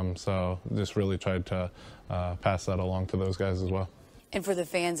 So just really tried to pass that along to those guys as well. And for the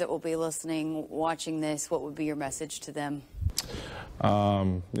fans that will be listening, watching this, what would be your message to them?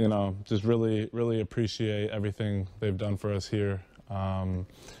 You know, just really appreciate everything they've done for us here.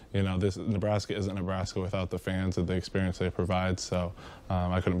 You know, Nebraska isn't Nebraska without the fans and the experience they provide, so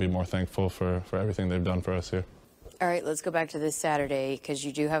I couldn't be more thankful for everything they've done for us here. All right, let's go back to this Saturday, because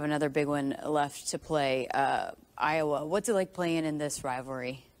you do have another big one left to play, Iowa. What's it like playing in this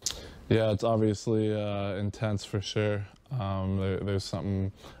rivalry? Yeah, it's obviously intense for sure. There's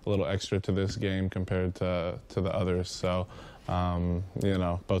something a little extra to this game compared to the others, so you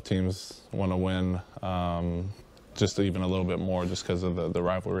know, both teams want to win. Just even a little bit more just because of the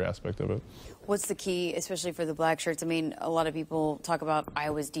rivalry aspect of it. What's the key, especially for the black shirts? I mean, a lot of people talk about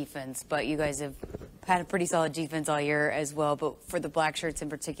Iowa's defense, but you guys have had a pretty solid defense all year as well. But for the black shirts in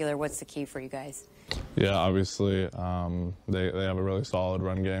particular, what's the key for you guys? Yeah, obviously they have a really solid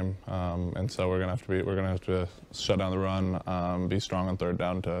run game, and so we're gonna have to shut down the run, be strong on third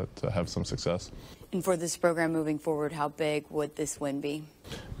down to have some success. And for this program moving forward, how big would this win be?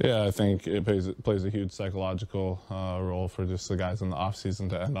 Yeah, I think it plays a huge psychological role for just the guys in the off season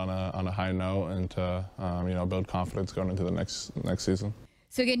to end on a high note and to you know, build confidence going into the next season.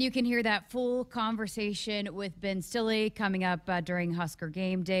 So again, you can hear that full conversation with Ben Stille coming up during Husker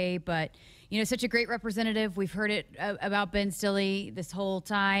game day. But you know, such a great representative. We've heard it about Ben Stille this whole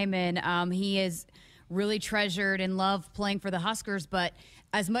time, and he is really treasured and loved playing for the Huskers. But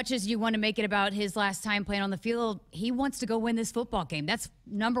as much as you want to make it about his last time playing on the field, he wants to go win this football game. That's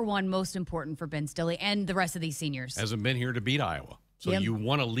number one most important for Ben Stille and the rest of these seniors. Hasn't been here to beat Iowa. So you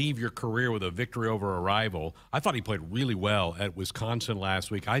want to leave your career with a victory over a rival. I thought he played really well at Wisconsin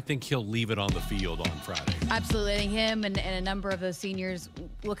last week. I think he'll leave it on the field on Friday. Absolutely. I think him and a number of those seniors,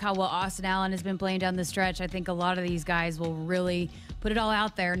 look how well Austin Allen has been playing down the stretch. I think a lot of these guys will really put it all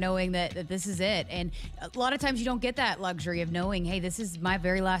out there knowing that this is it. And a lot of times you don't get that luxury of knowing, hey, this is my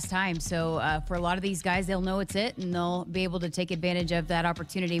very last time. So for a lot of these guys, they'll know it's it, and they'll be able to take advantage of that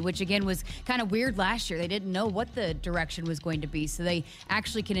opportunity, which, again, was kind of weird last year. They didn't know what the direction was going to be. So they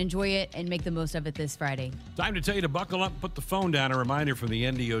actually can enjoy it and make the most of it this Friday. Time to tell you to buckle up, put the phone down. A reminder from the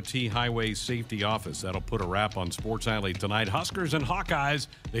NDOT Highway Safety Office. That'll put a wrap on Sports Nightly tonight. Huskers and Hawkeyes,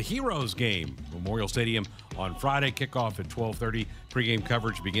 the Heroes game. Memorial Stadium on Friday. Kickoff at 12:30. Pregame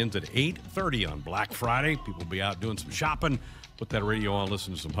coverage begins at 8:30 on Black Friday. People will be out doing some shopping. Put that radio on,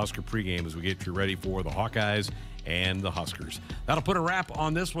 listen to some Husker pregame as we get you ready for the Hawkeyes and the Huskers. That'll put a wrap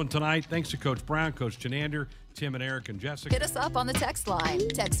on this one tonight. Thanks to Coach Brown, Coach Chenander, Tim and Eric and Jessica. Hit us up on the text line.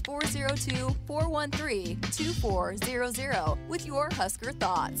 Text 402-413-2400 with your Husker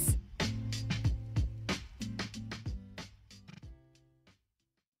thoughts.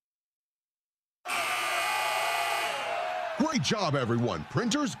 Great job, everyone.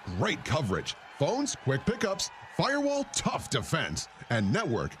 Printers, great coverage. Phones, quick pickups. Firewall, tough defense. And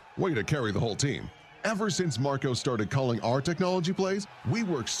network, way to carry the whole team. Ever since Marco started calling our technology plays, we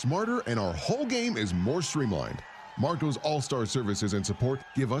work smarter and our whole game is more streamlined. Marco's all-star services and support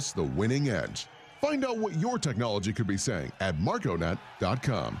give us the winning edge. Find out what your technology could be saying at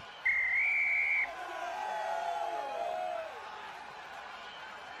marconet.com.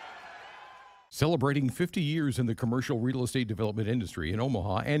 Celebrating 50 years in the commercial real estate development industry in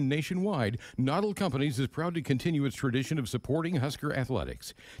Omaha and nationwide, Noddle Companies is proud to continue its tradition of supporting Husker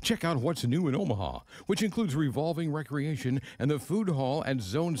athletics. Check out what's new in Omaha, which includes revolving recreation and the food hall at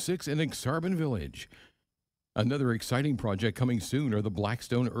Zone 6 in Exarban Village. Another exciting project coming soon are the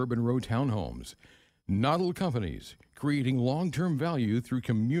Blackstone Urban Row townhomes. Noddle Companies, creating long-term value through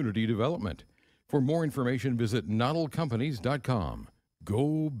community development. For more information, visit noddlecompanies.com.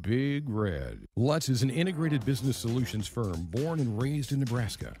 Go Big Red. Lutz is an integrated business solutions firm born and raised in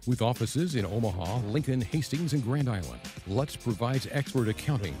Nebraska with offices in Omaha, Lincoln, Hastings, and Grand Island. Lutz provides expert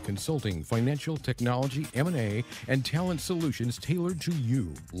accounting, consulting, financial, technology, M&A, and talent solutions tailored to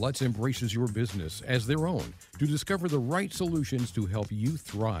you. Lutz embraces your business as their own to discover the right solutions to help you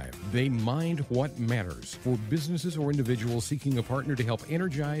thrive. They mind what matters for businesses or individuals seeking a partner to help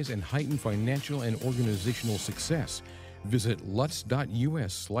energize and heighten financial and organizational success. Visit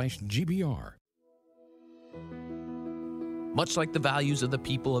lutz.us/GBR. Much like the values of the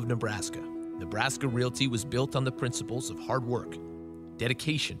people of Nebraska, Nebraska Realty was built on the principles of hard work,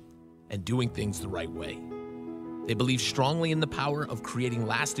 dedication, and doing things the right way. They believe strongly in the power of creating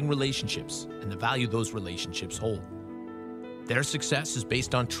lasting relationships and the value those relationships hold. Their success is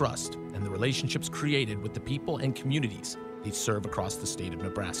based on trust and the relationships created with the people and communities they serve across the state of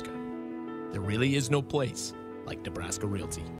Nebraska. There really is no place like Nebraska Realty.